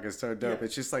fucking track is so dope.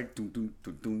 It's just like dun, dun,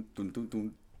 dun, dun, dun,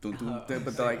 dun, dun, dun, dun,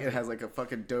 but like it has like a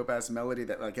fucking dope ass melody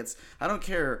that like it's. I don't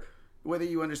care whether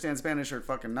you understand Spanish or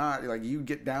fucking not, like you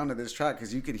get down to this track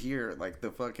because you could hear like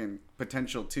the fucking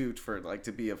potential toot for like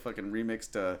to be a fucking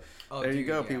remixed. There you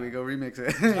go, Peewhee, go remix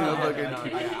it.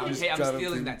 I'm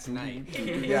stealing that tonight.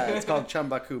 Yeah, it's called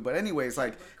Chambaku. But anyways,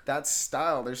 like that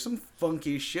style, there's some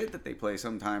funky shit that they play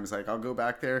sometimes. Like I'll go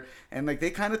back there and like they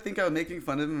kind of think I was making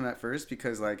fun of them at first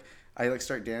because like I like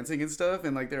start dancing and stuff,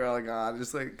 and like they're all like,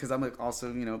 just like, because I'm like also,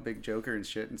 you know, big joker and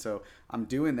shit, and so I'm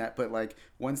doing that. But like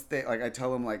once they like, I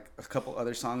tell them like a couple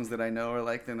other songs that I know or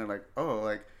like, then they're like, oh,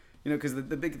 like, you know, because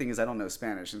the big thing is I don't know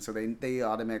Spanish, and so they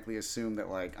automatically assume that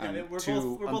like I'm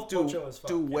too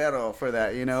güero for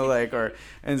that, you know, like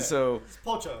so it's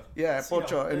pocho. Yeah,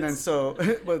 pocho, and then so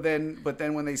but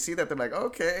then when they see that they're like,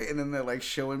 okay, and then they're like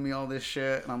showing me all this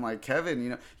shit, and I'm like, Kevin, you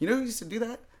know who used to do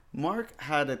that? Mark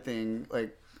had a thing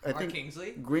like. I think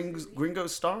Kingsley? Gringo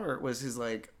Star was his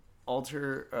like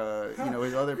alter, you know,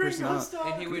 his other personality.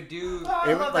 And he would do.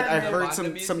 I heard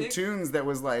some tunes that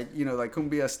was like, you know, like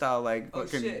cumbia style, like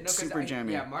fucking super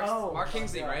jammy. Yeah, Mark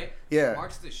Kingsley, right? Yeah.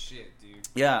 Mark's the shit, dude.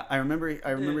 Yeah, I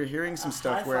remember hearing some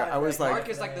stuff where I was like, Mark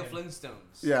is like the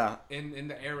Flintstones. Yeah. In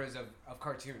the eras of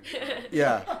cartoons.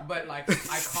 Yeah. But like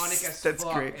iconic as That's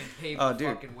fuck great. and paved the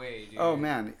fucking way, dude. Oh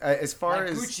man, as far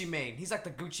like as Gucci Mane, he's like the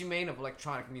Gucci Mane of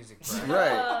electronic music, bro.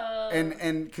 Right.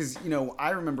 And because you know,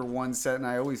 I remember one set, and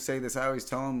I always say this. I always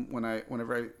tell him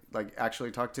whenever I like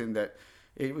actually talk to him that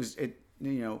it was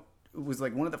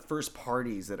like one of the first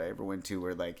parties that I ever went to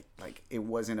where like it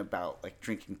wasn't about like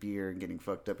drinking beer and getting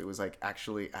fucked up. It was like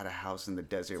actually at a house in the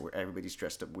desert where everybody's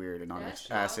dressed up weird and on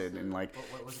acid and like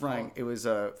frying. It was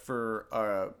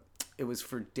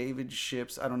for David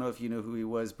Ships. I don't know if you know who he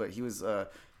was, but he was a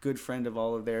good friend of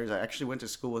all of theirs. I actually went to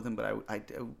school with him, but I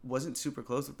wasn't super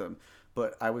close with them.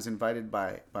 But I was invited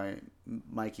by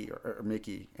Mikey or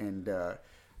Mickey and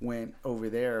went over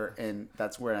there, and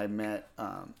that's where I met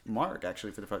Mark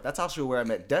actually for the first. That's actually where I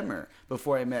met Detmer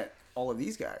before I met all of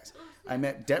these guys. I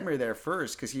met Detmer there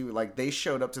first because they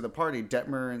showed up to the party,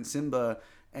 Detmer and Simba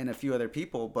and a few other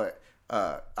people, but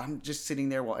I'm just sitting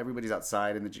there while everybody's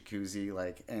outside in the jacuzzi,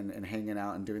 like and hanging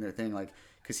out and doing their thing, like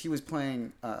because he was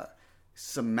playing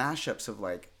some mashups of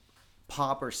like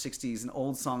pop or 60s and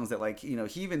old songs that like, you know,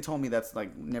 he even told me that's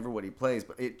like never what he plays,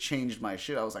 but it changed my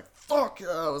shit. I was like, fuck yeah.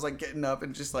 I was like getting up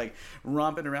and just like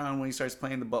romping around when he starts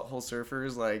playing the Butthole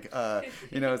Surfers, like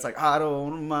you know, it's like I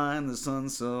don't mind the sun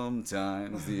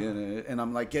sometimes and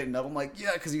I'm like getting up, I'm like,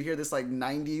 yeah, because you hear this like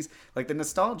 90s, like the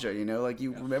nostalgia, you know, like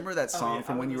you remember that song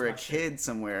from when you were a kid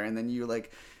somewhere, and then you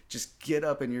like just get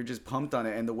up and you're just pumped on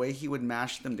it. And the way he would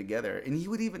mash them together, and he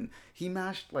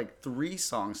mashed like 3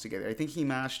 songs together. I think he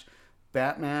mashed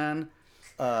Batman,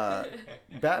 Taxman,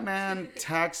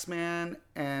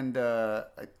 and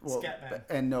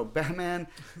Batman,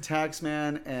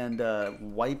 Taxman, and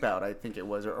Wipeout. I think it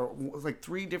was, or it was like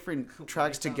 3 different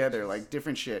tracks together, like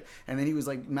different shit. And then he was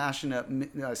like mashing up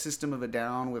System of a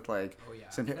Down with like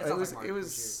some. It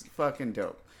was fucking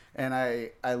dope. And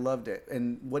I loved it.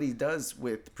 And what he does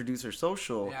with Producer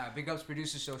Social. Yeah, big ups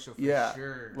Producer Social for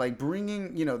sure. Like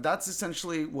bringing, you know, that's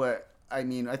essentially what. I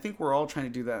mean, I think we're all trying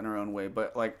to do that in our own way,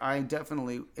 but like I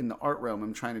definitely in the art realm,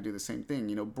 I'm trying to do the same thing,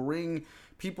 you know, bring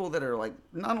people that are like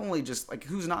not only just like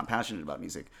who's not passionate about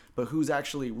music, but who's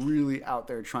actually really out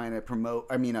there trying to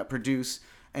produce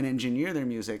and engineer their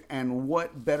music. And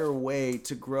what better way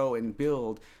to grow and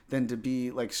build than to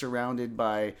be like surrounded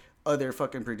by other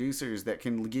fucking producers that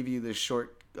can give you the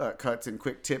short cuts and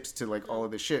quick tips to like all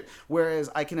of this shit. Whereas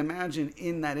I can imagine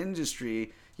in that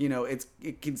industry, you know, it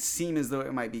can seem as though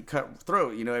it might be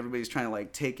cutthroat. You know, everybody's trying to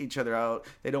like take each other out.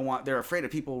 They're afraid of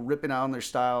people ripping out on their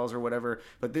styles or whatever.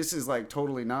 But this is like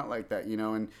totally not like that, you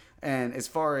know. And as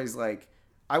far as like,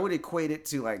 I would equate it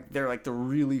to like they're like the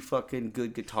really fucking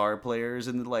good guitar players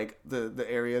in the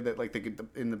area that like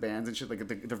in the bands and shit, like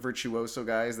the virtuoso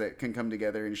guys that can come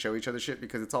together and show each other shit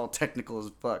because it's all technical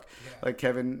as fuck. Yeah. Like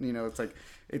Kevin, you know, it's like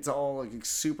it's all like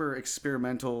super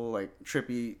experimental, like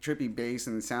trippy bass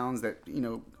and sounds that, you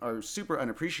know, are super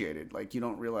unappreciated. Like you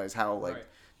don't realize how like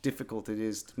difficult it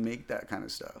is to make that kind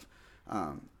of stuff.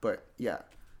 But yeah,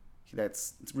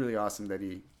 it's really awesome that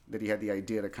he had the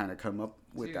idea to kind of come up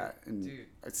with that and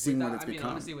seeing what it's become.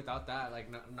 Honestly, without that, like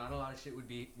not a lot of shit would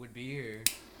be here.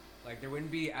 Like there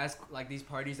wouldn't be as like these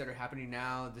parties that are happening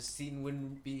now. The scene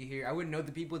wouldn't be here. I wouldn't know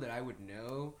the people that I would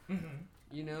know. Mm-hmm.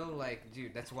 You know, like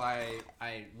dude, that's why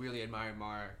I really admire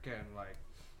Mark. And like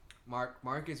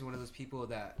Mark is one of those people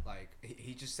that like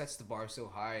he just sets the bar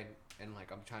so high, and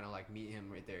like I'm trying to like meet him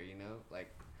right there. You know, like.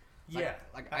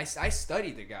 I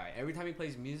study the guy every time he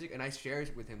plays music, and I share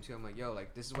it with him too. I'm like, yo,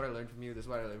 like this is what I learned from you. This is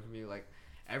what I learned from you. Like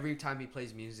every time he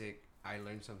plays music, I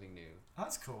learn something new.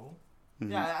 That's cool.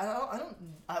 Yeah,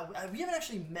 we haven't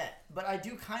actually met, but I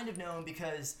do kind of know him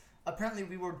because apparently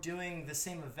we were doing the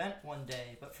same event one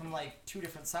day, but from like 2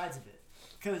 different sides of it.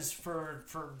 Because for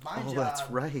my job, that's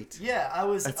right. Yeah, I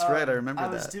was. That's right. I remember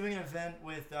that. I was doing an event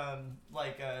with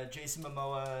Jason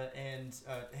Momoa and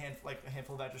a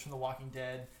handful of actors from The Walking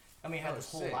Dead. And we had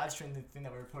this whole live stream thing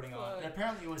that we were putting on. And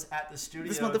apparently it was at the studio.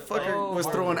 This motherfucker was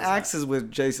throwing axes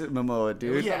with Jason Momoa,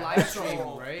 dude. Yeah, live stream,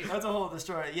 right? That's a whole other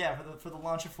story. Yeah, for the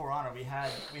launch of For Honor, we had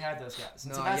those guys.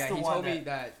 And No, so that's the he one told me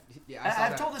that. Yeah,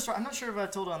 I've told this story. I'm not sure if I've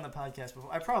told it on the podcast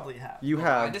before. I probably have. You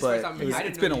have, but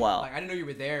it's been a while. Like, I didn't know you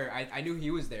were there. I knew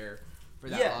he was there for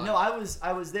that. Yeah, launch. no,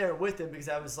 I was there with him because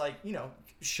I was like,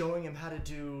 showing him how to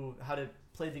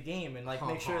play the game and like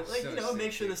make sure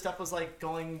the stuff was like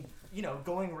going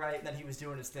right, and then he was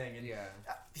doing his thing. And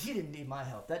he didn't need my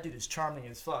help. That dude is charming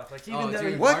as fuck. Like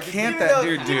what can't that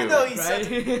dude do? Even though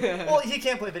he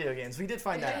can't play video games. We did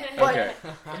find that out. But,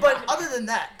 but other than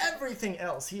that, everything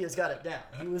else he has got it down.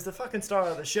 He was the fucking star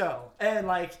of the show, and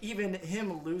like even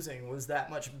him losing was that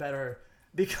much better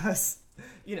because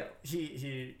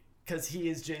because he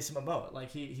is Jason Momoa.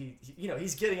 Like he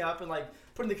he's getting up and like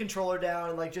putting the controller down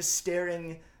and like just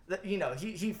staring. That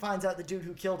he finds out the dude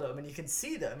who killed him, and you can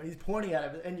see them, and he's pointing at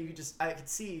him, and I could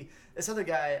see this other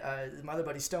guy, my other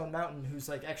buddy Stone Mountain, who's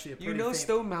like actually a pretty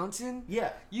Stone Mountain?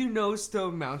 Yeah.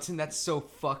 Stone Mountain? That's so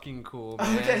fucking cool,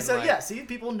 man. Okay, so see,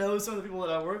 people know some of the people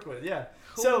that I work with, yeah.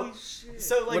 Holy shit.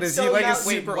 So like, what is he like a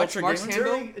super ultra Mark's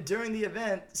gamer? During the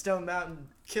event, Stone Mountain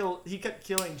kept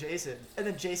killing Jason, and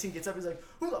then Jason gets up, he's like,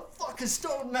 "Who the fuck is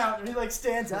Stone Mountain?" And he like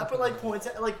stands up and like points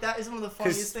at, like, that is one of the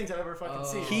funniest things I've ever fucking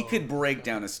seen. He could break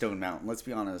down a Stone Mountain. Let's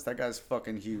be honest, that guy's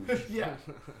fucking huge. Yeah,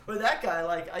 but that guy,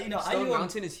 like, Stone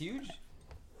Mountain is huge.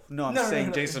 No, I'm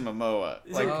saying Jason Momoa.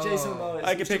 Like Jason Momoa.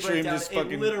 I can picture him just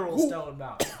fucking literal Stone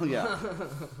Mountain. Yeah,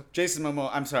 Jason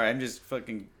Momoa. I'm sorry, I'm just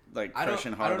fucking like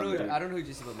crushing hard on the dude. I don't know who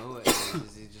Jason Momoa is.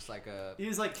 Is he just like a?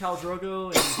 He's like Khal Drogo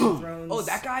and Game of Thrones. Oh,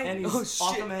 that guy. And he's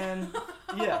Aquaman.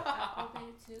 Yeah.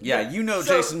 Yeah,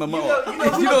 Jason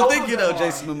Momoa. You don't think you know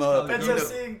Jason Momoa, but and so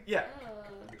seeing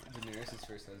Daenerys'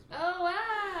 first husband. Oh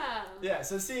wow. Yeah,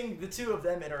 so seeing the two of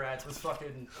them interact was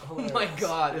fucking hilarious. Oh my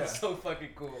god, that's so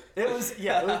fucking cool. It was,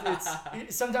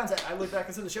 sometimes I look back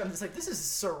and see the show and I'm just like, this is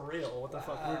surreal. What the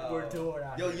fuck we're doing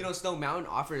out here. Stone Mountain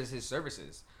offers his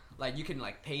services. Like, you can,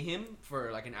 like, pay him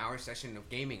for, like, an hour session of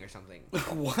gaming or something.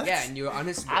 What? Yeah, and you're on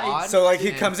his squad. So, like,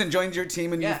 he comes and joins your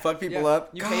team and you fuck people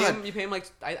up? You pay him, like,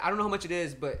 I don't know how much it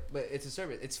is, but it's a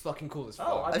service. It's fucking cool as fuck.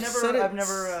 Oh, I didn't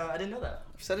know that.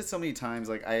 I've said it so many times.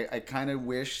 Like, I kind of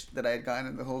wish that I had gotten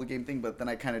into the whole game thing, but then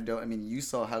I kind of don't. I mean, you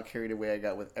saw how carried away I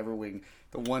got with Everwing,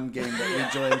 the one game that we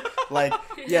joined. Like,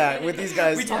 with these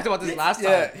guys. We talked about this last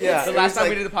time. Yeah. The last time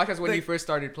we did the podcast when you first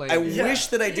started playing. I wish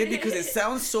that I did because it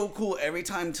sounds so cool every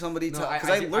time somebody talks. Because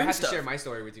I learned have stuff. to share my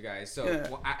story with you guys. So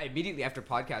immediately after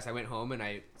podcast, I went home and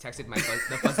I texted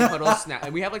the Fuzzy Puddle Snap.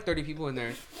 And we have like 30 people in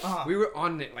there. We were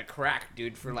on it like crack,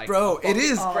 dude, for like it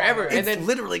is forever. It's and then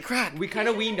literally crack. We kind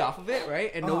of weaned off of it,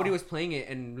 right? And nobody was playing it.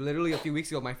 And literally a few weeks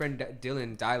ago, my friend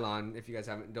Dylon, if you guys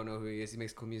don't know who he is, he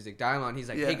makes cool music. Dylon, he's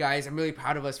like, hey guys, I'm really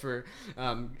proud of us for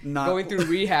going through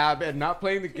rehab and not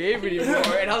playing the game anymore.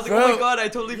 And I was like, oh my god, I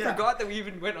totally forgot that we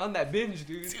even went on that binge,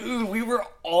 dude. Dude, we were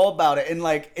all about it, and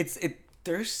like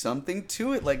there's something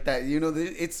to it like that,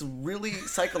 it's really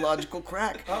psychological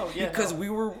crack. Because we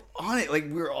were on it, like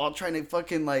we were all trying to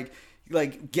fucking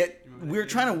we were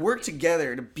trying to work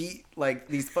together to beat like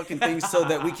these fucking things so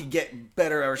that we could get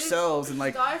better ourselves and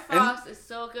like. Star Fox is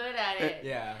so good at it.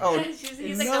 Yeah. Oh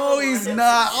he's like no, he's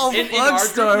not. Oh fuck,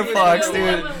 Star Fox,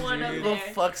 dude.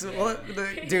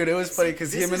 Dude, it was funny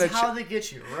because him and how they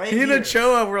get you right. He and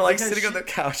Ochoa were like sitting on the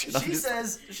couch. And she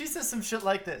says some shit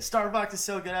like this. Star Fox is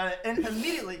so good at it, and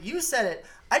immediately you said it.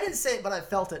 I didn't say it, but I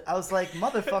felt it. I was like,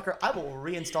 motherfucker, I will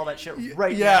reinstall that shit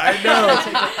right now. I know.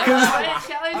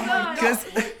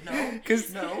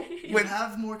 Because you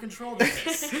have more control than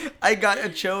this. I got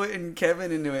Ochoa and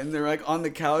Kevin into it, and they're like on the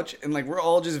couch, and like we're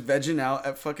all just vegging out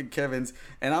at fucking Kevin's,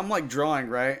 and I'm like drawing,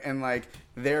 right? And like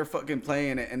they're fucking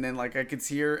playing it, and then like I could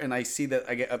hear and I see that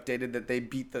I get updated that they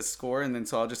beat the score, and then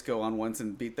so I'll just go on once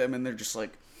and beat them, and they're just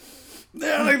like.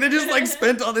 Yeah, like they just like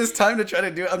spent all this time to try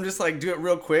to do it. I'm just like, do it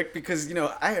real quick because,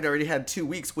 I had already had 2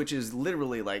 weeks, which is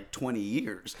literally like 20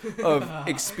 years of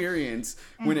experience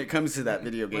when it comes to that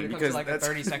video game. When it comes because to like that's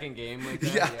a 30-second game like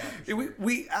that.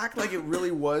 We act like it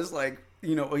really was like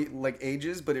like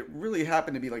ages, but it really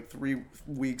happened to be like 3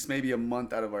 weeks, maybe a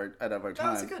month out of our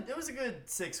time. It was a good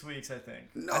 6 weeks, I think.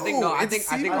 No, I think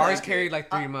ours carried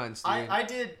like 3 months. Dude. I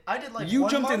did like you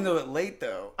 1 jumped month. into it late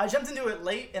though. I jumped into it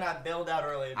late and I bailed out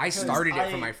early. I started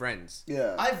it for my friends.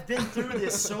 Yeah. I've been through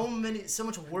this so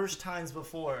much worse times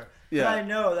before. Yeah. And I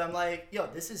know that I'm like, yo,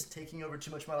 this is taking over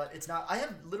too much of my life. It's not. I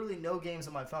have literally no games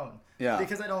on my phone. Yeah.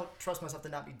 Because I don't trust myself to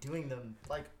not be doing them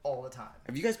like all the time.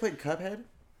 Have you guys played Cuphead?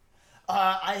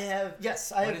 I have,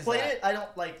 yes, I What have is played that? it. I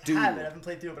don't like Dude. have it. I haven't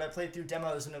played through it, but I played through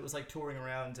demos and it was like touring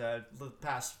around the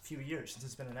past few years since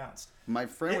it's been announced. My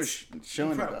friend was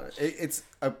showing incredible. about it. It's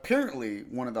apparently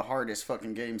one of the hardest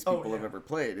fucking games people have ever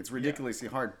played. It's ridiculously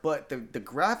hard, but the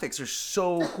graphics are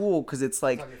so cool because it's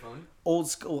like It's on your phone? old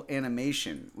school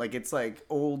animation. Like it's like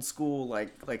old school,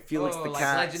 like Felix the like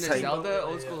Cat. Legend of type- Zelda,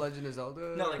 old Yeah. school Legend of Zelda.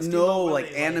 No, like No, Steamboat like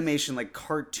Willie, animation, like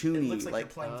cartoony, It looks like, like you're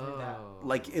playing through that.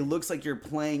 like it looks like you're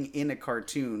playing in a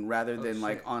cartoon rather than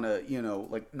like shit. on a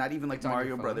like not even like It's on your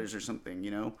Mario phone? Brothers or something.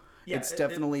 Yeah, it's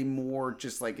definitely more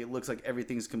just like it looks like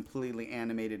everything's completely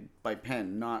animated by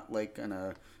pen, not like on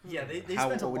a Yeah, they how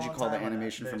spent a what would you long call the time on that,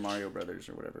 animation from Mitch. Mario Brothers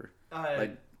or whatever, Uh,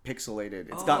 like pixelated.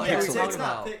 It's Oh, not yeah, pixelated. It's not.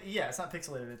 about. It's not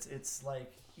pixelated. It's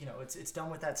like it's done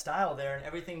with that style there, and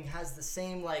everything has the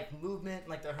same like movement,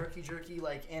 like the herky jerky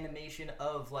like animation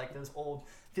of like those old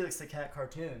Felix the Cat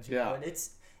cartoons. You know? And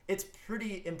it's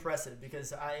pretty impressive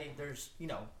because there's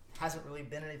hasn't really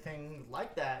been anything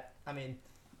like that. I mean,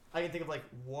 I can think of like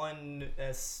one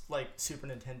like Super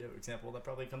Nintendo example that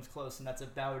probably comes close, and that's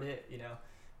about it.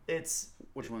 It's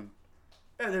Which one?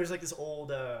 there's like this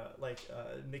old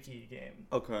Mickey game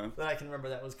Okay. that I can remember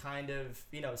that was kind of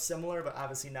similar, but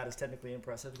obviously not as technically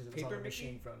impressive because it was on Paper a Mickey?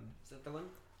 machine from. Is that the one?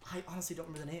 I honestly don't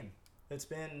remember the name. It's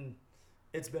been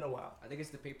a while. I think it's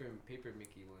the paper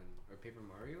Mickey one or Paper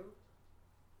Mario.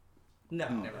 No,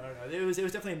 Never. I don't know. It was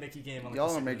definitely a Mickey game. On, like, Y'all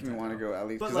the are Super making me want to Nintendo. go at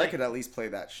least But, because I like- could at least play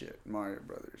that shit, Mario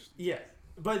Brothers. Yeah,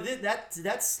 but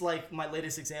that's like my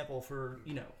latest example for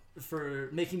for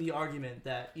making the argument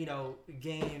that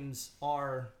games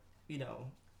are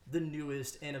the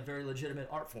newest and a very legitimate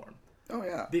art form Oh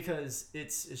yeah. because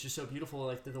it's just so beautiful,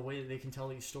 like the way that they can tell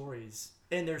these stories,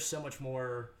 and there's so much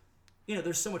more.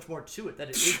 There's so much more to it that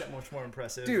it is that much more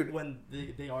impressive. Dude, when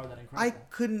they are that incredible. I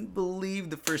couldn't believe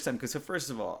the first time because first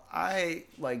of all, I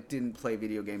didn't play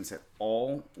video games at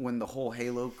all when the whole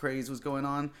Halo craze was going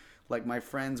on. Like my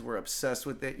friends were obsessed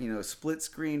with it, split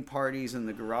screen parties in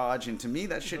the garage, and to me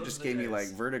that shit Those just are the gave me days. like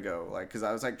vertigo, like because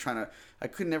I was like I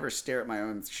could never stare at my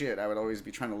own shit. I would always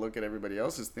be trying to look at everybody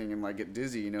else's thing and like get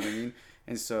dizzy, you know what I mean?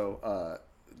 And so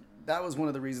that was one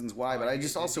of the reasons why, but I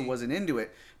just also wasn't into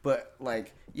it. But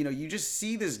like, you just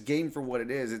see this game for what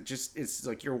it is. It's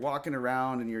like you're walking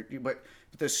around and but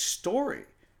the story,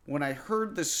 when I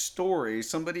heard the story,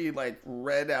 somebody like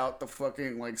read out the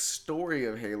fucking like story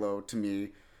of Halo to me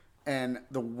and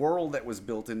the world that was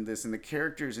built in this and the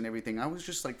characters and everything, I was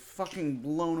just like fucking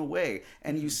blown away.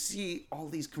 And you see all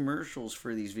these commercials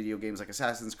for these video games like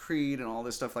Assassin's Creed and all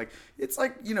this stuff, like it's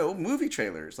like movie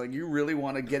trailers. Like you really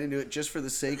want to get into it just for the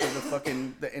sake of the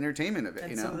fucking the entertainment of it.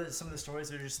 And some of the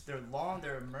stories are they're long,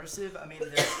 they're immersive. I mean,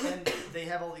 and they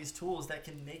have all these tools that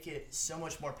can make it so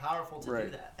much more powerful to do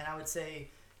that. And I would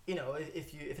say,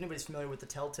 if anybody's familiar with the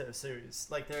Telltale series,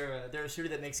 like they're a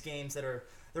studio that makes games that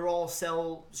they're all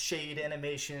cell shade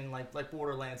animation, like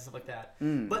Borderlands and stuff like that.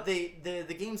 But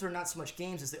the games are not so much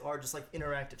games as they are just like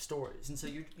interactive stories. And so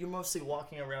you're mostly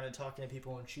walking around and talking to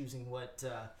people and choosing what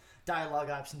dialogue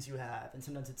options you have. And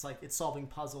sometimes it's solving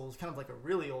puzzles, kind of like a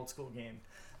really old school game.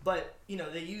 But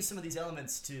they use some of these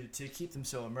elements to keep them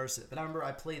so immersive. And I remember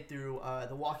I played through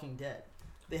The Walking Dead.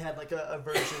 They had like a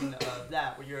version of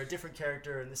that where you're a different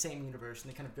character in the same universe, and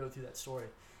they kind of go through that story.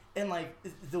 And like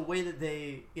the way that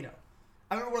they,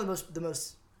 I remember one of the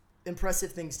most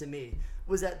impressive things to me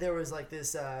was that there was like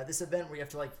this event where you have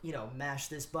to like mash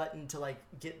this button to like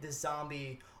get this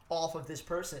zombie off of this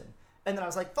person. And then I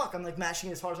was like, fuck, I'm like mashing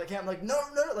it as hard as I can. I'm like, no,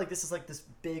 like this is like this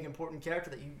big important character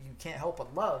that you can't help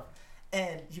but love.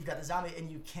 And you've got the zombie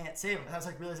and you can't save him. And I was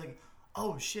like realizing,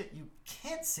 oh shit, you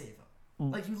can't save him.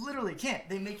 Like you literally can't.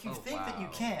 They make you think that you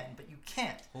can, but you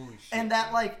can't. Holy shit. And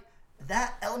that like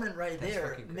that element right That's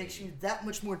there fucking makes crazy. you that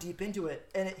much more deep into it,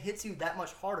 and it hits you that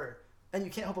much harder, and you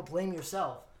can't help but blame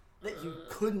yourself that you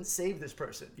couldn't save this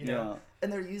person, Yeah.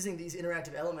 And they're using these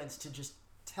interactive elements to just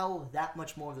tell that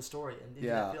much more of the story, and give you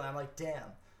that feeling. I'm like, damn.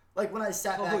 Like when I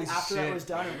sat back Holy after that shit. was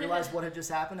done and realized what had just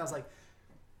happened, I was like,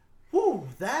 whoo,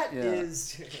 that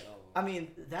is. I mean,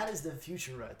 that is the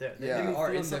future right there. They Yeah. made me Are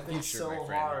feel in the something future, so my friends.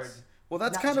 hard Well,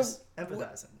 that's not kind of just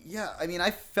empathizing. Yeah, I mean,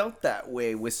 I felt that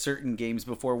way with certain games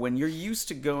before. When you're used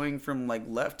to going from like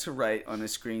left to right on a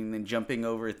screen, and jumping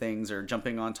over things or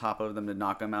jumping on top of them to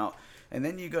knock them out, and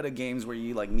then you go to games where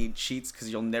you like need cheats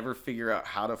because you'll never figure out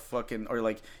how to fucking, or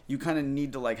like you kind of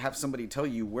need to like have somebody tell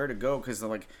you where to go because they're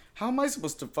like, how am I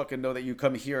supposed to fucking know that you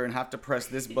come here and have to press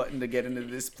this button to get into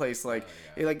this place? Like,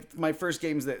 like my first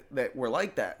games that were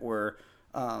like that were.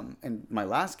 And my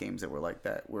last games that were like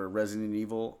that were Resident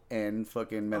Evil and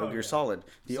fucking Metal Gear Solid.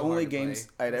 The So only hard to games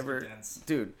play. I'd Those were ever, dense.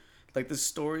 dude, like the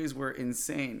stories were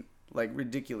insane, like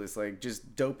ridiculous, like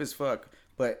just dope as fuck.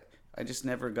 But I just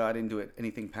never got into it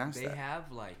anything past They that.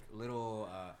 have like little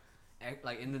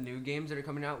like in the new games that are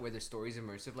coming out where the story's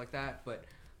immersive like that, but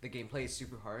the gameplay is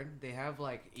super hard. They have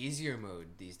like easier mode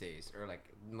these days, or like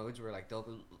modes where like they'll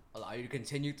allow you to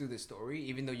continue through the story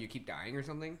even though you keep dying or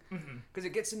something. Because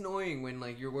it gets annoying when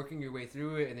like you're working your way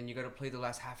through it and then you got to play the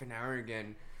last half an hour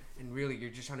again, and really you're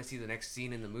just trying to see the next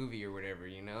scene in the movie or whatever,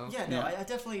 you know? Yeah, no, Yeah. I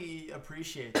definitely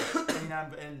appreciate that. I mean,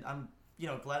 I'm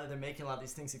glad that they're making a lot of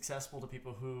these things accessible to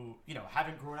people who,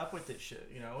 haven't grown up with this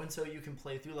shit, and so you can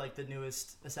play through like the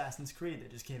newest Assassin's Creed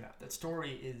that just came out. That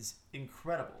story is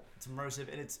incredible. It's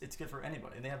immersive and it's good for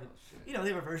anybody. And they have they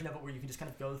have a version of it where you can just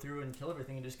kind of go through and kill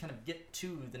everything and just kind of get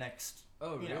to the next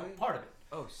part of it.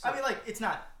 Oh, I mean, like it's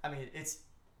not. I mean, it's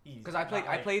easy. because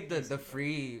I played the easy.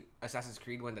 free Assassin's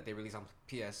Creed one that they released on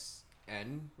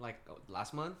PSN like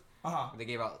last month. They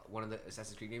gave out one of the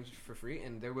Assassin's Creed games for free,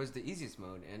 and there was the easiest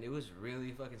mode, and it was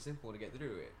really fucking simple to get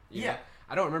through it. You know?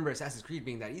 I don't remember Assassin's Creed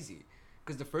being that easy,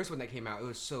 because the first one that came out, it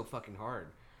was so fucking hard.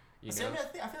 You know?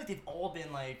 I feel like they've all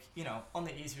been like on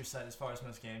the easier side as far as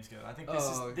most games go. I think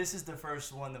this is the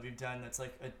first one that we've done that's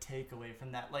like a takeaway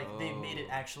from that. Like they made it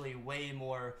actually way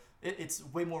more. It's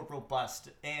way more robust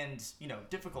and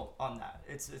difficult on that.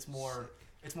 It's more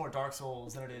Dark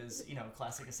Souls than it is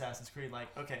classic Assassin's Creed.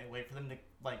 Like okay, wait for them to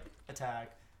like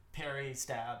attack, parry,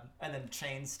 stab, and then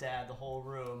chain stab the whole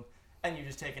room, and you're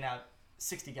just taking out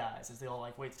 60 guys as they all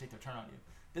like wait to take their turn on you.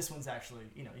 This one's actually,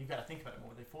 you've got to think about it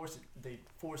more. They force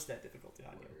that difficulty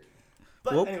on you.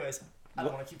 But anyways, I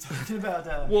don't want to keep talking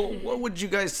about. Well, what would you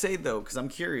guys say though? Because I'm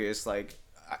curious, like,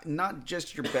 not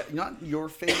just not your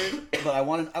favorite, but I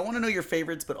want to know your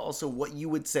favorites, but also what you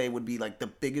would say would be like the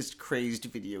biggest crazed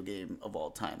video game of all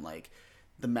time, like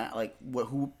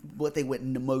what they went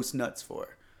most nuts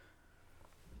for.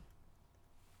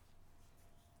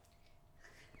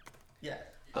 Yeah.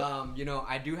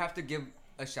 I do have to give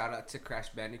a shout out to Crash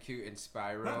Bandicoot and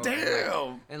Spyro.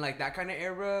 Damn. And like that kind of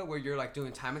era where you're like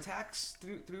doing time attacks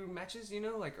through matches,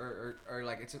 like or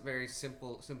like it's a very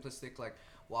simplistic like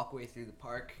walk away through the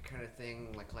park kind of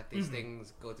thing, like collect these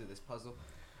things, go through this puzzle.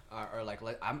 Or like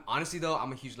I'm honestly though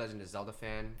I'm a huge Legend of Zelda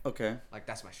fan. Okay. Like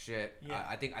that's my shit. Yeah.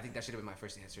 I think that should have been my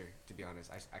first answer, to be honest.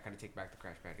 I kind of take back the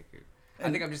Crash Bandicoot. I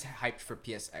think I'm just hyped for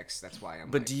PSX. That's why I'm.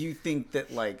 But do you think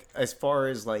that like as far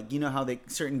as like how they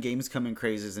certain games come in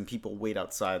crazes and people wait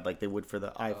outside like they would for the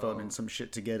iPhone and some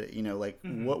shit to get it? Like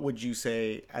what would you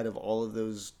say out of all of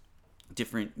those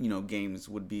different games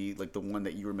would be like the one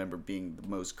that you remember being the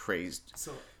most crazed?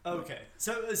 So okay,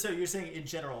 so you're saying in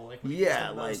general, like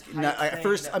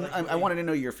I wanted to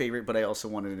know your favorite, but I also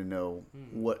wanted to know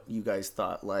what you guys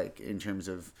thought like in terms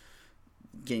of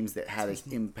games that had an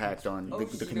impact on the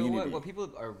community. You know what people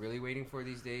are really waiting for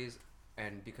these days,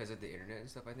 and because of the internet and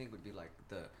stuff, I think would be like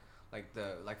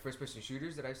the first person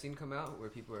shooters that I've seen come out, where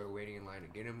people are waiting in line to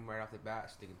get them right off the bat,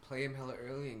 so they can play them hella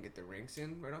early and get the ranks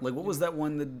in right off. Like what was that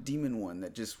one, the demon one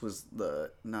that just was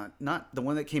the not the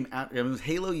one that came out? It was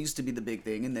Halo used to be the big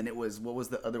thing, and then it was what was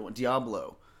the other one?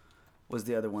 Diablo was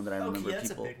the other one that I remember. Yeah, that's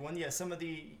people. a big one. Yeah, some of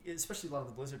especially a lot of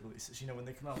the Blizzard releases. When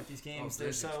they come out with these games,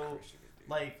 they're so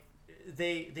like.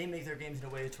 They make their games in a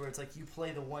way to where it's like you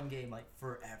play the one game like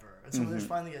forever. And so there's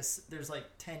finally there's like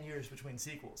 10 years between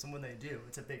sequels, and when they do,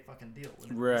 it's a big fucking deal.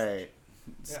 Right.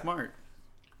 Smart.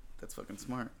 That's fucking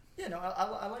smart. Yeah, no,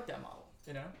 I like that model,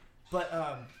 But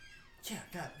yeah,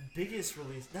 God, biggest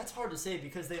release. That's hard to say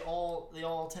because they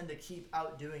all tend to keep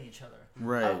outdoing each other.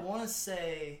 Right. I want to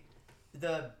say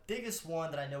the biggest one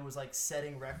that I know was like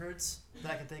setting records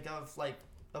that I can think of like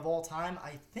of all time.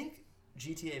 I think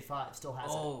GTA 5 still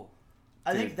has it.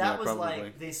 I think that was probably.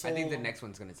 Like they sold. I think the next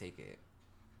one's gonna take it.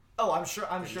 Oh, I'm sure.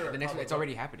 The next one, it's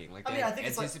already happening. Like I think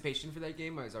it's anticipation for that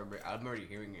game I'm already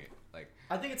hearing it. Like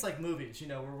I think it's like movies,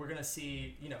 where we're gonna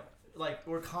see, like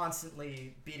we're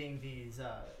constantly beating these,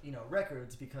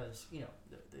 records because the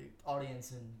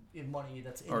audience and money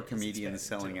that's in or it comedians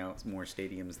selling out more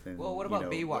stadiums than. Well, what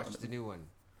about Baywatch, the new one?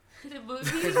 The movie?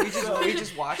 Because we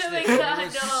just watched it. God, it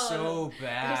was so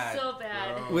bad. It was so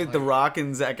bad. Bro. with The Rock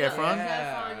and Zac Efron.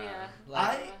 Yeah.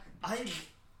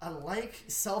 I like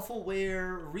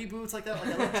self-aware reboots like that.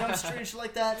 Like I like Jump Street and shit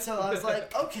like that. So I was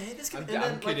like, okay, this could. And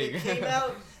then like it came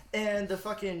out, and the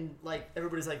fucking like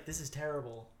everybody's like, this is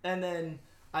terrible. And then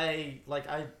I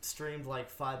streamed like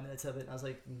 5 minutes of it, and I was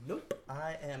like, nope,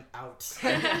 I am out.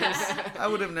 I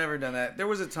would have never done that. There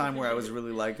was a time where I was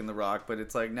really liking The Rock, but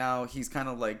it's like now he's kind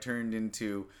of like turned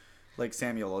into like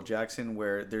Samuel L. Jackson,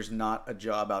 where there's not a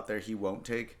job out there he won't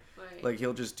take. Right. Like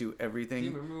he'll just do everything. Do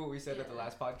you remember what we said at the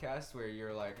last podcast where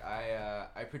you're like,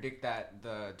 I predict that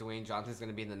the Dwayne Johnson's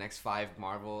gonna be in the next 5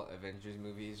 Marvel Avengers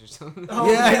movies or something? Oh,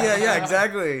 yeah,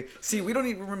 exactly. See, we don't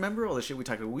even remember all the shit we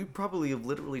talked about. We probably have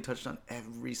literally touched on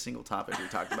every single topic we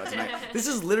talked about tonight. This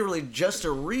is literally just a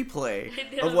replay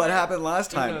of what happened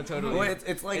last time. No, totally. Well,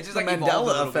 it's like It's the just like evolved a Mandela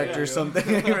little effect bit, or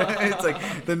something. Right? It's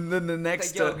like the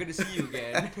next. Like, yo, good to see you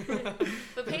again.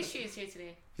 But Pastry is here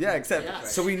today. Yeah, except Yeah.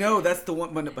 so we know that's the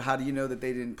one. But how do you know that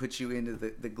they didn't put you into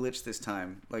the glitch this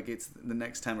time? Like it's the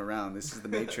next time around. This is the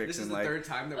Matrix, This is and the like third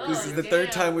time that this Oh, is the damn.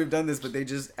 third time we've done this, but they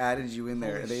just added you in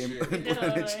there. Holy They shit. implemented No,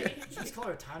 you. right? Did you just call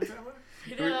her a time traveler?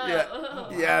 No.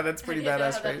 Yeah, that's pretty I didn't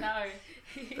badass, have that right? power.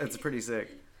 That's pretty sick.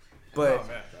 But Oh,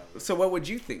 man. so, what would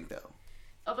you think though?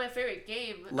 Oh, my favorite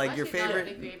game. Like I'm your actually not a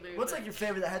favorite- big gamer, What's but like your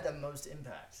favorite that had the most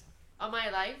impact? on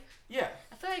my life? Yeah.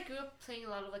 I feel like I grew up playing a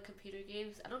lot of like computer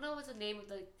games. I don't know what's the name of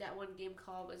like that one game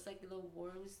called, but it's like little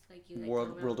worms. Like you like go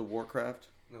around. World of Warcraft.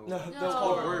 No, No, that's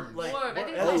called Worms. Like, Worm. I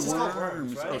think at least it's it's called called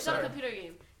Worms, Worms. right? Oh, It's not a sorry. computer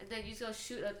game, and then you just go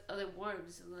shoot at other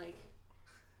worms and like.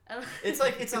 I don't It's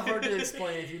like it's hard to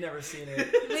explain if you've never seen it.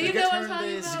 But It's you like know a what I'm talking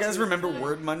turn-based- Do about? you guys remember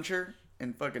Word Muncher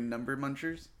and fucking Number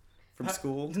Munchers from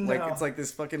school? Like No. it's like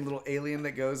this fucking little alien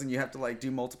that goes and you have to like do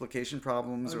multiplication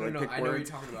problems or like pick I know what you're words.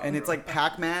 talking about. And it's bro. like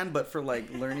Pac-Man, but for like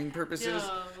learning No, purposes.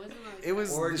 it wasn't like It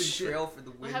was that. Oregon the shit. Trail for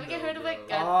the win. haven't you heard of, like,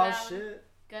 bro. Gun- Oh shit!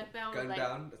 Gunbound, like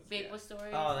Gunbound? Maple Story.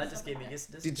 Oh, that just gave me.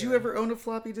 Did you ever own a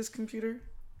floppy disk computer?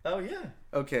 Oh yeah.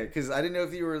 Okay, because I didn't know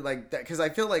if you were like that. Because I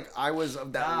feel like I was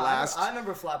of that Nah, last. I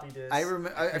remember floppy disks. I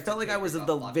felt like I was Papers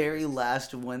the on floppy very disks.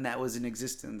 last one that was in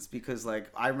existence because like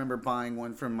I remember buying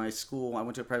one from my school. I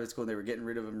went to a private school. They were getting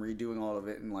rid of them, redoing all of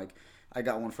it, and like I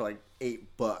got one for like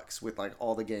 $8 with like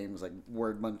all the games like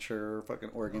Word Muncher, fucking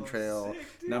Oregon Trail,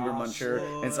 Number Oh, Muncher,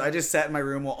 shit. and so I just sat in my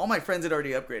room while all my friends had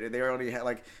already upgraded. They already had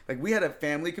like we had a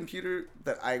family computer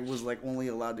that I was like only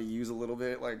allowed to use a little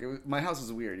bit. Like my house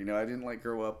was weird, you know. I didn't like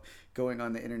grow up going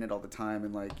on the internet all the time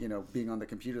and like being on the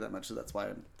computer that much. So that's why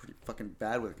I'm pretty fucking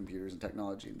bad with computers and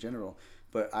technology in general.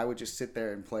 But I would just sit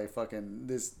there and play fucking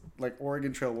this like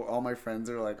Oregon Trail where all my friends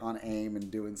are like on AIM and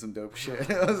doing some dope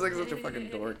shit. I was like such a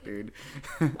fucking dork, dude.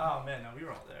 Oh man, no, we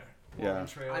were all there. Yeah. Oregon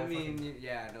Trail, I fucking mean,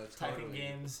 yeah, no, typing totally.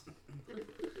 games. I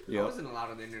Yep. wasn't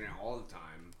allowed on the internet all the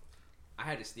time. I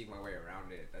had to sneak my way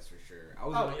around it. That's for sure. I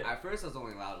was Oh, only, yeah. At first I was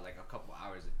only allowed like a couple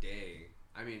hours a day.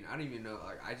 I mean, I don't even know.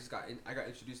 Like, I got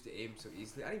introduced to AIM so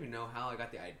easily. I don't even know how I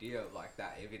got the idea of like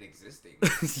that even existing.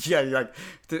 Yeah, you're like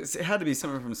it had to be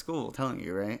someone from school telling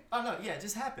you, right? Oh no, yeah, it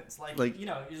just happens. Like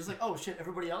you're just like, oh shit,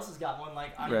 everybody else has got one.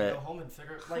 Like I'm Right. gonna go home and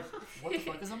figure like what the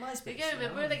fuck is a MySpace? You guys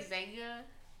remember like Zanga?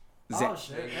 Oh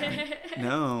shit. Yeah.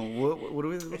 No, what do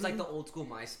we? It's like the old school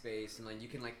MySpace, and like you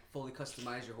can like fully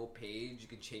customize your whole page. You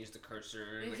can change the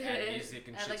cursor, and, like add music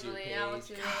and Add, shit like, to your layout page.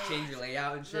 to it. Change your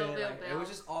layout and shit. Little bit of Like, it was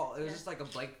mouse. just all. It was Yeah. just like a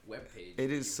blank web page.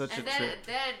 It is such a And then trip.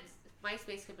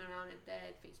 MySpace came around and then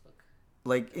Facebook.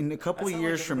 Like in a couple That's not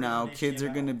years like from now, everybody kids are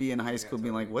came gonna out. be in high school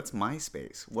being like, totally. "What's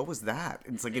MySpace? What was that?"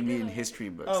 And it's like gonna be in history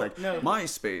books. Oh, like no.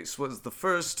 MySpace was the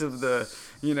first of the,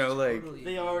 like, Totally.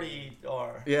 They already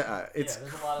are. yeah, it's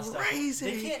there's a lot of stuff.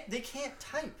 crazy. They can't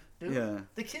type. Dude. Yeah.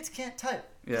 The kids can't type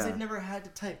because Yeah. they've never had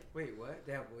to type. Wait, what?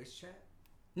 They have voice chat?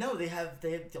 No, they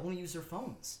only use their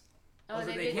phones. Oh, so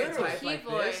they they did can't with type like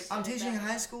keyboards. this? I'm and teaching that.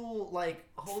 high school like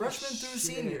Holy freshmen through shit,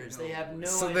 seniors. They no. have no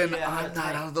so idea. then how I'm to not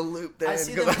type. out of the loop then I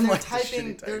see because them. I'm They're like the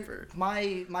typing. shitty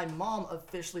typer. My mom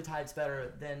officially types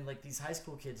better than like these high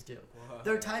school kids do. Wow.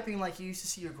 They're typing like you used to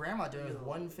see your grandma doing with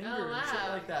one finger Oh, and shit wow.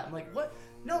 like that. I'm like, what?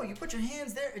 No, you put your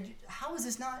hands there. And how is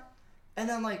this not? And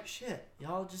then I'm like, shit,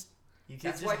 y'all just you kids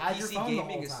That's just why hide your PC phone the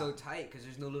gaming whole is so time. tight because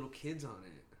there's no little kids on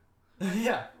it.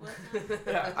 Yeah.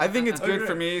 Yeah. I think it's good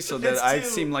for me so that It's I too-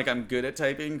 seem like I'm good at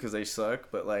typing because I suck,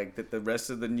 but like that the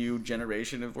rest of the new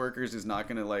generation of workers is not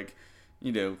gonna like,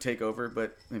 take over.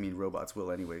 But I mean, robots will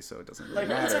anyway, so it doesn't really Like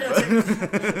robots matter. are, gonna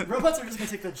but- take, robots are just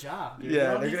gonna take the job. Dude. Yeah, they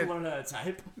don't they're need to gonna- learn how to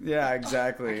type. yeah, I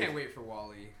exactly. can't wait for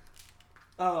Wall-E.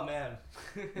 Oh man.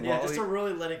 Yeah, just to Wall-E-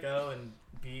 really let it go and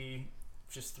be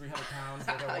just 300 pounds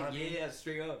like I want to be. Yeah,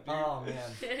 straight up, dude. Oh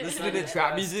man. Listening to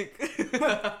trap music.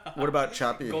 What about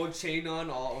Choppy? Gold chain on,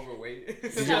 all overweight.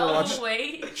 Did you ever watch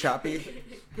Wait. Choppy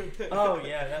Oh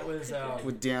yeah, that was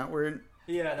with the Antwoord?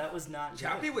 yeah, that was not good.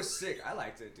 Chappie was sick. I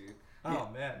liked it, dude. Oh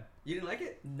man, You didn't like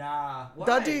it? nah. Why?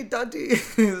 Duddy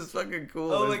is fucking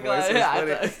cool. Oh my His god!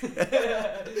 voice was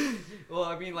Yeah, funny. well,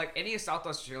 I mean, like any South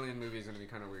Australian movie is gonna be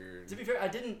kind of weird. To be fair, I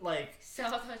didn't like.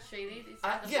 South Australia.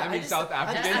 Yeah, I mean, South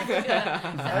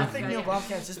African. I think Neil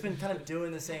Blomkamp's just been kind of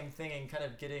doing the same thing and kind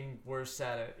of getting worse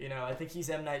at it. You know, I think he's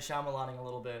M. Night Shyamalaning a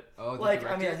little bit. Oh, the like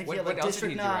director? I mean, I think he had What like else did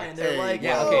District he 9. direct? They're Hey, like,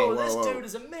 yeah, whoa, okay. this Whoa. dude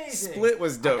is amazing. Split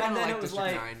was dope. And then like it was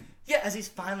District like, 9. yeah, as he's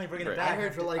finally bringing it I back heard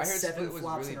after like I heard 7 Split was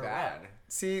flops really in a row. bad.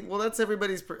 See, well, that's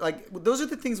everybody's like. Those are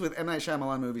the things with M. Night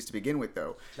Shyamalan movies to begin with,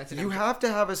 though. That's an you have to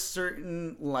have a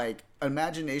certain like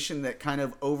imagination that kind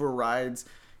of overrides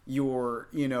your,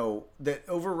 that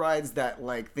overrides that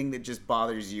like thing that just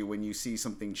bothers you when you see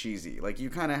something cheesy. Like you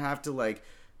kind of have to like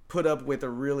put up with a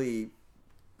really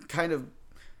kind of,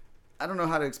 I don't know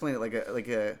how to explain it, like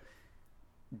a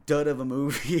dud of a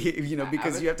movie,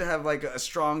 because you have to have like a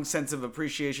strong sense of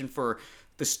appreciation for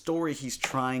the story he's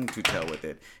trying to tell with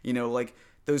it. Like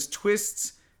those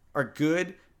twists are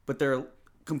good, but they're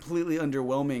completely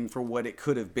underwhelming for what it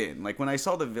could have been. Like when I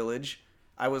saw The Village,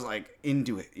 I was like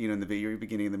into it, in the very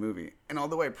beginning of the movie. And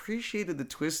although I appreciated the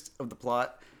twist of the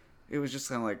plot, it was just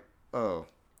kind of like, oh.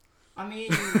 I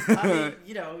mean, he's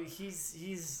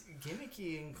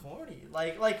gimmicky and corny.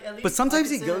 Like at least. But sometimes I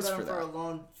could he say goes about for him that.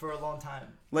 for a long time.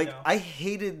 Like I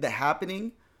hated The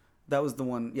Happening. That was the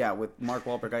one, with Mark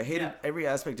Wahlberg. I hated every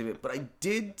aspect of it, but I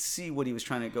did see what he was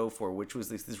trying to go for, which was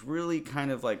this really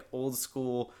kind of like old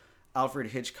school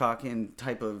Alfred Hitchcockian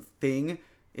type of thing.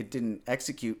 It didn't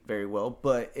execute very well,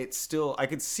 but it still, I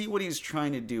could see what he was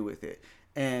trying to do with it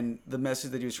and the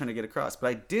message that he was trying to get across. But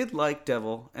I did like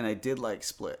Devil and I did like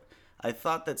Split. I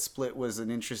thought that Split was an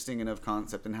interesting enough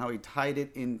concept and how he tied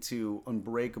it into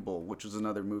Unbreakable, which was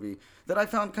another movie that I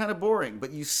found kind of boring,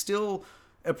 but you still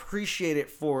appreciate it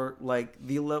for like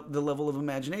the level of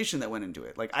imagination that went into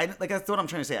it. Like that's what I'm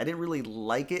trying to say. I didn't really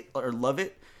like it or love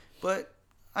it, but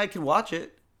I can watch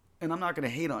it and I'm not going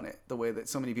to hate on it the way that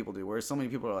so many people do, whereas so many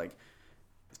people are like,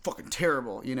 it's fucking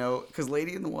terrible, because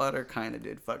Lady in the Water kind of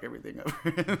did fuck everything up.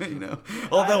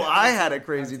 Although I had a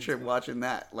crazy trip watching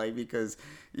that, like, because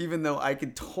even though I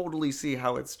could totally see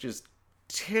how it's just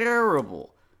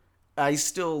terrible, I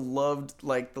still loved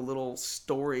like the little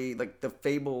story, like the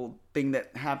fable thing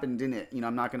that happened in it.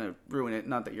 I'm not going to ruin it.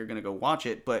 Not that you're going to go watch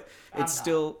it, but it's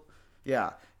still,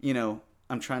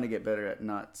 I'm trying to get better at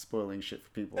not spoiling shit for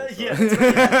people. So. Yeah,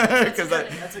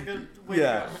 that's a good way to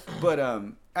go. But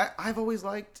I've always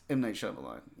liked M. Night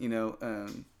Shyamalan,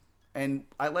 and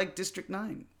I like District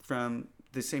 9 from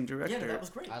the same director. Yeah, that was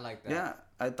great. I like that. Yeah,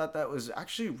 I thought that was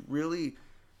actually really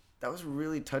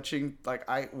touching. Like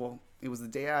it was the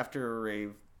day after a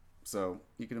rave, so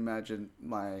you can imagine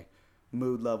my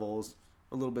mood levels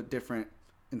a little bit different.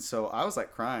 And so I was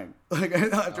like crying, like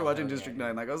after watching District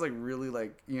 9, like I was like really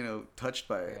like, touched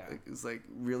by it. Yeah. Like, it was like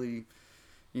really,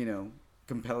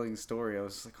 compelling story. I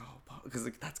was just like, oh, because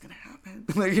like that's gonna happen.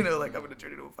 Like, like I'm gonna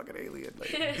turn into a fucking alien.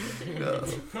 Like,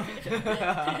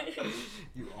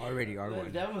 You already are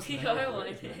one. That was You are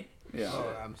one. yeah.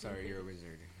 Oh, I'm sorry, you're a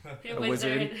wizard. You're A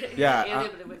wizard? You're Yeah. an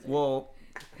alien, but a wizard. Well,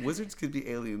 wizards could be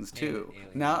aliens too. Alien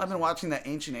Now I've been wizard. watching that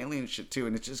ancient alien shit too,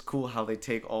 and it's just cool how they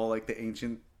take all like the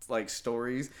ancient like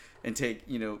stories and take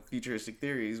futuristic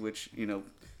theories, which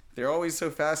they're always so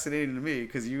fascinating to me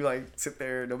because you like sit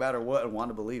there no matter what and want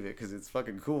to believe it because it's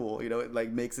fucking cool. It like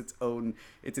makes its own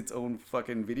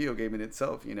fucking video game in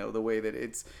itself. The way that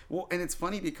it's and it's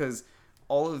funny because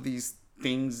all of these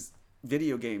things,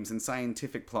 video games and science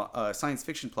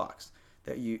fiction plots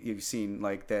that you've seen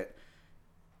like that.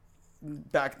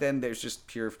 Back then there's just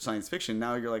pure science fiction.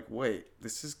 Now you're like, wait,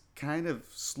 this is kind of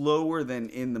slower than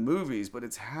in the movies, but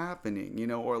it's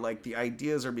happening, or like the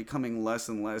ideas are becoming less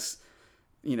and less,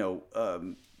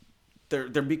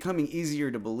 they're becoming easier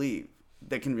to believe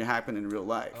that can happen in real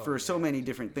life for so many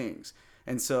different things.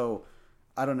 And so,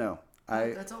 I don't know.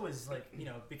 That's always like,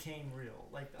 became real.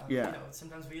 Like,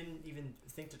 sometimes we didn't even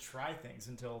think to try things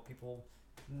until people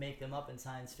make them up in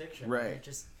science fiction. Right.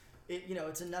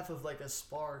 It's enough of like a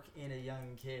spark in a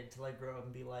young kid to like grow up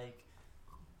and be like,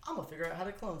 I'm gonna figure out how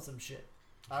to clone some shit.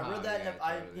 I read that.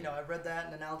 Totally. I read that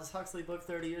in an Aldous Huxley book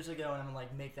 30 years ago, and I'm gonna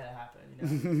like make that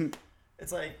happen.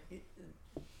 It's like,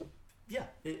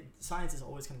 science has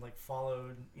always kind of like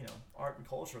followed art and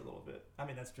culture a little bit. I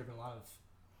mean, that's driven a lot of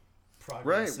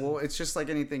progress. Right. Well, it's just like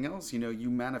anything else. You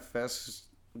manifest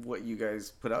what you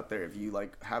guys put out there. If you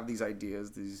like have these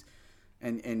ideas,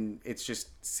 and it's just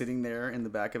sitting there in the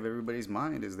back of everybody's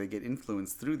mind as they get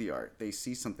influenced through the art. They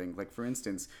see something. Like, for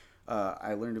instance,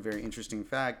 I learned a very interesting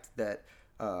fact that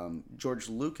George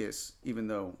Lucas, even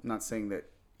though not saying that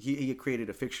he created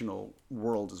a fictional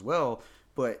world as well,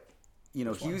 but you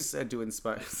know, he was said to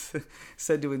inspire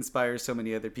so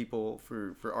many other people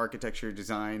for architecture,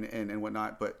 design, and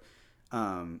whatnot. But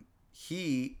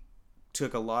he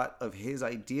took a lot of his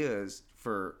ideas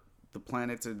for the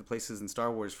planets or the places in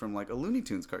Star Wars from like a Looney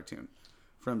Tunes cartoon,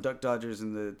 from Duck Dodgers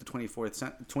in the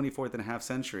 24th and a half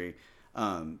century,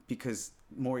 because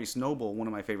Maurice Noble, one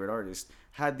of my favorite artists,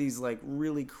 had these like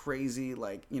really crazy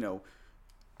like, you know,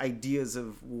 ideas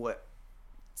of what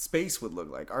space would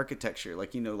look like, architecture,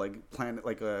 like, you know, like planet,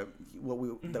 like what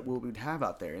we'd have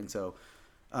out there. And so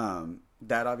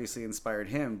that obviously inspired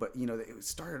him, but you know, it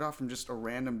started off from just a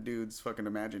random dude's fucking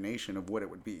imagination of what it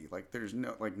would be. Like there's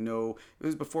no, it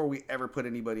was before we ever put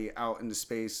anybody out into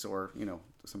space, or, you know,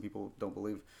 some people don't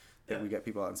believe that we get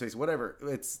people out in space, whatever.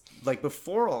 It's like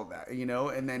before all that, you know,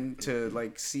 and then to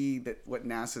like see that what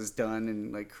NASA's done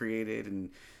and like created,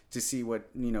 and to see what,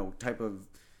 you know, type of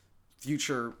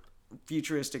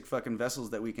futuristic fucking vessels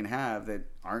that we can have that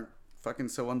aren't fucking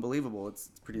so unbelievable. It's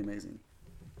pretty amazing.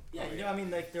 Yeah, you know, I mean,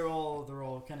 like they're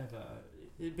all kind of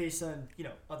based on, you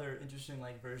know, other interesting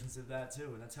like versions of that too,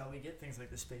 and that's how we get things like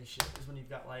the spaceship. Is when you've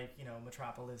got like, you know,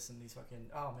 Metropolis and these fucking,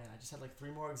 oh man, I just had like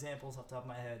 3 more examples off the top of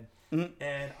my head,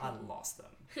 and I lost them.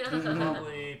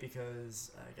 Probably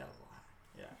because I got a lot.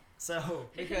 Yeah. So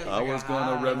I was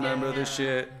gonna remember the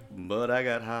shit, but I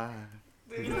got high.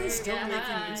 You know he's still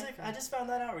making music? I just found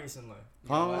that out recently.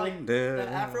 Like the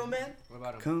Afro Man? What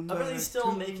about him? Apparently he's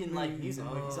still making like music.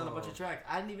 Like he's on a bunch of tracks.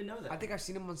 I didn't even know that. I think I've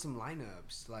seen him on some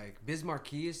lineups. Like Biz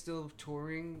Markie is still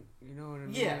touring. You know what I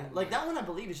mean? Yeah, like that one I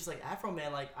believe is just like Afro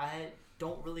Man. Like I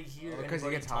don't really hear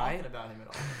anybody talking about him at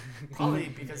all. Probably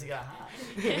because he got high.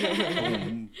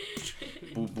 Boom,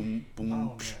 boom, boom, boom, Oh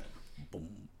man.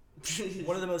 boom.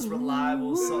 One of the most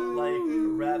reliable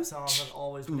rap songs I've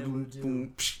always been able to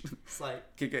do. It's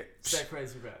like Kick it. it's that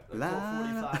crazy rap. Like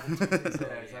 45 and 2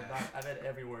 days. I've had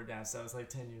every word down, so I was like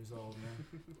 10 years old, man.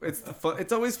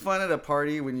 It's always fun at a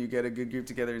party when you get a good group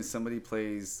together and somebody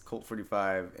plays Colt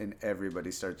 45 and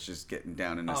everybody starts just getting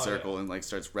down in a circle and like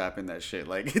starts rapping that shit.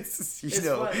 Like it's It's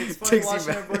know fun, it's fun takes you watching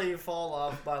back. everybody fall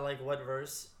off by like what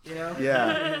verse, you know?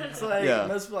 Yeah. It's like Yeah.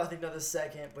 most people I think know the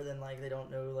second, but then like they don't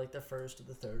know like the first or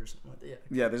the third or something like that. Yeah.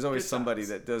 Yeah, there's always Good somebody times.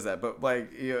 that does that, but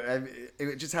like, you know,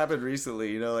 it just happened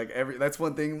recently. You know, like that's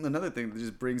one thing. Another thing that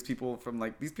just brings people from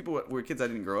like these people were kids I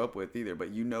didn't grow up with either, but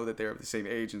you know that they're of the same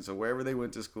age, and so wherever they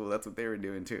went to school, that's what they were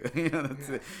doing too. You know,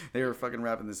 they were fucking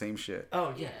rapping the same shit.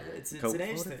 Oh yeah, it's Colt an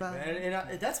age thing, 45. man,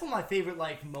 and that's one of my favorite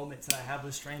like moments that I have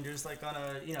with strangers, like on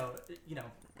a you know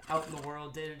out in the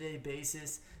world day to day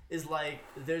basis. Is like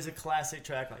there's a classic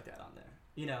track like that on there,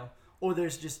 you know, or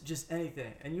there's just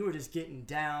anything, and you are just getting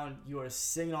down, you are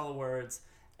singing all the words,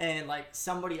 and like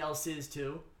somebody else is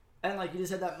too, and like you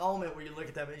just had that moment where you look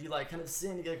at them and you like kind of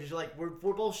sing together because you're like we're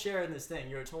both sharing this thing.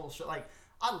 You're a total like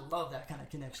I love that kind of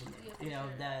connection, you know,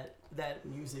 that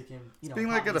music and you know. Being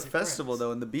like pop at a music festival friends.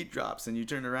 though, and the beat drops, and you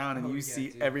turn around and you see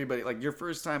dude. everybody like your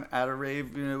first time at a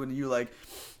rave, you know, and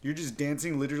you're just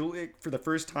dancing literally for the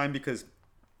first time because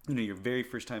you know your very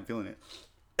first time feeling it,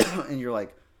 and you're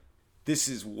like, this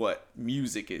is what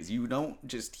music is. You don't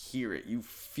just hear it, you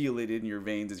feel it in your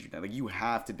veins as you're done. Like you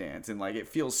have to dance, and like it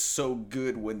feels so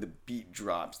good when the beat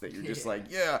drops that you're just like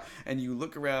and you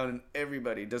look around and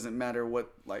everybody, doesn't matter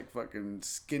what like fucking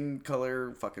skin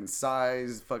color, fucking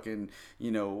size, fucking, you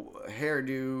know,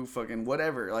 hairdo, fucking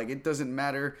whatever, like it doesn't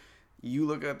matter. You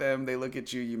look at them, they look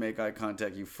at you, you make eye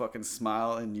contact, you fucking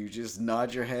smile, and you just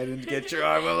nod your head and get your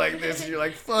arm out like this, and you're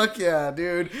like, fuck yeah,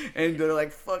 dude. And they're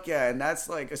like, fuck yeah. And that's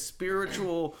like a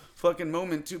spiritual fucking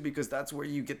moment too, because that's where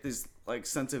you get this like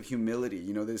sense of humility,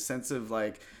 you know, this sense of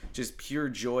like just pure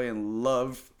joy and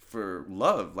love for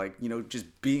love. Like, you know, just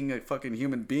being a fucking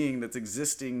human being that's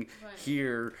existing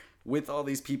here with all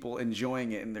these people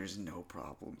enjoying it, and there's no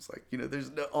problems. Like, you know,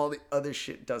 there's no, all the other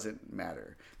shit doesn't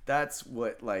matter. That's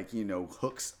what, like, you know,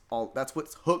 that's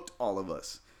what's hooked all of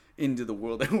us into the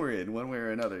world that we're in, one way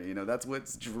or another. You know, that's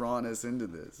what's drawn us into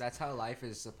this. That's how life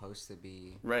is supposed to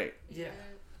be. Right. Yeah.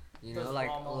 You know, Those like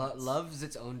raw moments. love's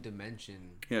its own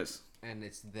dimension. Yes. And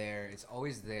it's there. It's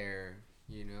always there.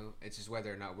 You know, it's just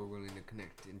whether or not we're willing to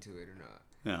connect into it or not.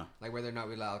 Yeah. Like whether or not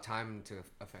we allow time to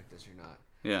affect us or not.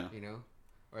 Yeah. You know,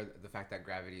 or the fact that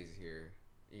gravity is here.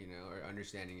 You know, or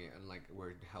understanding it, and like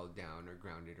we're held down or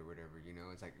grounded or whatever. You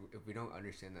know, it's like if we don't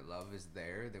understand that love is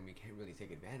there, then we can't really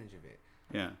take advantage of it.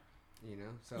 Yeah. You know,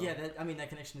 so Yeah, that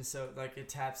connection is so like it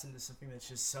taps into something that's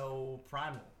just so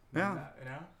primal. Yeah. You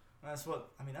know, that's what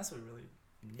we really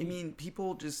need. I mean,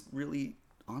 people just really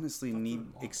honestly Fuck need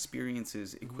them all.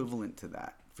 experiences equivalent to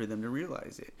that for them to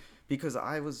realize it. Because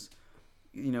I was,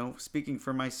 you know, speaking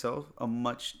for myself, a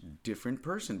much different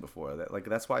person before that. Like,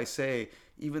 that's why I say,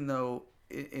 even though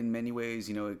in many ways,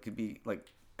 you know, it could be like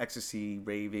ecstasy,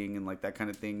 raving, and like that kind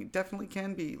of thing. It definitely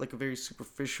can be like a very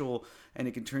superficial, and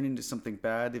it can turn into something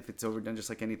bad if it's overdone, just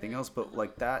like anything else. But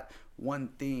like that one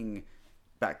thing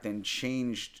back then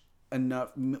changed enough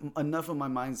of my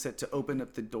mindset to open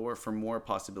up the door for more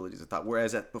possibilities of thought.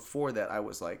 Whereas before that, I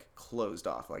was like closed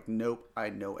off. Like, nope, I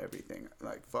know everything.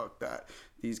 Like, fuck that.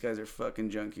 These guys are fucking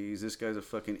junkies. This guy's a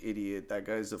fucking idiot. That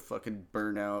guy's a fucking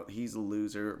burnout. He's a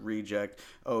loser, reject.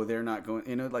 Oh, they're not going.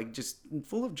 You know, like just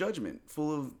full of judgment,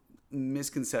 full of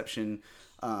misconception,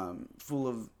 full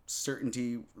of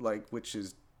certainty. Like, which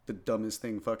is the dumbest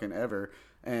thing fucking ever.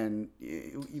 And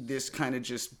this kind of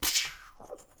just.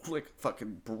 Like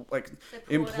fucking like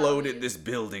imploded this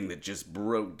building that just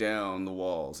broke down the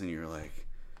walls, and you're like,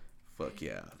 fuck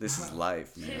yeah, this is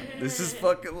life, man. This is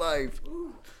fucking life.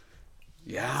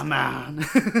 Yeah, man.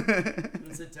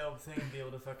 It's a dope thing to be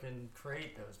able to fucking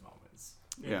create those moments.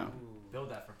 Yeah.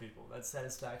 Build that for people. That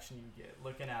satisfaction you get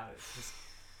looking at it, just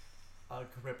a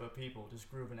group of people just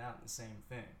grooving out in the same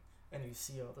thing, and you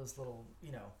see all those little,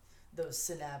 you know, those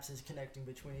synapses connecting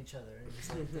between each other, and you're just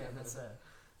like, damn, that's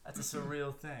a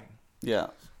surreal thing. Yeah.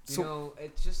 You know,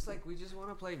 it's just like we just want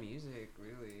to play music,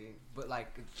 really. But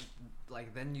like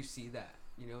then you see that,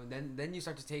 you know, then you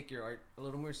start to take your art a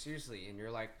little more seriously, and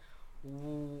you're like,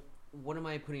 what am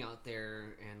I putting out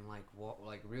there, and like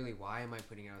really, why am I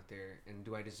putting it out there, and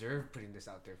do I deserve putting this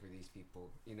out there for these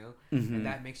people, you know? Mm-hmm. And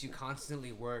that makes you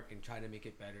constantly work and try to make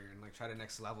it better, and like try the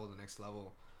next level,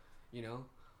 you know?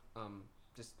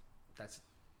 Just that's.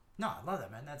 No, I love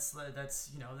that, man. That's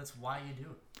you know, that's why you do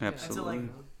it. Absolutely. And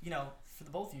so, like, you know, for the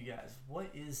both of you guys,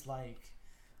 what is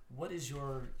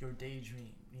your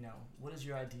daydream? You know, what is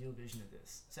your ideal vision of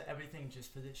this? So everything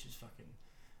just for this just fucking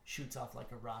shoots off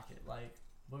like a rocket. Like,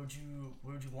 what would you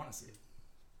want to see?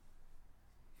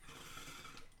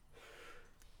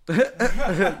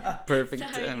 Perfect.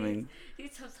 Sorry, I mean,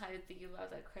 he's so tired thinking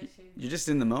about that question. you're just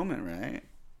in the moment, right?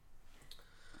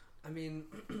 I mean,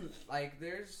 like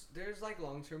there's like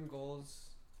long-term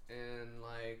goals and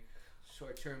like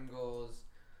short-term goals.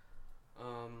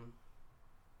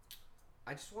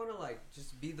 I just want to like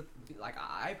just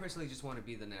I personally just want to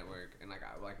be the network, and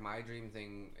like my dream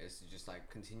thing is to just like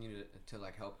continue to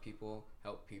like help people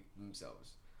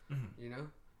themselves, you know,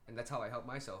 and that's how I help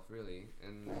myself really.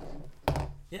 And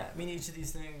yeah, I mean, each of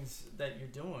these things that you're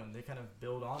doing, they kind of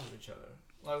build onto each other.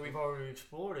 Like we've already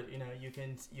explored it, you know. You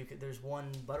can. There's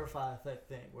one butterfly effect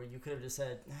thing where you could have just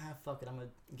said, fuck it, I'm gonna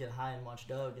get high and watch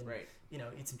Doug and you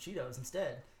know, eat some Cheetos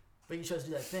instead. But you chose to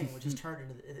do that thing, which has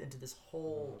turned into this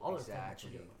whole other thing that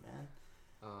you're doing, man.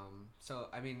 So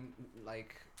I mean,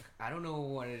 like, I don't know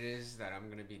what it is that I'm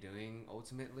gonna be doing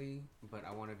ultimately, but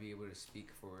I want to be able to speak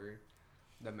for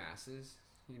the masses.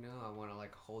 You know, I want to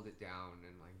like hold it down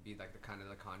and like be like the kind of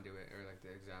the conduit or like the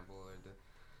example or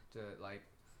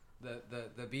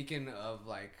the beacon of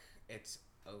like it's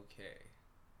okay,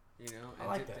 you know, and,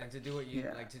 I like that. And to do what you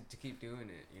like to keep doing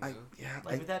it, you know.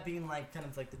 Like with that being like kind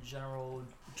of like the general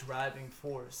driving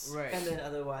force, right? And then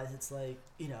otherwise it's like,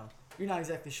 you know, you're not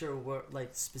exactly sure where, like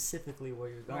specifically where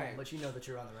you're going, but you know that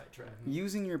you're on the right track.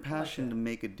 Using your passion to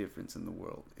make a difference in the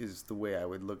world is the way I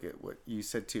would look at what you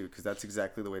said too, because that's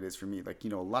exactly the way it is for me. Like,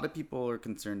 you know, a lot of people are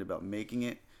concerned about making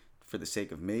it for the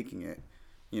sake of making it.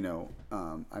 You know,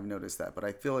 I've noticed that, but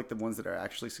I feel like the ones that are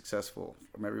actually successful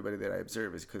from everybody that I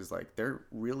observe is because like they're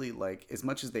really like, as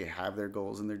much as they have their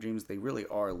goals and their dreams, they really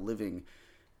are living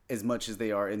as much as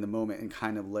they are in the moment and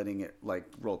kind of letting it like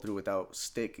roll through without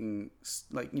sticking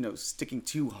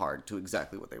too hard to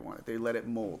exactly what they wanted. They let it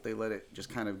mold. They let it just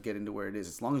kind of get into where it is.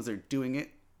 As long as they're doing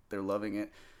it, they're loving it.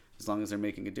 As long as they're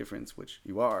making a difference, which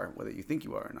you are, whether you think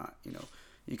you are or not, you know,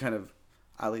 you kind of,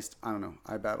 at least, I don't know,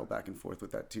 I battle back and forth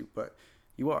with that too, but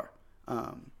you are.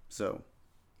 So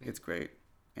it's great.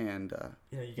 And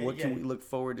what can we look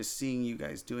forward to seeing you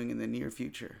guys doing in the near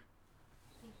future?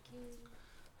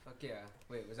 Fuck yeah.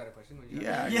 Wait, was that a question?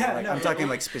 I'm talking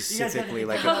like specifically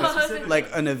like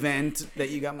an event that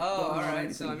you got. All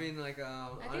right. So I mean, like, I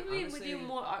think we would do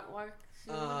more artwork.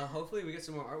 Hopefully we get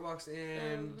some more art walks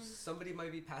in. Somebody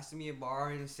might be passing me a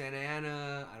bar in Santa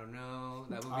Ana. I don't know.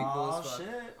 That would be cool as fuck.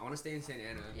 Shit. I want to stay in Santa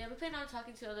Ana. Yeah, we plan on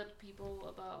talking to other people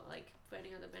about like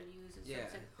finding other venues and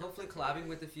stuff. Hopefully collabing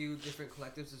with a few different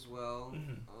collectives as well.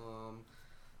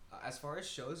 As far as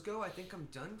shows go, I think I'm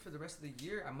done for the rest of the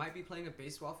year. I might be playing at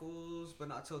Base Waffles, but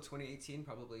not till 2018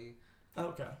 probably.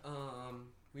 Okay.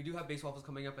 We do have Base Waffles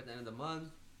coming up at the end of the month.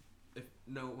 If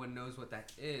no one knows what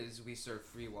that is, we serve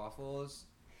free waffles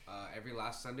every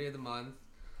last Sunday of the month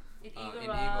in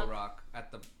Eagle Rock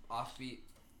at the Offbeat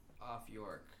off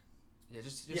York. Yeah,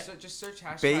 just search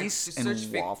hashtag. Base just and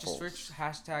search waffles. Just search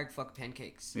hashtag fuck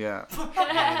pancakes. Yeah.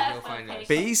 And you'll find us.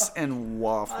 Base and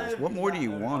waffles. What more do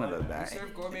you want out of We that?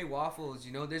 serve gourmet waffles.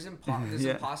 You know, there's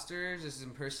Yeah. imposters, there's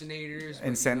impersonators.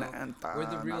 And but, San you know, we're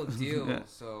the real deal. Yeah.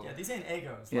 So Yeah, these ain't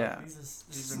egos. Like, Yeah.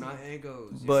 These are not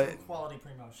egos. But- some quality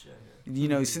primo shit here. You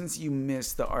know, since you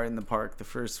missed the Art in the Park, the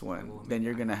first We'll one, make then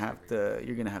you're that gonna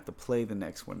happen. have to play the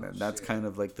next one. Then that's shit. kind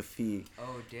of like the fee.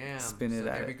 Oh damn! Spin it so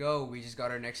at there it. we go. We just got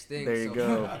our next thing. There you so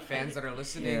go. Fans that are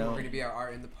listening, You know. we're gonna be at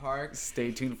Art in the Park.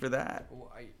 Stay tuned for that.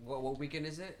 What weekend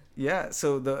is it? Yeah,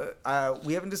 so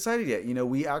we haven't decided yet. You know,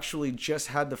 we actually just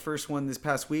had the first one this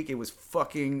past week. It was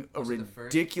fucking a Was it the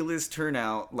first? ridiculous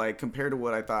turnout, like compared to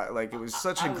what I thought. Like it was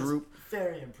such a I was group.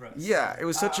 very impressed. Yeah, it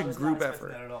was such I a was group not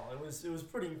expecting effort. that at all. It was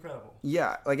pretty incredible.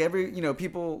 Yeah, like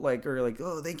people like are like,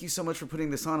 oh, thank you so much for putting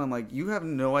this on. I'm like, you have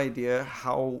no idea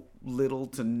how little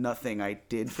to nothing I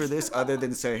did for this, other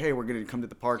than say, hey, we're gonna come to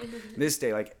the park this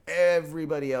day. Like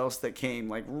everybody else that came,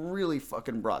 like really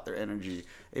fucking brought their energy.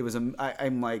 It was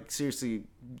I'm like seriously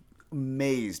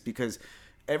amazed because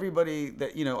everybody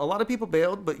that a lot of people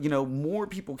bailed, but more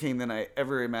people came than I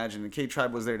ever imagined. The K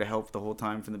Tribe was there to help the whole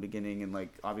time from the beginning, and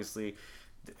like obviously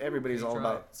everybody's all K-Tribe.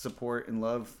 about support and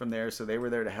love from there, so they were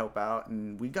there to help out,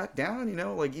 and we got down,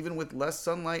 like even with less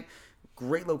sunlight,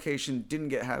 great location, didn't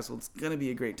get hassled. It's gonna be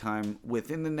a great time.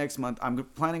 Within the next month, I'm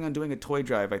planning on doing a toy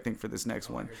drive, I think, for this next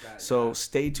one. heard that, So yeah.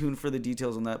 stay tuned for the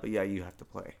details on that, but yeah, you have to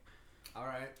play. All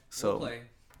right. So- We'll play.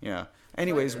 Yeah.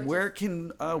 Anyways, Right, where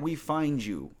can we find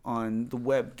you on the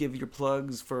web? Give your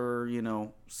plugs for,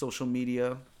 social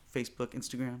media, Facebook,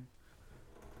 Instagram.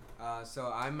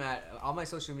 So I'm at all my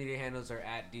social media handles are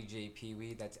at DJ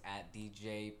Peewhee. That's at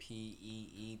DJ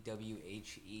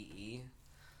PEEWHEE.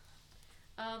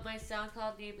 My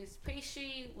SoundCloud name is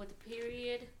Pastry with a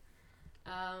period.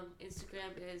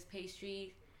 Instagram is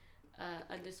Pastry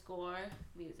 _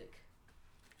 music.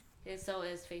 And so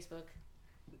is Facebook.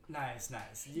 Nice.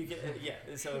 You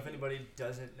get So if anybody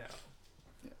doesn't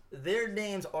know, their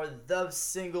names are the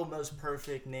single most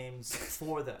perfect names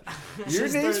for them. It's Your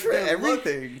just names for their look,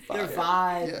 everything. their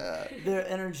Fire. vibe, Yeah. their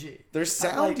energy. Their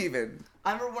sound Like, even.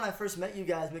 I remember when I first met you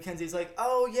guys, Mackenzie's like,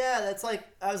 "Oh yeah, that's like."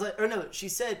 I was like, "Or no," she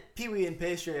said Peewhee and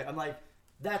Pastry. I'm like,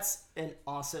 "That's an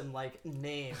awesome like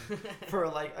name for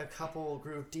like a couple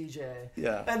group DJ."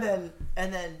 Yeah. And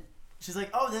then she's like,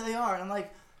 "Oh, there they are," and I'm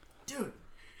like, "Dude,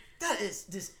 that is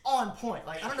just on point.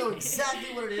 Like I don't know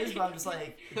exactly what it is, but I'm just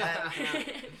like,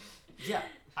 yeah."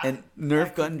 And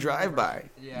Nerf gun drive-by.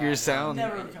 Yeah, Your no, sound.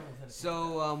 Never come with it.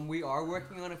 So we are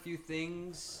working on a few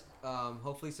things.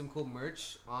 Hopefully some cool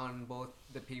merch on both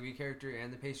the Peewhee character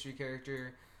and the Pastry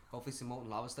character. Hopefully some Molten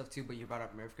Lava stuff too. But you brought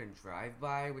up Nerf gun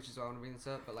drive-by, which is why I want to bring this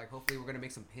up. But like hopefully we're gonna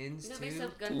make some pins We're too. gonna make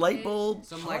some gun Light pins. bulb.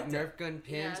 Some like Nerf gun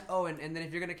pins. Yeah. Oh, and then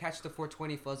if you're gonna catch the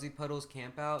 420 Fuzzy Puddles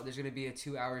camp out, there's gonna be a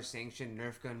 2-hour sanctioned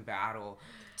Nerf gun battle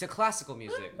to classical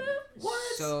music. What?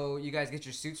 So you guys get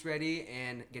your suits ready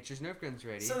and get your Nerf guns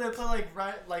ready. So they put like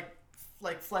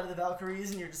Flight of the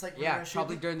Valkyries, and you're just like, we're yeah, gonna shoot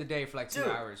probably them? during the day for like 2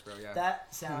 Dude, hours, bro. Yeah. That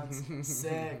sounds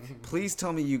sick. Please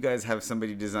tell me you guys have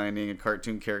somebody designing a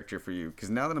cartoon character for you,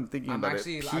 because now that I'm thinking about I've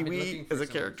been it, looking Peewee for as a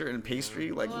some- character and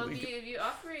Pastry, like Well, we if could- if you're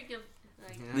offering him,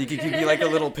 like, Yeah. you could be like a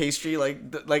little pastry, like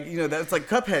that's like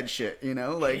Cuphead shit,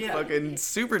 like Yeah. fucking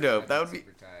super dope. That would be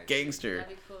Super tight. gangster.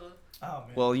 that'd be cool. Oh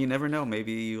man. Well, you never know.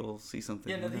 Maybe you'll see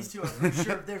something. Yeah, no, you know? these two are for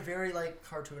sure. They're very like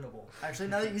cartoonable. Actually,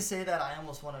 now that you say that, I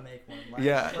almost want to make one. Like,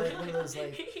 Yeah. Like one of those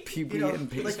like Peewee and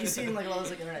Pastry. like you see in like a lot of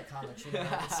those like internet comics.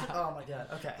 It's, oh my god.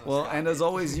 Okay. Well, and as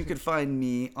always, you can find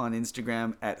me on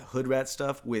Instagram at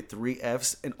hoodratstuff with 3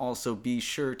 F's, and also be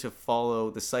sure to follow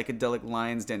the Psychedelic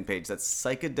Lions Den page. That's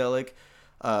psychedelic,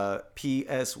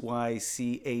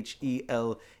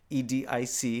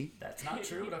 PSYCHELEDIC. That's not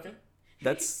true, but okay.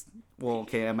 That's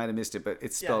okay. I might have missed it, but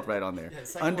it's spelled Yeah. right on there. Yeah,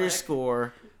 psychedelic.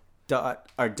 Underscore dot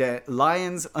or den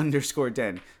lions underscore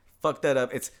den. Fuck that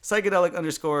up. It's psychedelic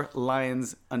underscore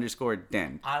lions underscore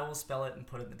den. I will spell it and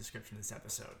put it in the description of this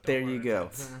episode. Don't There worry you go.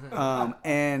 about it.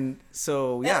 And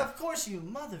so And yeah. of course, you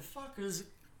motherfuckers,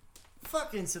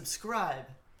 fucking subscribe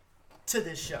to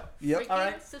this show. Yep. Freaking All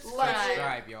right. subscribe.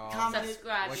 Subscribe, y'all. Comment it,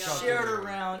 Subscribe, What y'all. y'all share it doing?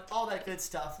 around, all that good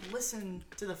stuff. Listen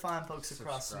to the fine folks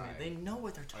across from you. Subscribe. They know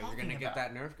what they're Oh, talking you're gonna get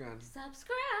about. that Nerf gun.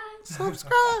 Subscribe.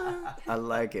 Subscribe. I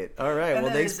like it. All right. And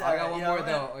Well, then thanks. there's, I got one you more know,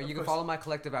 though. and You of can course- follow my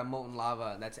collective at Molten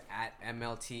Lava. That's at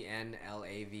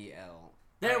MLTNLAVL.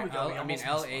 There we go. We I mean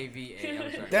almost LAVA.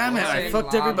 I'm sorry. Damn it, I Molten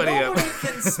fucked Lava. everybody up. Nobody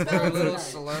can spell They're a little tonight.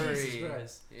 slurry. Jesus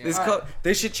Christ. Yeah. This All called,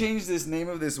 they should change this name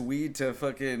of this weed to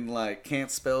fucking like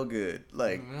can't spell good.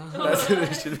 Like that's what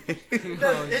it should be. No,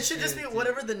 Oh, it should just be shit,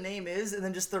 whatever the name is, and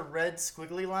then just the red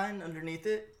squiggly line underneath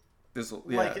it. This will,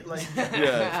 yeah.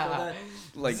 Yeah.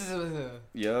 Like,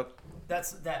 yep.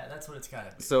 That's what it's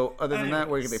gotta be. So, other than that,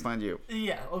 where can they find you?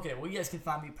 Yeah, okay. Well, you guys can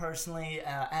find me personally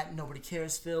at Nobody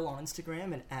Cares Phil on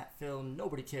Instagram and at Phil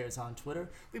Nobody Cares on Twitter.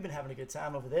 We've been having a good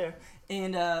time over there.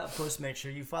 And, of course, make sure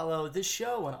you follow this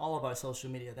show on all of our social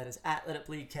media. That is at Let It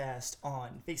Bleed Cast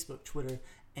on Facebook, Twitter,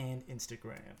 and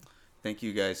Instagram. Thank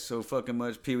you guys so fucking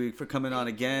much, Peewhee, for coming on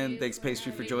again. Thanks,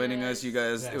 Pastry, for joining us. You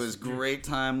guys, it was great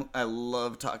time. I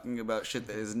love talking about shit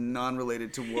that is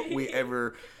non-related to what we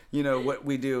ever... what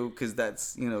we do, because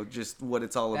that's, just what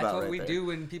it's all about. That's what right we there. do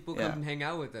when people come and hang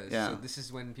out with us. Yeah. So this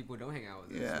is when people don't hang out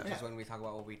with us. Yeah. This is when we talk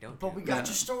about what we don't But do. we got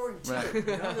your story, too. Right.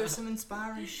 There's some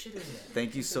inspiring shit in there.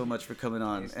 Thank you so much for coming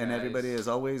on. Thanks, and guys. everybody, as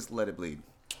always, let it bleed.